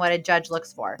divisions and what a judge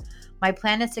looks for. My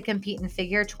plan is to compete in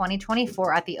Figure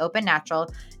 2024 at the Open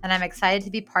Natural, and I'm excited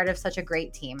to be part of such a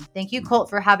great team. Thank you, Colt,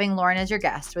 for having Lauren as your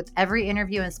guest. With every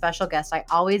interview and special guest, I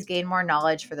always gain more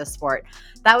knowledge for the sport.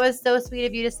 That was so sweet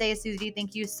of you to say, Susie.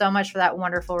 Thank you so much for that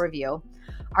wonderful review.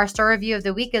 Our store review of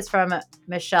the week is from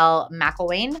Michelle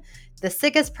McElwain. The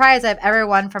sickest prize I've ever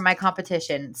won from my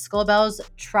competition, Skullbell's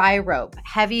Tri-Rope,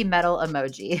 heavy metal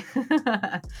emoji.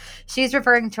 She's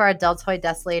referring to our deltoid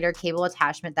desolator cable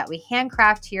attachment that we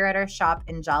handcraft here at our shop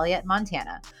in Joliet,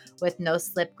 Montana, with no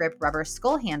slip grip rubber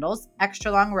skull handles,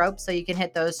 extra long rope so you can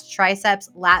hit those triceps,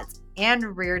 lats,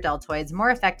 and rear deltoids more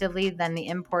effectively than the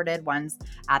imported ones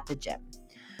at the gym.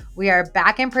 We are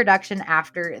back in production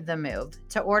after the move.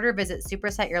 To order, visit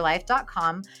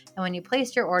supersetyourlife.com. And when you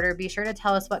place your order, be sure to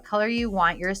tell us what color you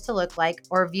want yours to look like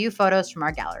or view photos from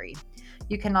our gallery.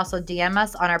 You can also DM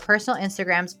us on our personal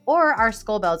Instagrams or our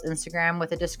Skullbells Instagram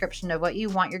with a description of what you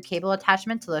want your cable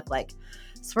attachment to look like.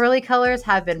 Swirly colors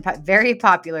have been very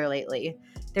popular lately.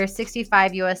 They're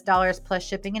 $65 US plus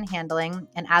shipping and handling.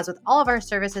 And as with all of our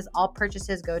services, all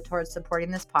purchases go towards supporting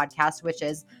this podcast, which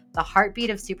is the heartbeat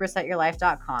of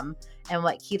supersetyourlife.com and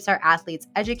what keeps our athletes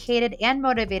educated and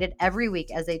motivated every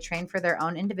week as they train for their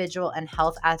own individual and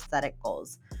health aesthetic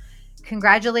goals.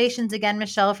 Congratulations again,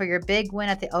 Michelle, for your big win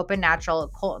at the Open Natural.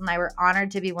 Colt and I were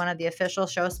honored to be one of the official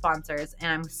show sponsors,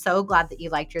 and I'm so glad that you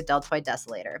liked your deltoid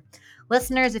desolator.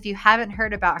 Listeners, if you haven't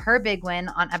heard about her big win,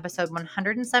 on episode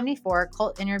 174,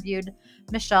 Colt interviewed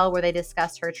Michelle where they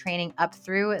discussed her training up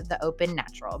through the Open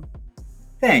Natural.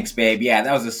 Thanks, babe. Yeah,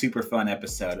 that was a super fun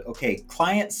episode. Okay,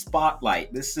 client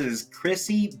spotlight. This is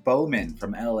Chrissy Bowman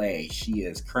from LA. She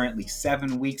is currently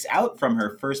 7 weeks out from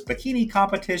her first bikini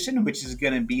competition, which is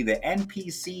going to be the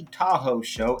NPC Tahoe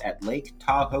show at Lake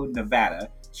Tahoe, Nevada.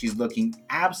 She's looking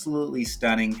absolutely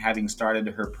stunning, having started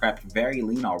her prep very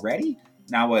lean already.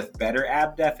 Now with better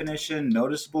ab definition,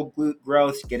 noticeable glute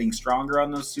growth, getting stronger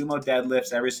on those sumo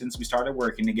deadlifts ever since we started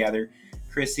working together.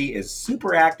 Chrissy is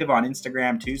super active on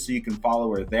Instagram too, so you can follow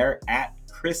her there at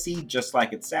Chrissy, just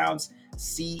like it sounds,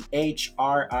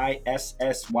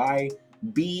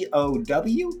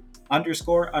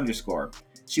 CHRISSYBOW__.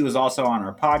 She was also on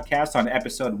our podcast on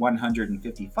episode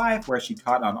 155, where she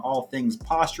taught on all things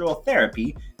postural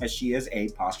therapy, as she is a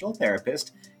postural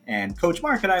therapist. And Coach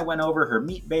Mark and I went over her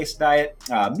meat-based diet,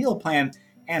 meal plan,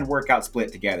 and workout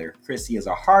split together. Chrissy is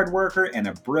a hard worker and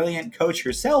a brilliant coach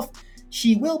herself.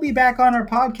 She will be back on our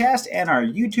podcast and our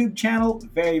YouTube channel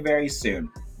very, very soon.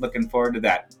 Looking forward to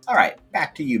that. All right,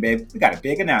 back to you, babe. We got a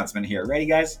big announcement here. Ready,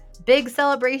 guys? Big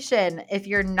celebration. If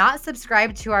you're not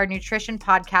subscribed to our nutrition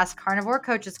podcast, Carnivore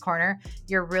Coaches Corner,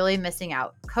 you're really missing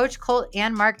out. Coach Colt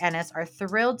and Mark Ennis are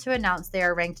thrilled to announce they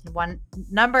are ranked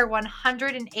number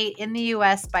 108 in the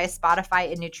U.S. by Spotify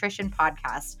in nutrition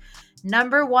podcast.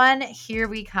 Number 1, here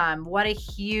we come. What a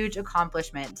huge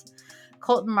accomplishment.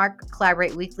 Colt and Mark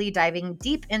collaborate weekly, diving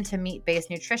deep into meat-based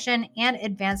nutrition and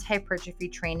advanced hypertrophy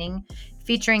training,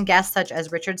 featuring guests such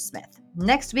as Richard Smith.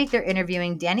 Next week, they're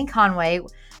interviewing Danny Conway.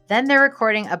 Then they're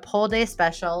recording a pull day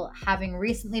special, having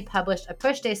recently published a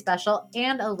push day special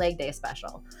and a leg day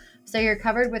special. So you're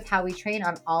covered with how we train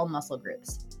on all muscle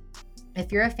groups.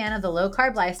 If you're a fan of the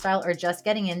low-carb lifestyle or just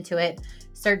getting into it,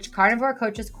 search Carnivore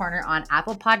Coaches Corner on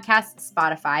Apple Podcasts,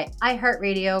 Spotify,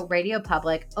 iHeartRadio, Radio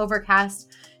Public,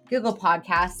 Overcast, Google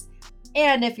Podcasts.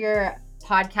 And if your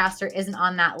podcaster isn't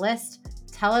on that list,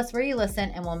 tell us where you listen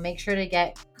and we'll make sure to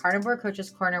get Carnivore Coaches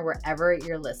Corner wherever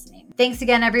you're listening. Thanks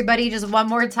again, everybody. Just one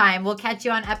more time. We'll catch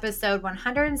you on episode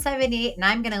 178, and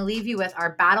I'm going to leave you with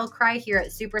our battle cry here at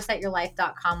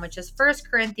supersetyourlife.com, which is 1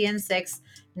 Corinthians 6,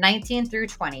 19 through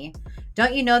 20.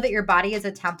 Don't you know that your body is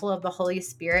a temple of the Holy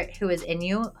Spirit who is in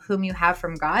you, whom you have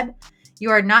from God? You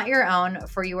are not your own,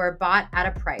 for you are bought at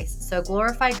a price. So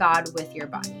glorify God with your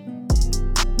body.